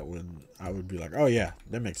say that I would be like, oh yeah,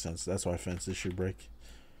 that makes sense. That's why fences should break.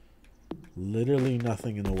 Literally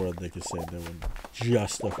nothing in the world they could say that would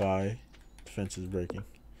justify fences breaking.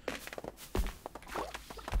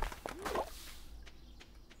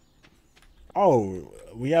 Oh,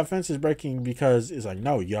 we have fences breaking because it's like,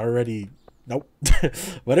 no, you already... Nope.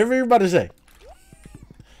 Whatever you're about to say.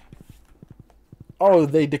 Oh,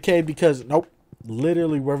 they decay because... Nope.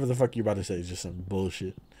 Literally, whatever the fuck you're about to say is just some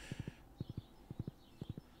bullshit.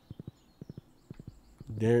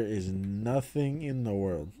 There is nothing in the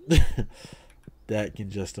world that can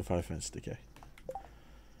justify fence decay.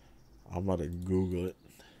 I'm about to Google it.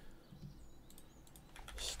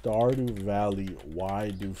 Stardew Valley, why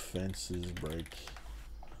do fences break?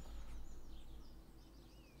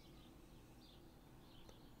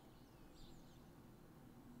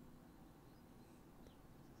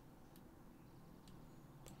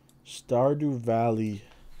 Stardew Valley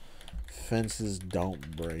fences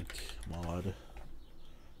don't break mod.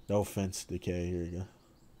 No fence decay. Here you go.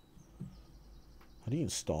 How do you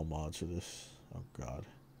install mods for this? Oh god.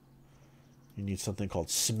 You need something called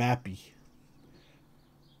Smappy.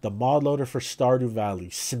 The mod loader for Stardew Valley.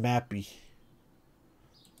 Smappy.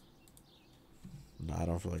 No, I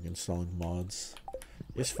don't feel like installing mods.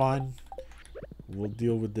 It's fine. We'll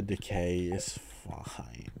deal with the decay. It's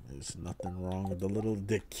fine. There's nothing wrong with the little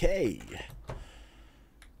decay.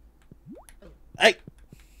 Hey!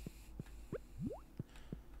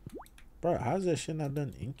 Bro, how's that shit not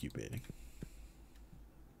done incubating?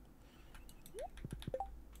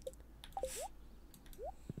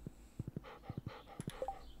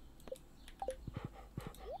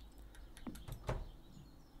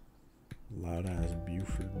 Loud ass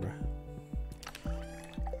Buford, bro.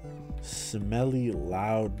 Smelly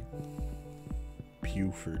loud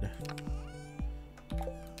Buford.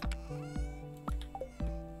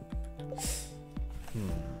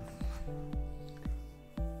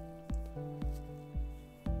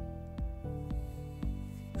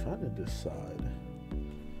 Trying to decide.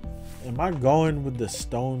 Am I going with the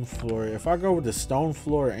stone floor? If I go with the stone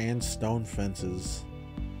floor and stone fences,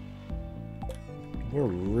 we're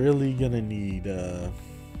really gonna need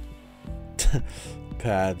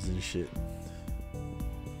pads and shit.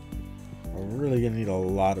 We're really gonna need a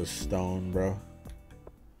lot of stone, bro.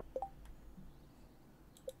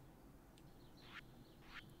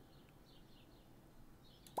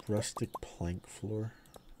 Rustic plank floor.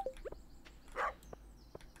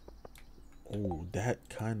 Oh, that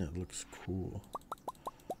kind of looks cool.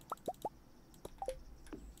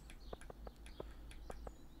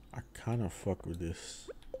 I kind of fuck with this.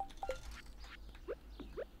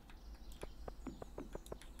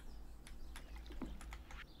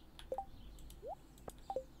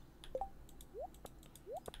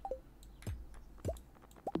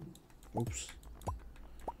 Oops.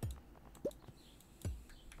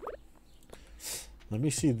 Let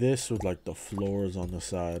me see this with like the floors on the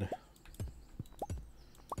side.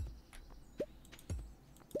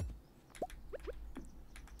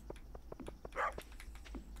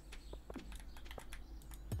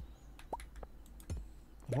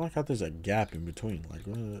 I don't like how there's a gap in between. Like,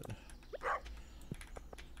 what?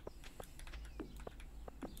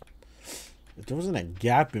 If there wasn't a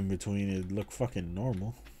gap in between, it'd look fucking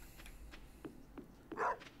normal.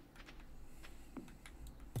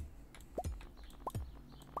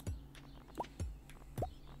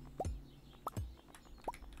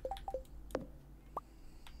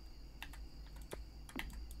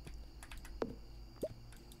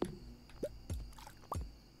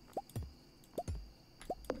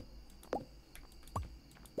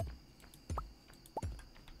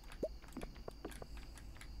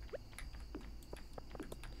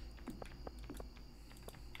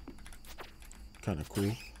 Kind of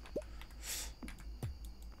cool.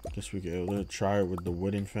 Guess we could try it with the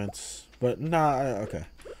wooden fence, but nah. Okay,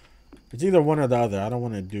 it's either one or the other. I don't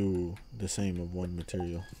want to do the same of one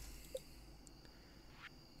material.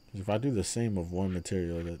 If I do the same of one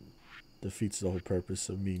material, that defeats the whole purpose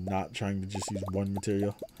of me not trying to just use one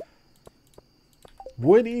material.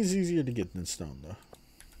 Wood is easier to get than stone, though.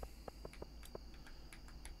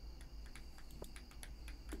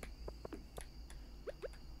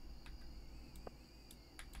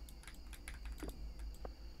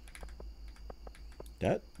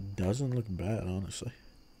 That doesn't look bad, honestly.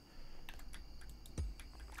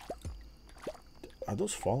 Are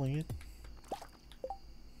those falling in?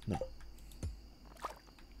 No.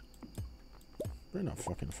 They're not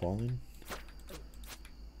fucking falling.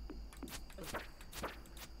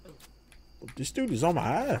 This dude is on my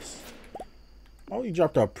ass. Oh, he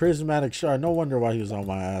dropped a prismatic shard. No wonder why he was on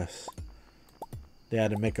my ass. They had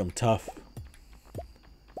to make him tough.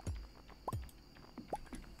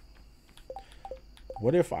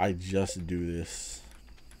 What if I just do this?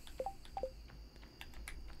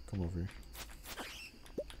 Come over here.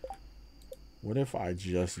 What if I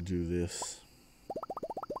just do this?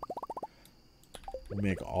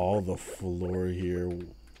 Make all the floor here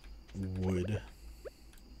wood.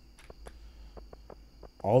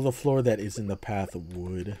 All the floor that is in the path of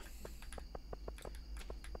wood.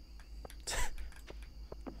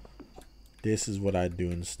 This is what I do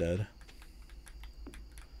instead.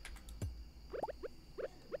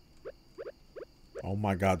 Oh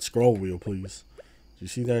my god, scroll wheel, please. Did you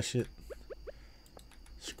see that shit?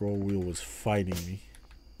 Scroll wheel was fighting me.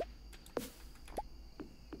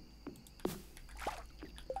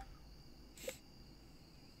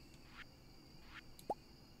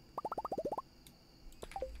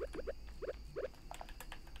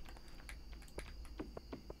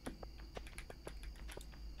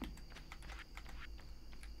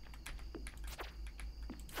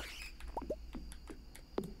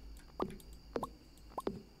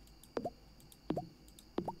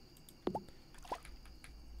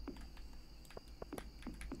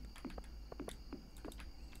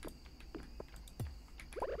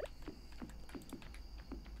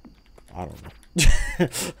 I don't know.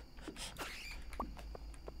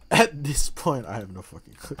 At this point, I have no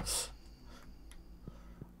fucking clue.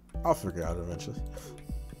 I'll figure it out eventually.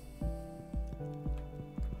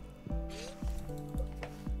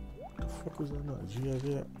 What the fuck was that noise? You guys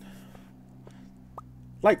hear that?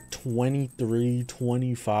 Like 23,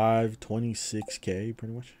 25, 26K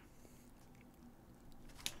pretty much.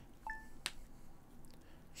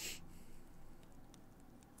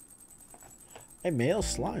 A male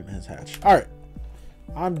slime has hatched. Alright.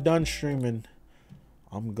 I'm done streaming.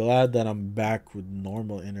 I'm glad that I'm back with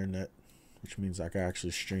normal internet, which means I can actually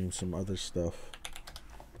stream some other stuff.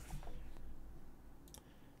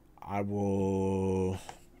 I will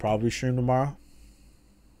probably stream tomorrow.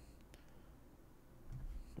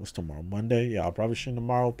 What's tomorrow? Monday? Yeah, I'll probably stream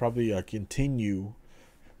tomorrow. Probably continue,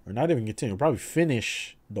 or not even continue, probably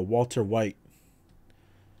finish the Walter White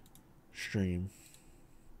stream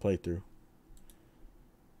playthrough.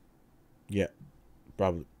 Yeah,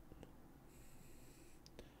 probably.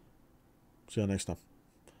 See you next time.